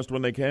had promised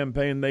when they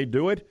campaigned they'd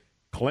do it.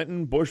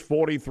 Clinton, Bush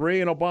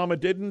 43, and Obama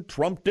didn't.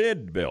 Trump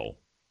did, Bill.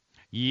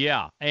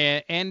 Yeah,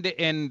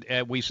 and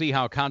we see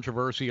how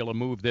controversial a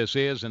move this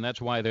is, and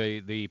that's why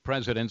the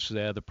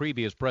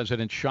previous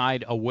presidents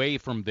shied away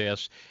from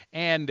this.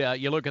 And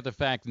you look at the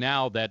fact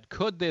now that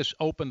could this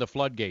open the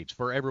floodgates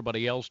for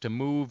everybody else to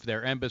move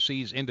their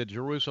embassies into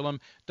Jerusalem?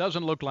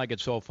 Doesn't look like it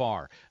so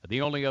far.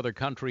 The only other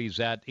countries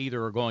that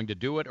either are going to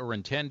do it or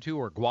intend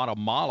to are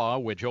Guatemala,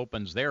 which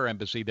opens their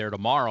embassy there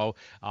tomorrow,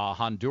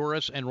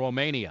 Honduras, and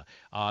Romania.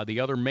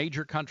 The other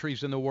major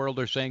countries in the world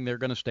are saying they're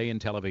going to stay in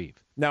Tel Aviv.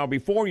 Now,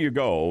 before you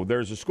go,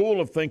 there's a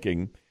school of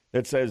thinking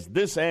that says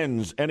this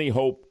ends any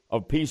hope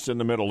of peace in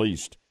the Middle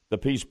East, the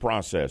peace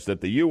process, that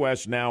the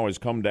U.S. now has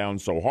come down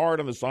so hard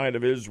on the side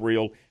of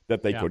Israel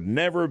that they could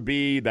never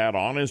be that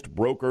honest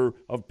broker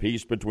of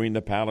peace between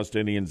the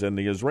Palestinians and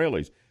the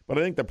Israelis. But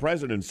I think the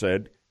president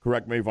said,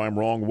 correct me if I'm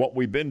wrong, what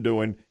we've been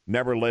doing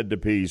never led to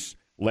peace.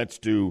 Let's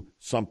do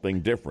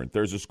something different.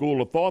 There's a school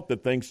of thought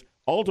that thinks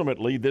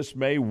ultimately this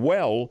may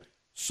well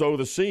sow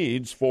the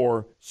seeds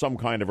for some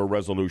kind of a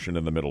resolution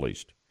in the Middle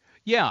East.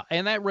 Yeah,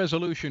 and that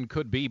resolution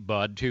could be,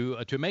 Bud,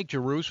 to make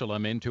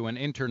Jerusalem into an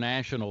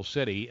international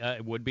city.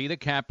 It would be the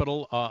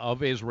capital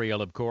of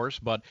Israel, of course,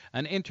 but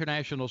an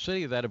international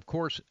city that, of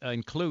course,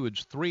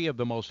 includes 3 of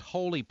the most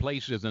holy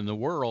places in the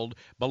world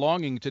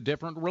belonging to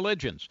different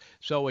religions.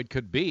 So it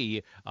could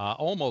be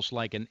almost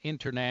like an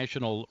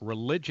international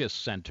religious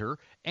center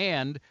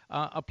and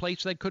a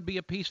place that could be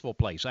a peaceful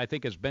place, I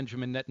think, as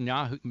Benjamin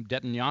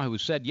Netanyahu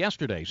said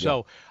yesterday.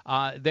 So,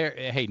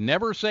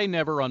 never say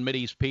never on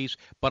Mideast peace,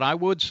 but I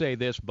would say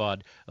this,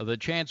 Bud, the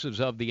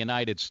chances of the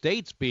United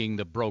States being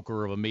the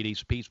broker of a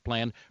Mideast peace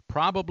plan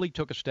probably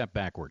took a step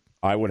backward.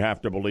 I would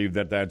have to believe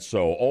that that's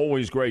so.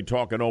 Always great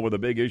talking over the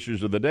big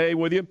issues of the day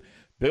with you.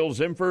 Bill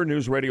Zimfer,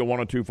 News Radio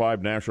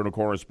 102.5 national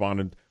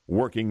correspondent,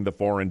 working the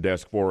foreign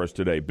desk for us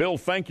today. Bill,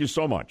 thank you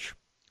so much.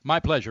 My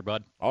pleasure,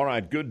 Bud. All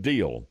right, good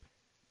deal.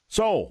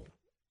 So,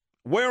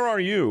 where are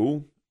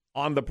you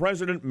on the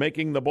president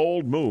making the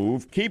bold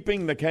move,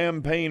 keeping the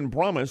campaign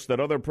promise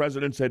that other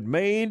presidents had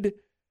made,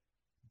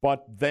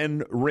 but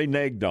then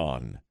reneged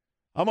on?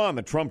 I'm on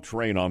the Trump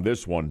train on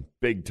this one,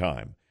 big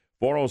time.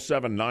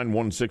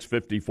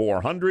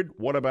 407-916-5400.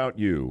 What about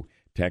you?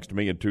 Text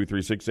me at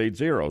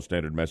 23680.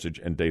 Standard message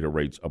and data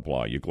rates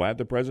apply. You glad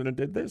the president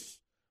did this?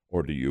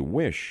 Or do you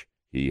wish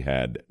he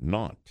had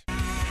not?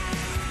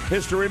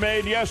 History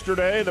made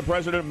yesterday. The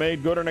president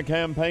made good on a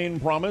campaign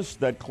promise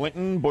that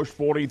Clinton, Bush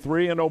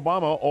 43, and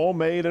Obama all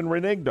made and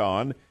reneged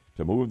on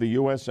to move the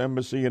U.S.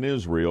 Embassy in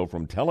Israel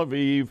from Tel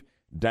Aviv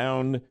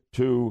down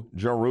to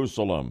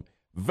Jerusalem.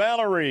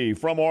 Valerie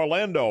from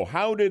Orlando,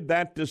 how did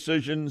that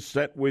decision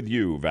set with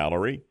you,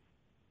 Valerie?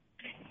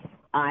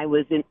 I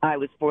was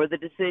for the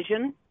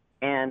decision,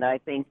 and I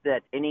think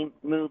that any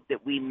move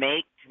that we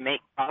make to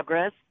make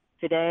progress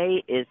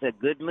today is a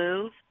good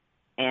move,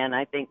 and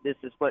I think this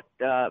is what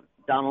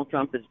Donald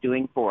Trump is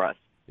doing for us.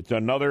 It's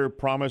another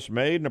promise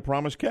made and a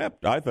promise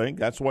kept, I think.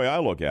 That's the way I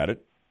look at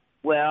it.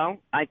 Well,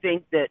 I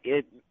think that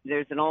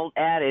there's an old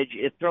adage,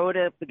 throw it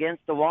up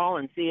against the wall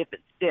and see if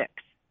it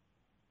sticks.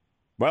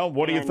 Well,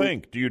 what do you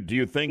think? Do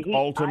you think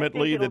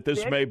ultimately that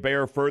this may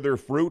bear further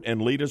fruit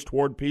and lead us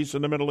toward peace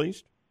in the Middle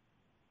East?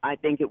 I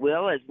think it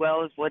will, as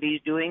well as what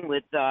he's doing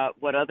with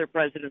what other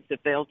presidents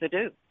have failed to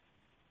do.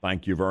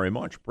 Thank you very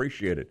much.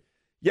 Appreciate it.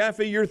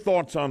 Yaffee, your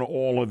thoughts on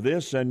all of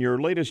this and your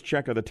latest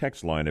check of the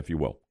text line, if you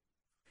will.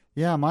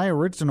 Yeah, my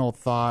original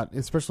thought,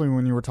 especially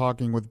when you were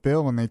talking with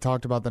Bill and they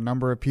talked about the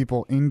number of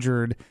people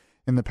injured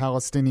in the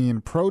Palestinian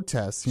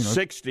protests.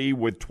 60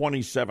 with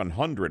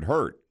 2,700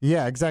 hurt.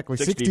 Yeah, exactly.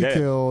 60 dead.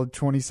 killed,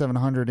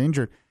 2,700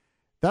 injured.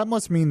 that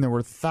must mean there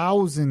were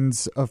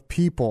thousands of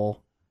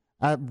people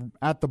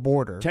at the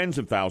border. Tens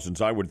of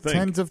thousands, I would think.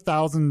 Tens of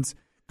thousands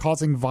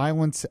causing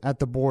violence at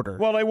the border.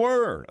 Well, they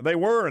were,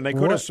 and they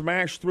could have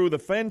smashed through the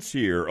fence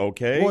here,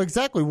 okay? Well,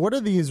 exactly. What are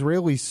the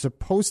Israelis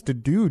supposed to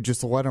do?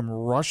 Just let them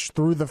rush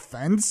through the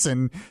fence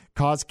and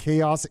cause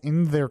chaos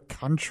in their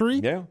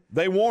country? Yeah.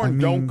 They warned,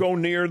 don't go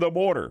near the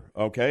border,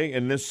 okay,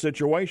 in this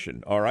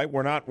situation, all right?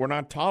 We're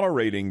not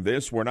tolerating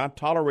this. We're not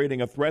tolerating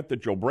a threat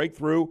that you'll break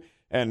through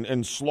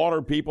and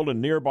slaughter people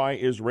in nearby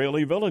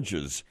Israeli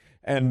villages.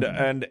 And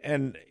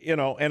Hamas...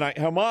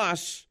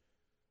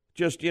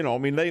 Just,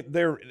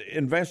 they're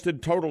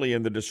invested totally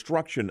in the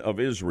destruction of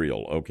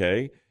Israel,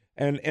 okay?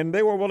 And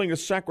they were willing to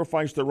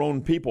sacrifice their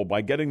own people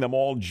by getting them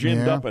all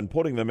ginned up and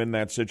putting them in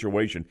that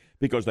situation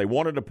because they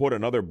wanted to put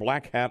another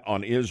black hat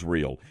on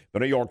Israel. The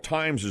New York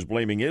Times is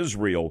blaming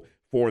Israel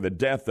for the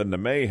death and the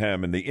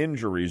mayhem and the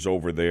injuries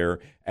over there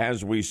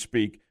as we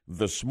speak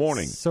this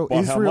morning. So but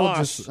Israel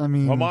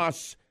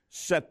Hamas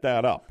set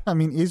that up.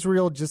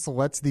 Israel just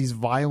lets these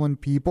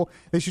violent people,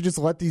 they should just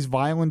let these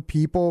violent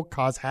people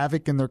cause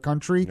havoc in their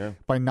country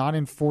by not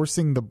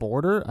enforcing the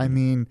border.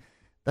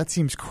 That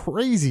seems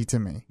crazy to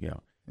me. Yeah.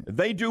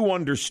 They do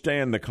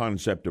understand the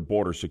concept of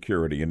border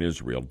security in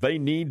Israel. They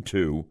need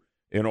to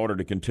in order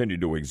to continue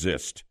to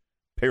exist,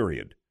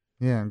 period.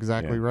 Yeah,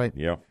 exactly right.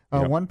 Yeah.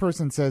 One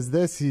person says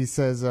this, he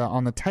says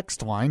on the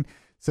text line,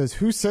 says,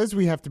 who says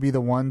we have to be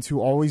the ones who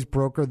always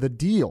broker the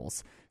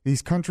deals?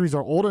 These countries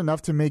are old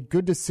enough to make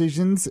good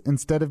decisions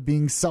instead of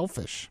being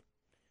selfish.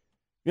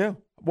 Yeah.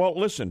 Well,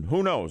 listen,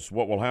 who knows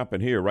what will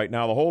happen here. Right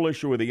now, the whole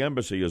issue of the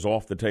embassy is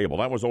off the table.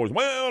 That was always,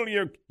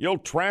 you'll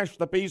trash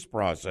the peace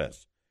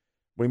process.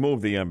 We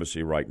moved the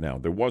embassy right now.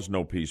 There was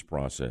no peace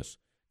process.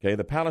 Okay,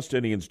 the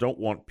Palestinians don't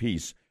want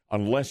peace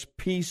unless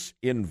peace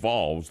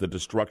involves the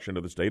destruction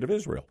of the state of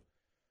Israel.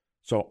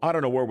 So I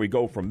don't know where we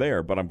go from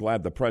there, but I'm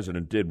glad the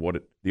president did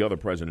what the other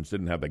presidents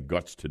didn't have the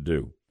guts to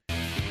do.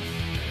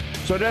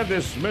 So, Deb,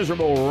 this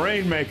miserable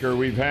rainmaker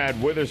we've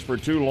had with us for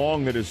too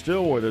long that is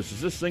still with us,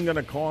 is this thing going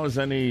to cause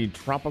any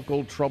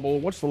tropical trouble?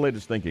 What's the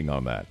latest thinking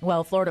on that?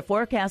 Well, Florida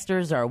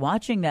forecasters are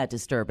watching that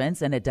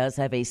disturbance, and it does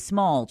have a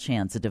small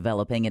chance of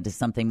developing into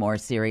something more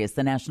serious.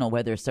 The National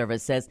Weather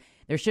Service says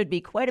there should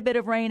be quite a bit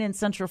of rain in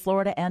Central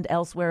Florida and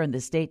elsewhere in the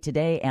state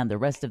today and the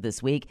rest of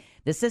this week.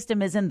 The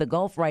system is in the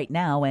Gulf right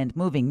now and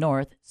moving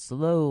north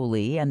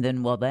slowly, and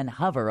then will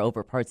hover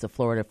over parts of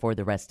Florida for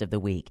the rest of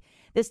the week.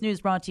 This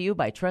news brought to you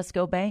by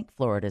Trusco Bank,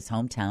 Florida's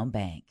hometown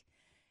bank.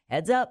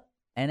 Heads up,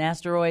 an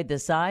asteroid the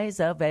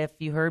size of, if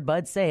you heard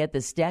Bud say it,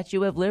 the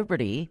Statue of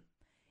Liberty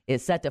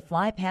is set to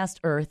fly past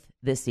Earth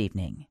this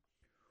evening.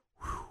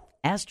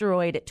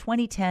 Asteroid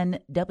 2010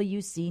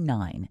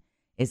 WC9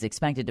 is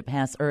expected to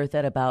pass Earth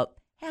at about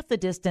half the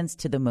distance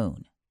to the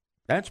moon.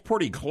 That's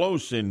pretty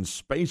close in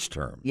space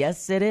terms.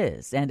 Yes, it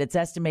is, and it's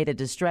estimated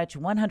to stretch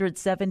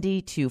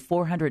 170 to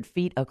 400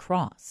 feet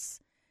across.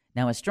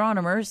 Now,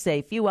 astronomers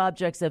say few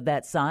objects of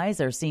that size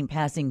are seen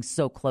passing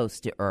so close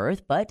to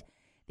Earth, but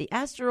the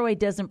asteroid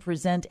doesn't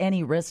present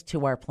any risk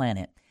to our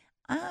planet.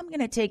 I'm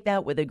going to take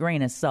that with a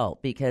grain of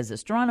salt because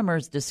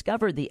astronomers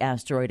discovered the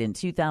asteroid in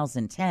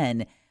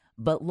 2010,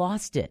 but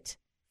lost it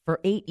for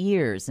 8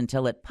 years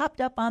until it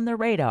popped up on the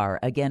radar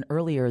again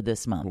earlier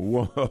this month.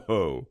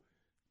 Whoa.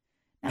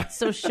 Not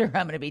so sure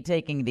I'm going to be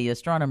taking the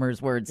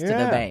astronomers' words to the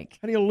bank.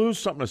 How do you lose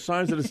something the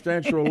size of the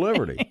Statue of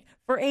Liberty?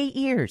 For 8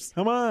 years.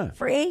 Come on.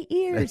 For 8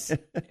 years.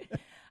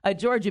 A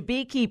Georgia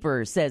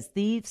beekeeper says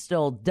thieves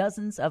stole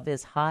dozens of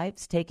his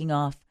hives, taking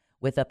off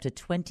with up to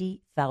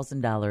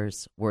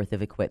 $20,000 worth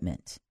of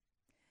equipment.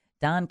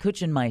 Don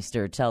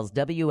Kuchenmeister tells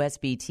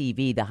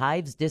WSB-TV the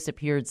hives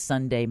disappeared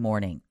Sunday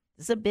morning.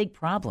 This is a big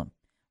problem.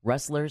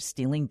 Rustlers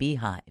stealing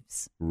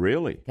beehives.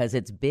 Really? Because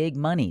it's big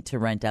money to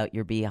rent out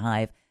your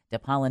beehive to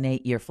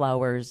pollinate your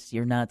flowers,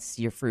 your nuts,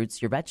 your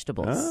fruits, your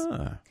vegetables.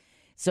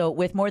 So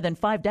with more than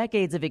 5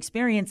 decades of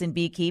experience in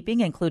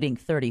beekeeping, including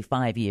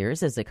 35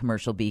 years as a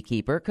commercial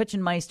beekeeper,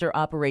 Kuchenmeister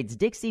operates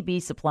Dixie Bee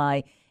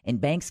Supply in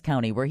Banks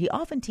County, where he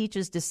often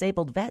teaches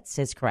disabled vets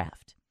his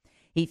craft.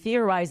 He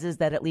theorizes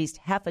that at least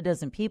half a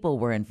dozen people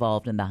were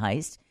involved in the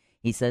heist.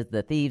 He says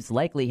the thieves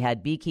likely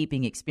had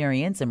beekeeping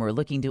experience and were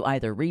looking to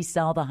either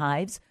resell the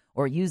hives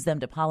or use them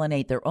to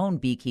pollinate their own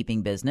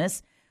beekeeping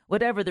business.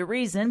 Whatever the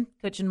reason,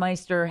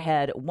 Kuchenmeister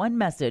had one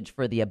message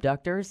for the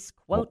abductors,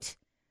 quote,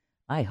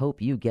 I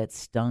hope you get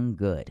stung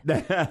good,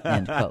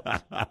 end quote.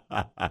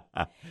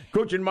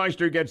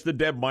 Kuchenmeister gets the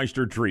Deb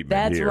Meister treatment.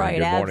 That's here. right,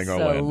 Good morning,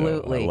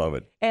 absolutely. Orlando. I love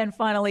it. And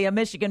finally, a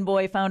Michigan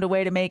boy found a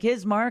way to make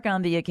his mark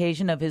on the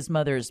occasion of his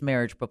mother's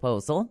marriage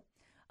proposal.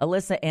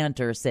 Alyssa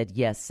Anter said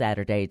yes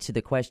Saturday to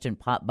the question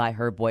popped by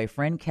her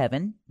boyfriend,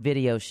 Kevin.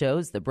 Video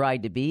shows the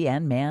bride-to-be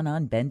and man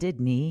on bended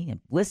knee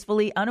and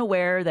blissfully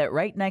unaware that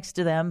right next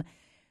to them,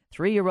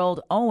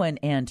 3-year-old Owen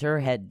Anter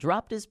had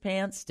dropped his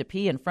pants to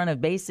pee in front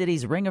of Bay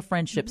City's Ring of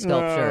Friendship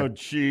sculpture. Oh,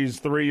 geez,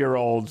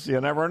 3-year-olds.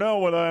 You never know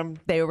with them.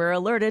 They were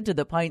alerted to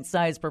the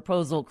pint-sized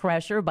proposal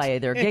crasher by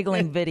their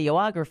giggling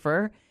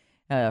videographer.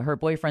 Her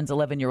boyfriend's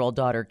 11-year-old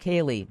daughter,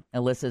 Kaylee.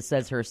 Alyssa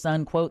says her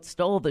son, quote,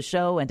 stole the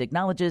show and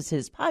acknowledges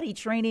his potty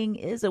training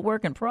is a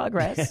work in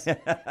progress.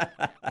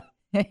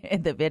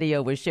 The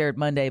video was shared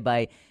Monday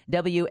by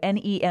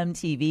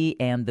WNEM-TV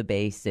and the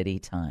Bay City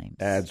Times.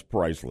 That's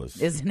priceless.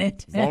 Isn't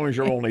it? As long as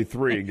you're only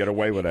 3, get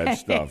away with that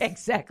stuff.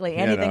 Exactly.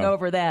 Anything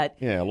over that.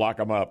 Yeah, lock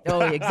them up. Oh,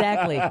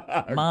 exactly.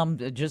 Mom,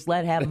 just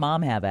have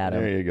mom have at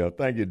him. There you go.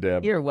 Thank you,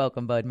 Deb. You're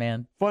welcome, bud,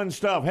 man. Fun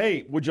stuff.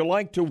 Hey, would you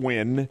like to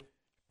win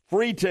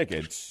free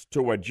tickets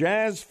to a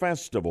jazz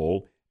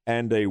festival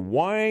and a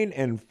wine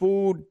and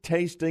food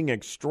tasting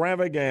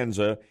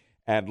extravaganza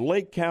at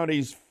Lake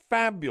County's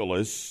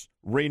fabulous,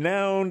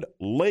 renowned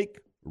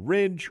Lake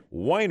Ridge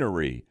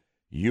Winery?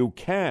 You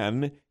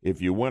can if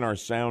you win our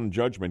sound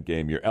judgment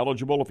game. You're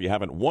eligible if you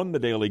haven't won the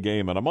daily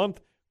game in a month.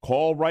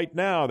 Call right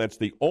now. That's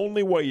the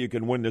only way you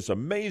can win this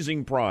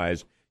amazing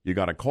prize. You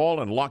got to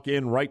call and lock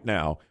in right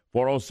now.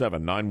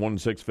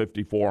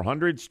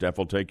 407-916-5400. Steph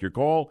will take your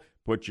call,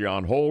 put you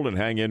on hold, and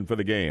hang in for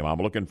the game. I'm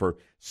looking for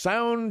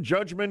sound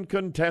judgment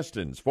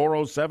contestants.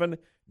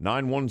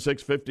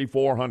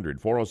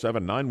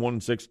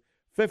 407-916-5400.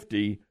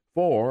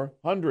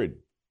 407-916-5400.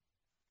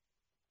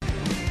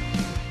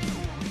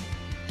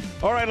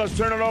 All right, let's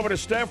turn it over to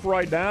Steph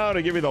right now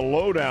to give you the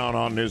lowdown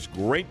on this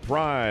great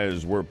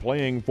prize we're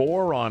playing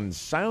for on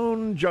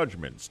Sound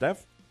Judgment.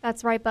 Steph?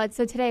 That's right, Bud.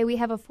 So today we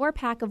have a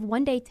 4-pack of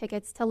one-day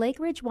tickets to Lake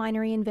Ridge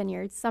Winery and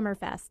Vineyards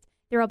Summerfest.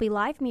 There will be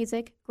live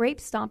music,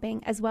 grape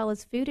stomping, as well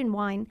as food and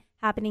wine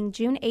happening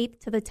June 8th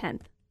to the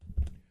 10th.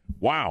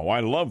 Wow, I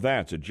love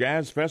that. It's a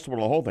jazz festival,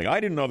 the whole thing. I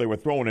didn't know they were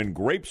throwing in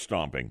grape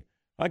stomping.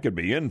 I could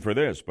be in for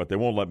this, but they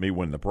won't let me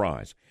win the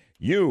prize.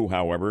 You,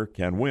 however,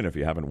 can win if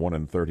you haven't won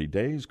in 30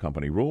 days.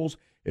 Company rules.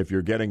 If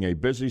you're getting a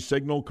busy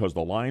signal because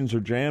the lines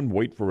are jammed,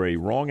 wait for a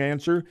wrong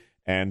answer,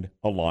 and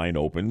a line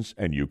opens,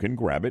 and you can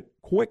grab it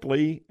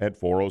quickly at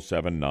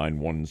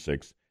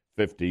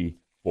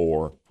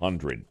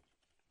 407-916-5400.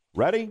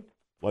 Ready?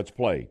 Let's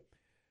play.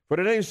 For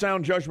today's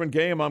Sound Judgment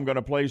game, I'm going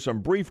to play some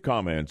brief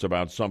comments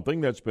about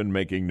something that's been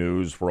making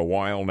news for a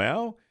while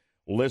now.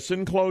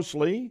 Listen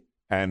closely,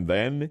 and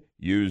then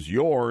use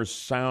your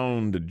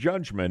sound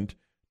judgment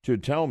to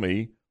tell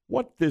me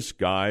what this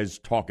guy's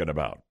talking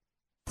about.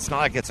 It's not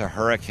like it's a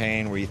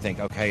hurricane where you think,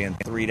 okay, in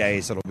 3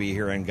 days it'll be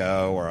here and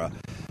go, or a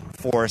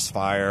forest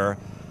fire.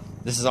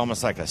 This is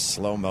almost like a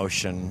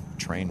slow-motion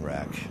train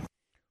wreck.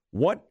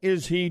 What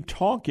is he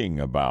talking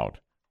about?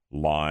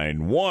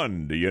 Line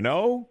 1, do you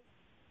know?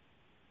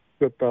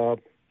 With the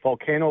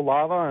volcano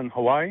lava in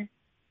Hawaii?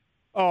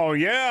 Oh,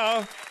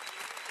 yeah.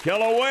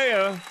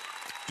 Kilauea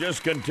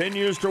just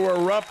continues to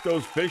erupt,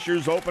 those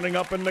fissures opening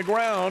up in the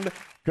ground.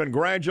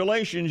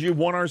 Congratulations, you've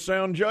won our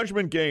Sound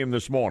Judgment game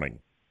this morning.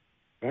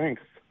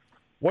 Thanks.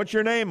 What's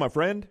your name, my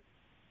friend?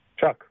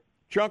 Chuck.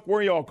 Chuck, where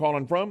are you all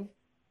calling from?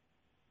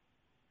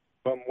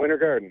 From Winter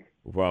Garden.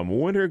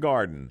 From Winter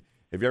Garden.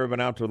 Have you ever been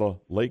out to the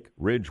Lake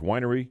Ridge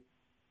Winery?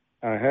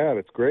 I have.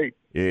 It's great.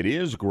 It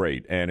is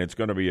great, and it's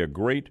going to be a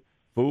great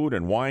food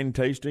and wine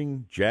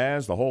tasting,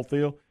 jazz, the whole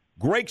deal.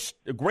 Grape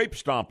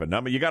stomping.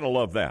 I mean, you got to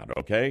love that,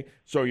 okay?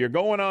 So you're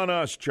going on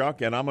us,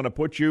 Chuck, and I'm going to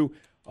put you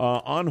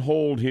on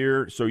hold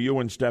here so you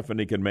and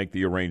Stephanie can make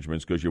the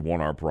arrangements because you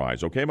won our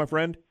prize. Okay, my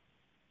friend?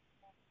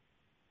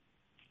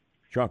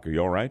 Chuck, are you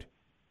all right?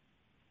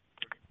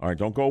 All right,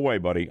 don't go away,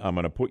 buddy. I'm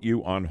going to put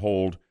you on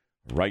hold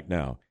right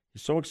now.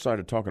 He's so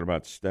excited talking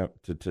about to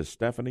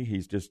Stephanie,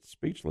 he's just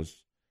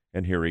speechless.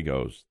 And here he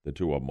goes. The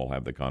two of them will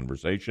have the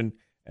conversation,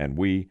 and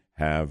we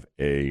have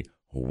a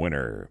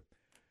winner.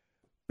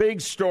 Big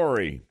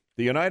story.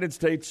 The United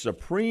States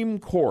Supreme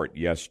Court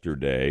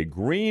yesterday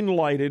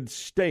green-lighted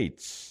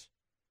states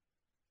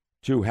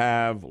to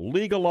have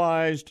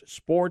legalized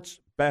sports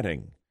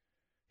betting.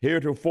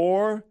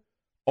 Heretofore,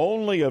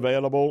 only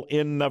available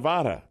in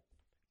Nevada.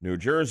 New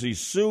Jersey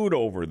sued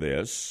over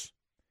this.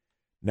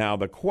 Now,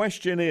 the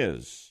question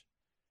is,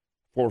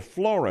 for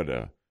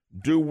Florida,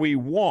 do we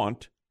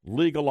want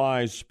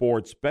legalized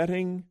sports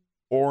betting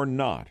or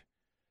not?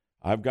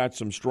 I've got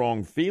some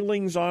strong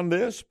feelings on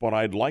this, but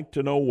I'd like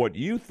to know what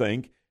you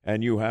think,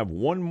 and you have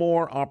one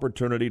more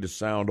opportunity to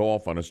sound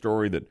off on a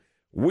story that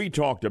we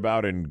talked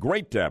about in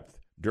great depth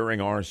during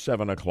our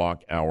 7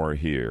 o'clock hour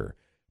here.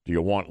 Do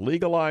you want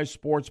legalized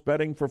sports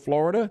betting for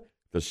Florida?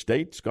 The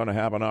state's going to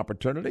have an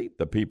opportunity,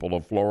 the people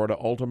of Florida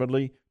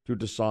ultimately, to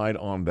decide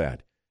on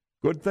that.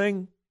 Good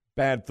thing,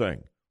 bad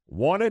thing.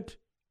 Want it?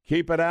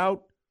 Keep it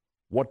out?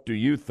 What do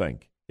you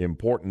think?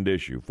 Important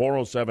issue.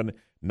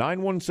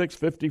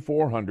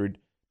 407-916-5400.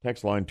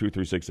 Text line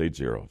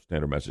 23680.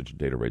 Standard message and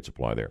data rate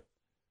supply there.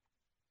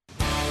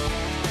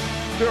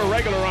 If you're a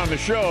regular on the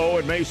show,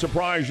 it may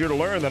surprise you to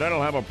learn that I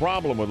don't have a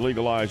problem with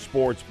legalized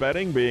sports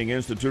betting being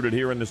instituted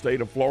here in the state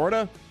of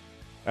Florida.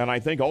 And I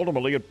think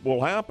ultimately it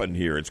will happen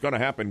here. It's going to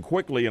happen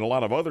quickly in a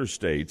lot of other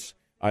states.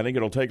 I think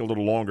it'll take a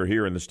little longer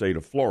here in the state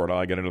of Florida.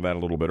 I get into that a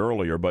little bit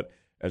earlier, but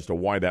as to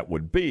why that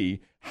would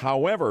be.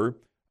 However,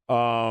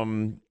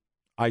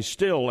 I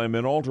still am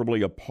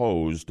inalterably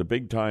opposed to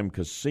big-time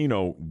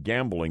casino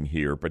gambling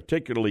here,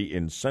 particularly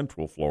in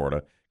Central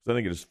Florida, because I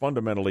think it is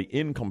fundamentally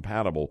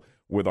incompatible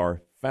with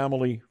our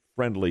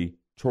family-friendly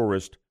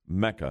tourist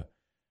mecca,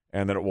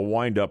 and that it will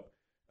wind up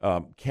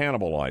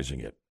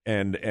cannibalizing it.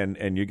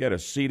 And you get a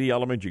seedy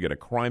element, you get a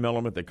crime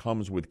element that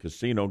comes with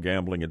casino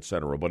gambling,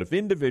 etc. But if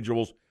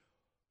individuals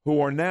who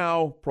are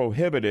now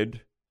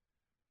prohibited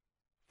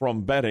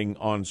from betting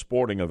on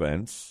sporting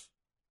events,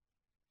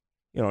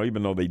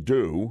 even though they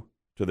do,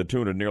 to the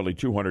tune of nearly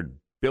 $200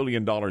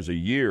 billion a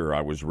year,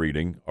 I was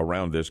reading,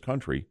 around this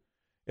country,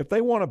 if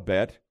they want to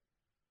bet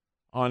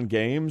on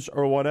games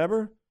or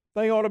whatever,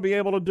 they ought to be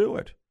able to do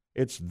it.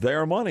 It's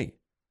their money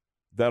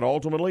that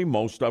ultimately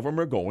most of them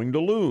are going to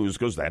lose,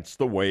 because that's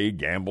the way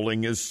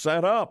gambling is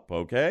set up,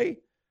 okay?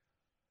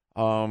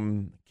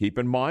 Keep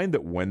in mind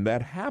that when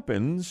that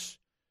happens,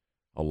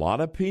 a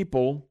lot of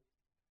people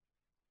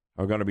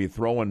are going to be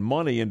throwing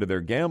money into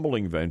their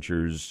gambling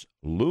ventures,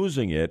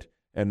 losing it,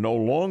 and no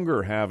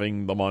longer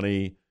having the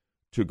money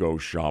to go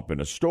shop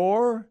in a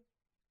store,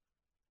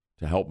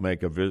 to help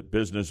make a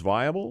business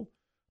viable,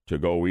 to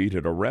go eat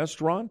at a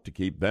restaurant, to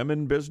keep them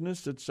in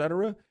business,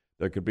 etc.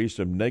 There could be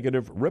some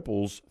negative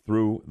ripples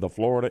through the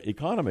Florida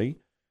economy,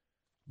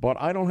 but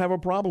I don't have a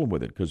problem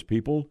with it, because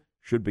people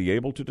should be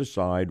able to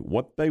decide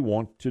what they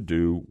want to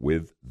do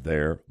with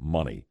their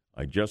money.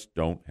 I just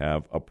don't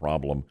have a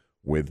problem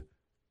with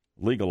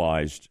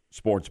legalized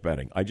sports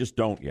betting. I just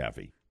don't,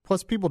 Yaffee.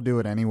 Plus, people do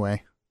it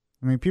anyway.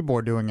 I mean, people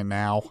are doing it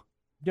now.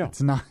 Yeah,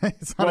 it's not a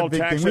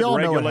big tax thing. We it, all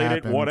know regulate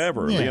it, it,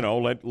 whatever. Yeah.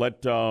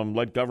 Let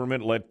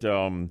government, let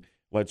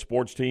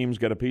sports teams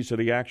get a piece of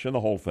the action,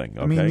 the whole thing.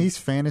 Okay? I mean, these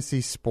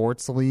fantasy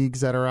sports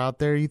leagues that are out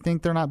there, you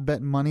think they're not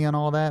betting money on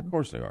all that? Of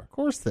course they are. Of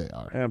course they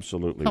are.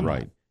 Absolutely Come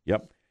right. on.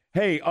 Yep.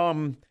 Hey,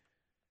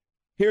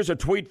 here's a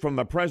tweet from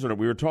the president.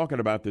 We were talking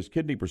about this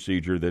kidney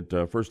procedure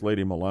that First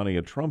Lady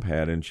Melania Trump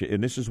had, and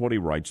this is what he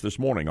writes this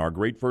morning. Our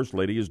great First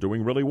Lady is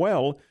doing really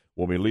well.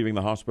 We'll be leaving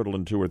the hospital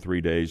in 2 or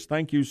 3 days.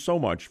 Thank you so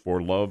much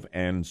for love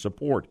and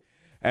support.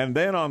 And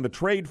then on the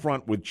trade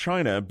front with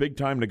China,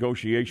 big-time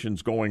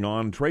negotiations going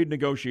on. Trade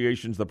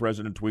negotiations, the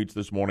president tweets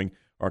this morning,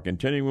 are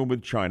continuing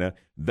with China.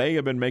 They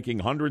have been making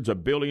hundreds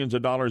of billions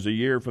of dollars a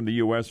year from the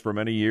U.S. for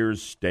many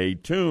years. Stay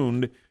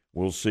tuned.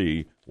 We'll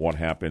see what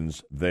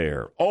happens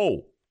there.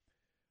 Oh,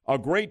 a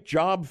great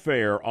job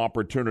fair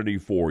opportunity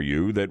for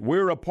you that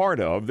we're a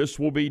part of. This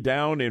will be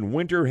down in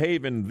Winter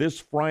Haven this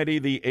Friday,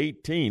 the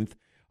 18th.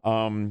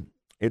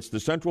 It's the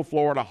Central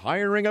Florida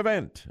hiring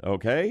event,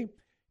 okay?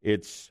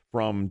 It's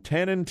from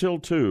 10 until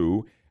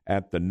 2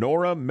 at the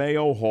Nora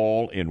Mayo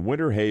Hall in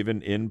Winter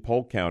Haven in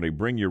Polk County.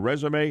 Bring your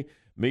resume,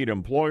 meet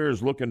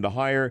employers looking to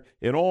hire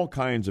in all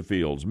kinds of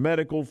fields,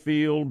 medical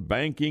field,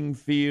 banking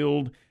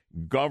field,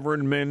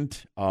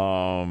 government,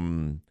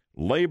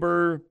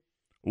 labor.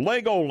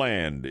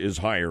 Legoland is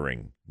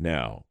hiring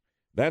now.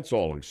 That's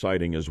all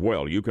exciting as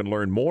well. You can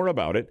learn more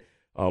about it.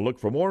 Look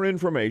for more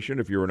information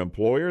if you're an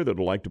employer that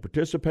would like to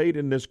participate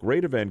in this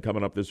great event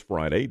coming up this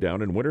Friday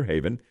down in Winter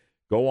Haven.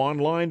 Go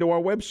online to our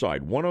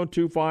website,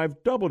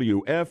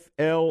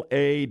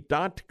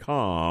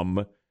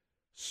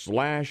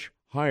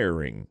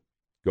 1025WFLA.com/hiring.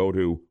 Go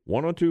to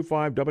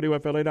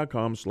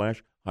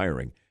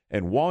 1025WFLA.com/hiring.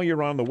 And while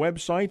you're on the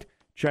website,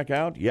 check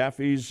out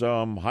Yaffee's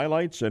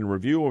highlights and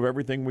review of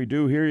everything we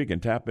do here. You can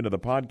tap into the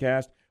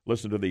podcast,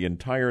 listen to the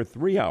entire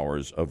 3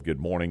 hours of Good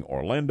Morning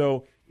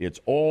Orlando. It's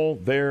all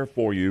there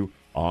for you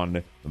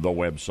on the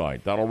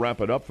website. That'll wrap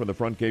it up for the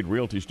Front Gate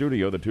Realty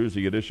Studio, the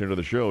Tuesday edition of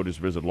the show. Just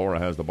visit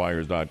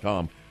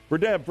LauraHasTheBuyers.com. For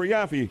Deb, for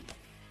Yaffee,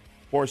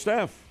 for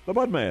Steph, the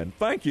Budman,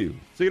 thank you.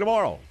 See you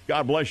tomorrow.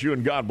 God bless you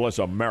and God bless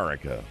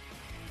America.